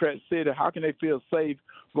Democrat city, how can they feel safe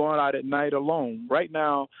going out at night alone? Right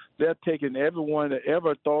now, they're taking everyone that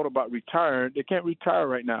ever thought about retiring. They can't retire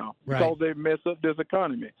right now because they mess up this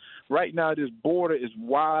economy. Right now, this border is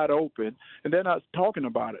wide open, and they're not talking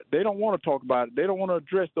about it. They don't want to talk about it. They don't want to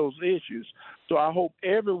address those issues. So I hope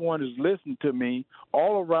everyone is listening to me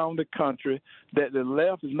all around the country that the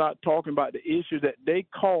left is not talking about the issues that they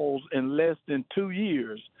caused in less than 2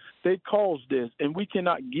 years. They caused this, and we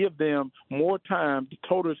cannot give them more time to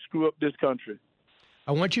totally screw up this country.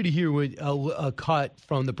 I want you to hear a cut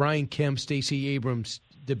from the Brian Kemp, Stacey Abrams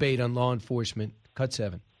debate on law enforcement. Cut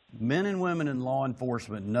 7. Men and women in law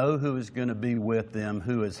enforcement know who is going to be with them,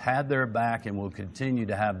 who has had their back and will continue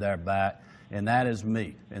to have their back, and that is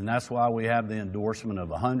me. And that's why we have the endorsement of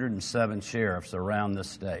 107 sheriffs around this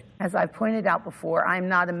state. As I've pointed out before, I'm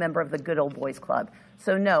not a member of the Good Old Boys Club.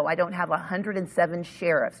 So no, I don't have 107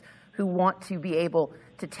 sheriffs who want to be able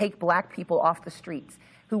to take black people off the streets,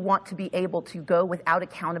 who want to be able to go without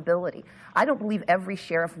accountability. I don't believe every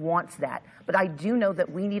sheriff wants that, but I do know that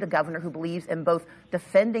we need a governor who believes in both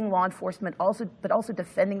defending law enforcement, but also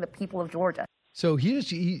defending the people of Georgia. So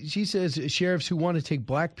she says sheriffs who want to take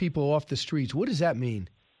black people off the streets. What does that mean?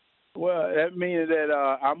 Well, that means that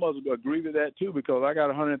I must agree with that, too, because I got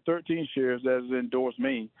 113 sheriffs that has endorsed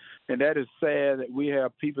me. And that is sad that we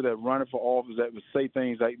have people that running for office that would say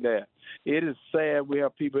things like that. It is sad we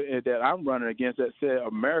have people that I'm running against that say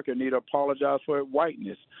America need to apologize for its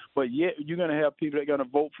whiteness. But yet you're going to have people that are going to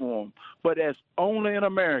vote for them. But that's only in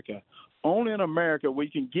America. Only in America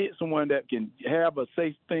we can get someone that can have or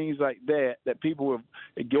say things like that people will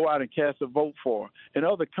go out and cast a vote for. In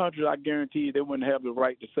other countries, I guarantee you they wouldn't have the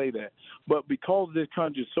right to say that. But because this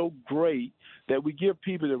country is so great that we give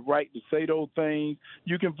people the right to say those things,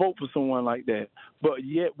 you can vote for someone like that. But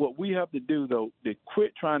yet what we have to do, though, is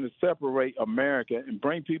quit trying to separate America and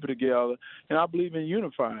bring people together. And I believe in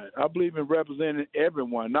unifying. I believe in representing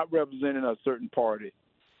everyone, not representing a certain party.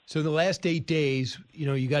 So the last 8 days,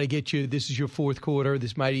 you got to this is your fourth quarter.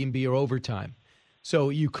 This might even be your overtime. So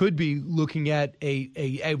you could be looking at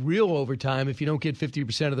a real overtime if you don't get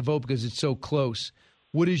 50% of the vote because it's so close.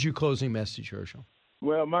 What is your closing message, Herschel?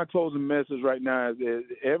 Well, my closing message right now is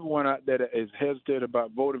everyone out there that is hesitant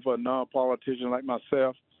about voting for a non-politician like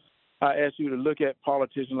myself, I ask you to look at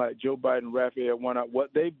politicians like Joe Biden, Raphael Warnock, what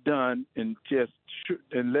they've done in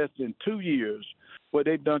less than 2 years, what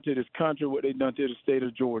they've done to this country, what they've done to the state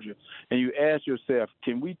of Georgia. And you ask yourself,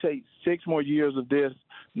 can we take 6 more years of this?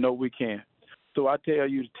 No, we can't. So I tell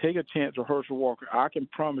you to take a chance with Herschel Walker. I can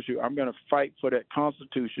promise you I'm going to fight for that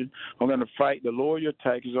Constitution. I'm going to fight to lower your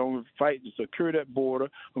taxes. I'm going to fight to secure that border.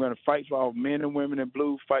 I'm going to fight for our men and women in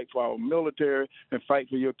blue, fight for our military, and fight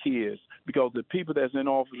for your kids. Because the people that's in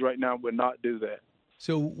office right now will not do that.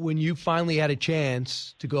 So when you finally had a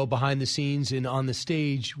chance to go behind the scenes and on the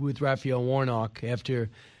stage with Raphael Warnock after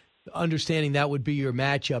understanding that would be your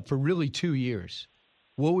matchup for really 2 years,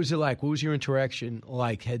 what was it like? What was your interaction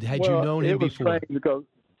like? Had you known him before? It was strange because,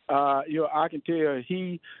 I can tell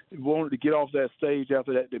he wanted to get off that stage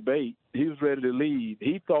after that debate. He was ready to leave.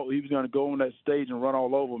 He thought he was going to go on that stage and run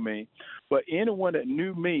all over me. But anyone that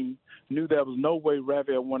knew me knew there was no way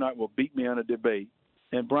Raphael Warnock would beat me in a debate.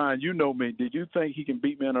 And, Brian, you know me. Did you think he can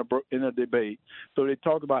beat me in a debate? So they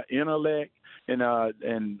talk about intellect, and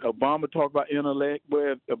Obama talked about intellect.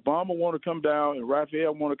 Well, if Obama want to come down and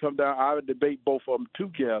Raphael want to come down, I would debate both of them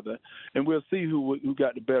together, and we'll see who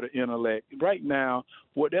got the better intellect. Right now,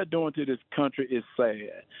 what they're doing to this country is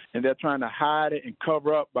sad, and they're trying to hide it and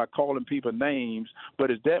cover up by calling people names.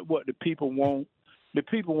 But is that what the people want? The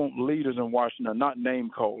people want leaders in Washington, not name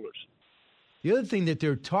callers. The other thing that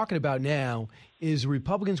they're talking about now is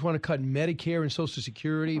Republicans want to cut Medicare and Social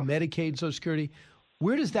Security, Medicaid and Social Security.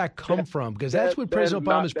 Where does that come from? Because that's what President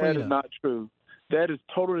Obama's bringing up. That is not true. That is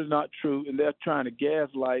totally not true, and they're trying to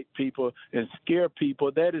gaslight people and scare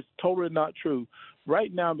people. That is totally not true.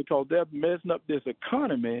 Right now, because they're messing up this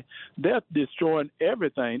economy, they're destroying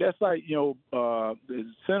everything. That's like,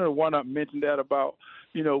 Senator Warnock mentioned that about,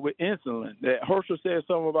 with insulin, that Herschel said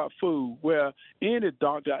something about food, where any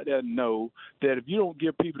doctor out there know that if you don't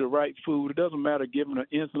give people the right food, it doesn't matter giving them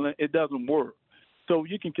insulin, it doesn't work. So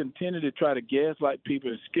you can continue to try to gaslight people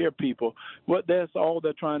and scare people. That's all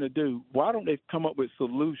they're trying to do. Why don't they come up with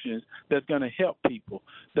solutions that's going to help people?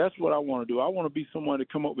 That's what I want to do. I want to be someone to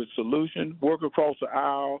come up with solutions, work across the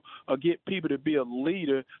aisle, or get people to be a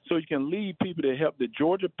leader so you can lead people to help the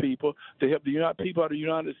Georgia people, to help the people of the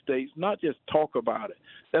United States, not just talk about it.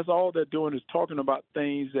 That's all they're doing is talking about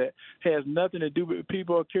things that has nothing to do with what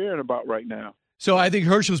people are caring about right now. So I think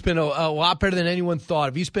Herschel's been a lot better than anyone thought.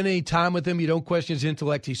 If you spend any time with him, you don't question his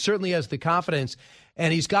intellect. He certainly has the confidence,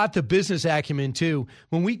 and he's got the business acumen, too.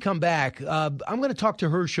 When we come back, I'm going to talk to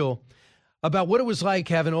Herschel about what it was like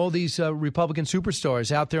having all these Republican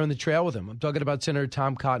superstars out there on the trail with him. I'm talking about Senator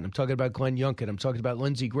Tom Cotton. I'm talking about Glenn Youngkin. I'm talking about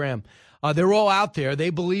Lindsey Graham. They're all out there. They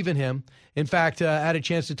believe in him. In fact, I had a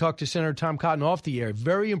chance to talk to Senator Tom Cotton off the air.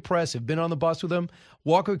 Very impressive. Been on the bus with him.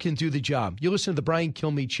 Walker can do the job. You listen to the Brian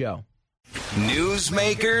Kilmeade Show.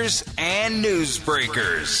 Newsmakers and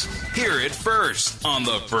newsbreakers. Hear it first on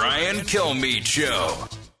the Brian Kilmeade Show.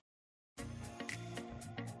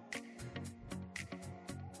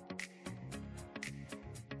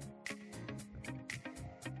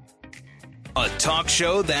 A talk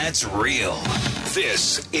show that's real.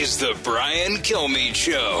 This is the Brian Kilmeade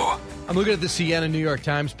Show. I'm looking at the Siena New York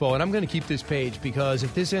Times poll, and I'm going to keep this page because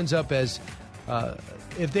if this ends up as,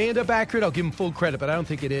 if they end up accurate, I'll give them full credit, but I don't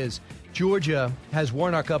think it is. Georgia has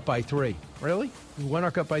Warnock up by 3. Really?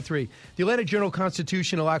 Warnock up by 3. The Atlanta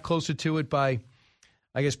Journal-Constitution a lot closer to it by,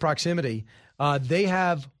 I guess, proximity. They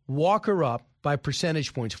have Walker up by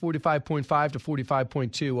percentage points, 45.5 to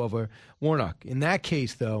 45.2 over Warnock. In that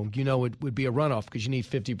case, though, it would be a runoff because you need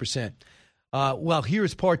 50%. Well,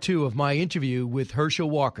 here's part 2 of my interview with Herschel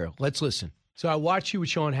Walker. Let's listen. So I watched you with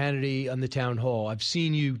Sean Hannity on the town hall. I've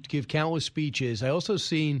seen you give countless speeches. I also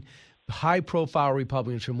seen high-profile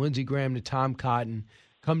Republicans from Lindsey Graham to Tom Cotton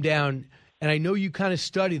come down, and I know you kind of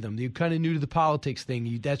study them. You're kind of new to the politics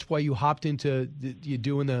thing. That's why you hopped into you're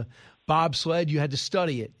doing the bobsled. You had to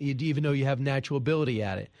study it, even though you have natural ability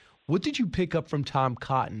at it. What did you pick up from Tom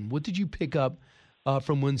Cotton? What did you pick up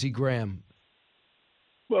from Lindsey Graham?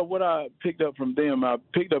 Well, what I picked up from them, I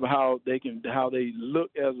picked up how they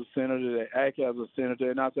look as a senator, they act as a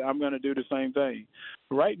senator, and I said I'm going to do the same thing.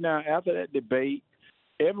 Right now, after that debate,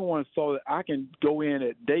 everyone saw that I can go in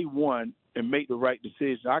at day one and make the right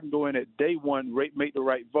decision. I can go in at day one, make the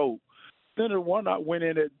right vote. Senator Warnock went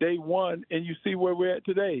in at day one, and you see where we're at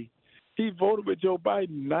today. He voted with Joe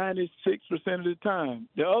Biden 96% of the time.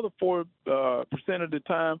 The other 4% of the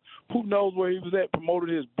time, who knows where he was at,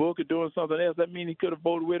 promoting his book or doing something else. That means he could have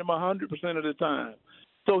voted with him 100% of the time.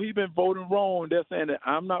 So he's been voting wrong. They're saying that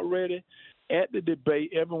I'm not ready. At the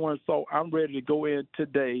debate, everyone saw I'm ready to go in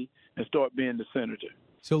today and start being the senator.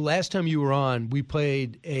 So last time you were on, we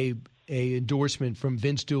played a endorsement from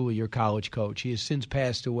Vince Dooley, your college coach. He has since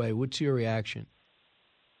passed away. What's your reaction?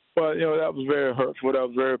 Well, that was very hurtful. That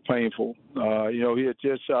was very painful. He had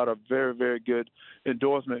just shot a very, very good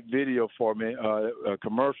endorsement video for me, a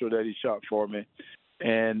commercial that he shot for me.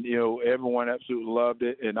 And, everyone absolutely loved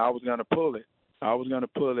it, and I was going to pull it.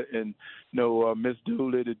 And, Miss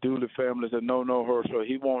Dooley, the Dooley family said, no, Herschel,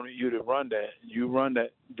 he wanted you to run that. You run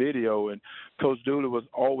that video. And Coach Dooley was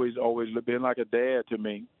always been like a dad to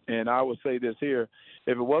me. And I would say this here,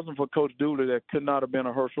 if it wasn't for Coach Dooley, there could not have been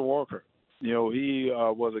a Herschel Walker. He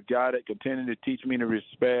was a guy that continued to teach me the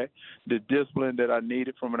respect, the discipline that I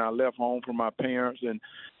needed from when I left home from my parents,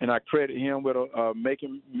 and I credit him with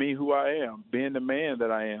making me who I am, being the man that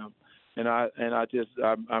I am. And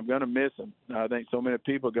I'm going to miss him. I think so many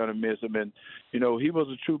people are going to miss him. And, he was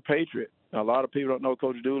a true patriot. A lot of people don't know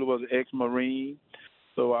Coach Dooley was an ex-Marine.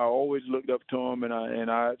 So I always looked up to him, and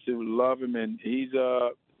I absolutely love him. And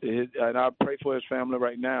and I pray for his family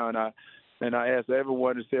right now. And I ask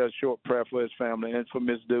everyone to say a short prayer for his family and for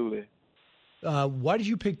Miss Dooley. Why did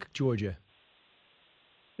you pick Georgia?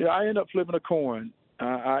 Yeah, I ended up flipping a coin.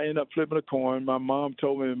 My mom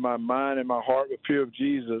told me in my mind and my heart with fear of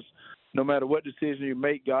Jesus, no matter what decision you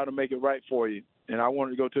make, God will make it right for you. And I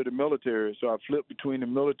wanted to go to the military, so I flipped between the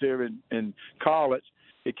military and college.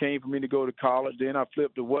 It came for me to go to college. Then I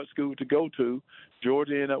flipped to what school to go to.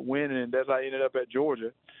 Georgia ended up winning, and that's how I ended up at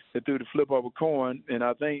Georgia. And through the flip of a coin, and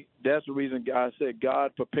I think that's the reason I said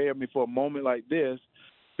God prepared me for a moment like this,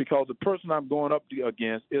 because the person I'm going up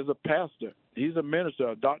against is a pastor. He's a minister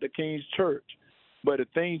of Dr. King's church. But the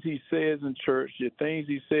things he says in church, the things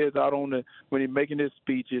he says out when he's making his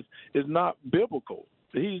speeches, is not biblical.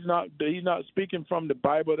 He's not speaking from the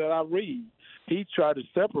Bible that I read. He tried to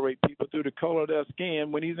separate people through the color of their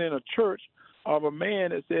skin when he's in a church of a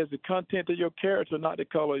man that says the content of your character, not the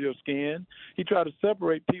color of your skin. He tried to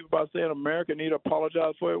separate people by saying America need to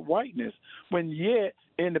apologize for its whiteness, when yet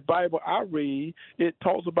in the Bible I read, it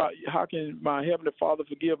talks about how can my Heavenly Father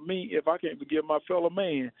forgive me if I can't forgive my fellow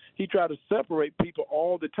man. He tried to separate people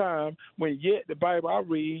all the time, when yet the Bible I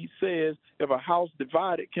read says if a house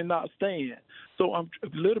divided cannot stand. So I'm a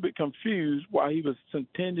little bit confused why he was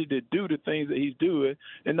intended to do the things that he's doing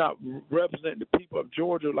and not represent the people of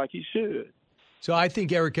Georgia like he should. So I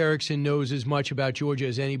think Eric Erickson knows as much about Georgia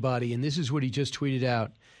as anybody, and this is what he just tweeted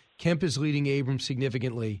out. Kemp is leading Abrams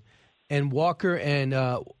significantly, and Walker and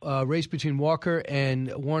race between Walker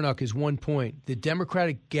and Warnock is 1 point. The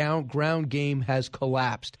Democratic ground game has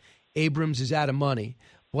collapsed. Abrams is out of money.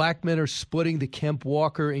 Black men are splitting the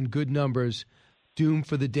Kemp-Walker in good numbers. Doom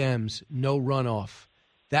for the Dems. No runoff.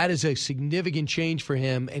 That is a significant change for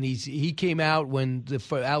him, and he came out when the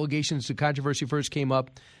allegations, the controversy first came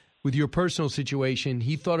up with your personal situation.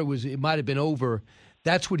 He thought it might have been over.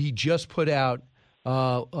 That's what he just put out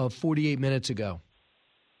 48 minutes ago.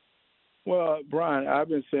 Well, Brian, I've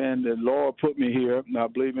been saying the Lord put me here, and I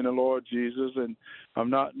believe in the Lord Jesus, and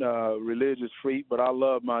I'm not a religious freak, but I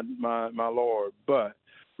love my Lord. But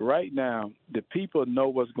right now, the people know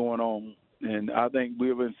what's going on. And I think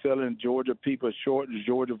we've been selling Georgia people short, the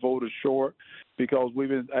Georgia voters short, because we've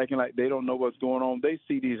been acting like they don't know what's going on. They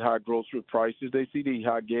see these high grocery prices. They see these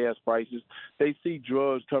high gas prices. They see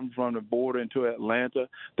drugs coming from the border into Atlanta.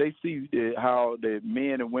 They see how the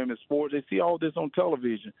men and women's sports, they see all this on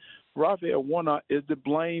television. Raphael Warnock is to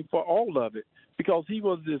blame for all of it because he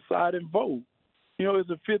was the deciding vote. You know, it's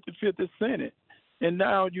a 50-50 Senate. And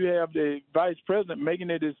now you have the vice president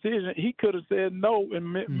making a decision. He could have said no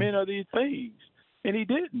in many of these things, and he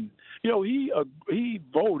didn't. You know, he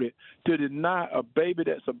voted to deny a baby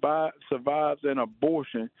that survives an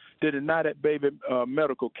abortion, to deny that baby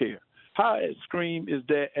medical care. How extreme is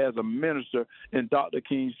that as a minister in Dr.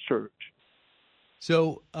 King's church?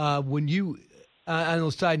 So when you on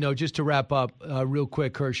a side note, just to wrap up real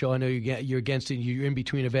quick, Kershaw, I know you're against it. You're in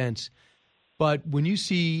between events. But when you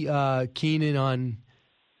see Keenan on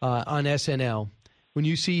SNL, when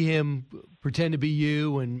you see him pretend to be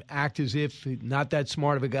you and act as if not that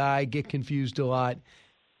smart of a guy, get confused a lot,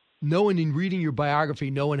 knowing and reading your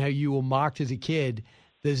biography, knowing how you were mocked as a kid,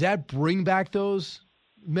 does that bring back those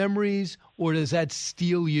memories, or does that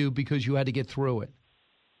steal you because you had to get through it?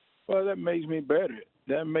 Well, that makes me better.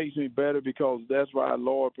 That makes me better because that's why our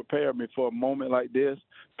Lord prepared me for a moment like this,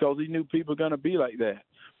 because he knew people were going to be like that.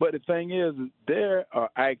 But the thing is, there are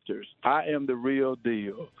actors. I am the real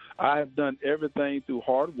deal. I have done everything through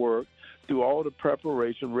hard work, through all the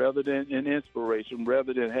preparation rather than an inspiration,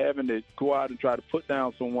 rather than having to go out and try to put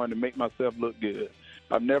down someone to make myself look good.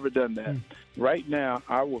 I've never done that. Right now,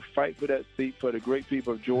 I will fight for that seat for the great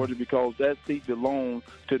people of Georgia because that seat belongs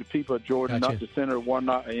to the people of Georgia, not the Senator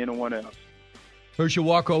Warnock or anyone else. Herschel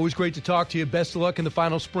Walker, always great to talk to you. Best of luck in the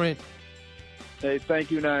final sprint. Hey, thank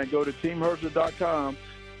you, Nine. Go to teamherschel.com.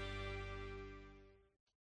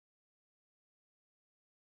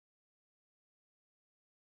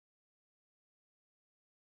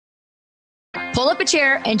 Pull up a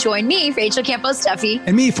chair and join me, Rachel Campos Duffy.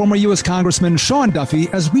 And me, former U.S. Congressman Sean Duffy,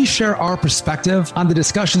 as we share our perspective on the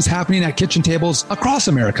discussions happening at kitchen tables across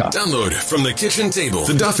America. Download From the Kitchen Table,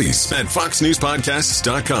 The Duffys, at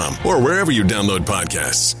foxnewspodcasts.com or wherever you download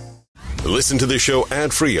podcasts. Listen to the show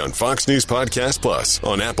ad-free on Fox News Podcast Plus,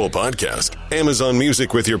 on Apple Podcast, Amazon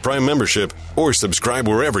Music with your Prime membership, or subscribe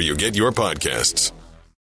wherever you get your podcasts.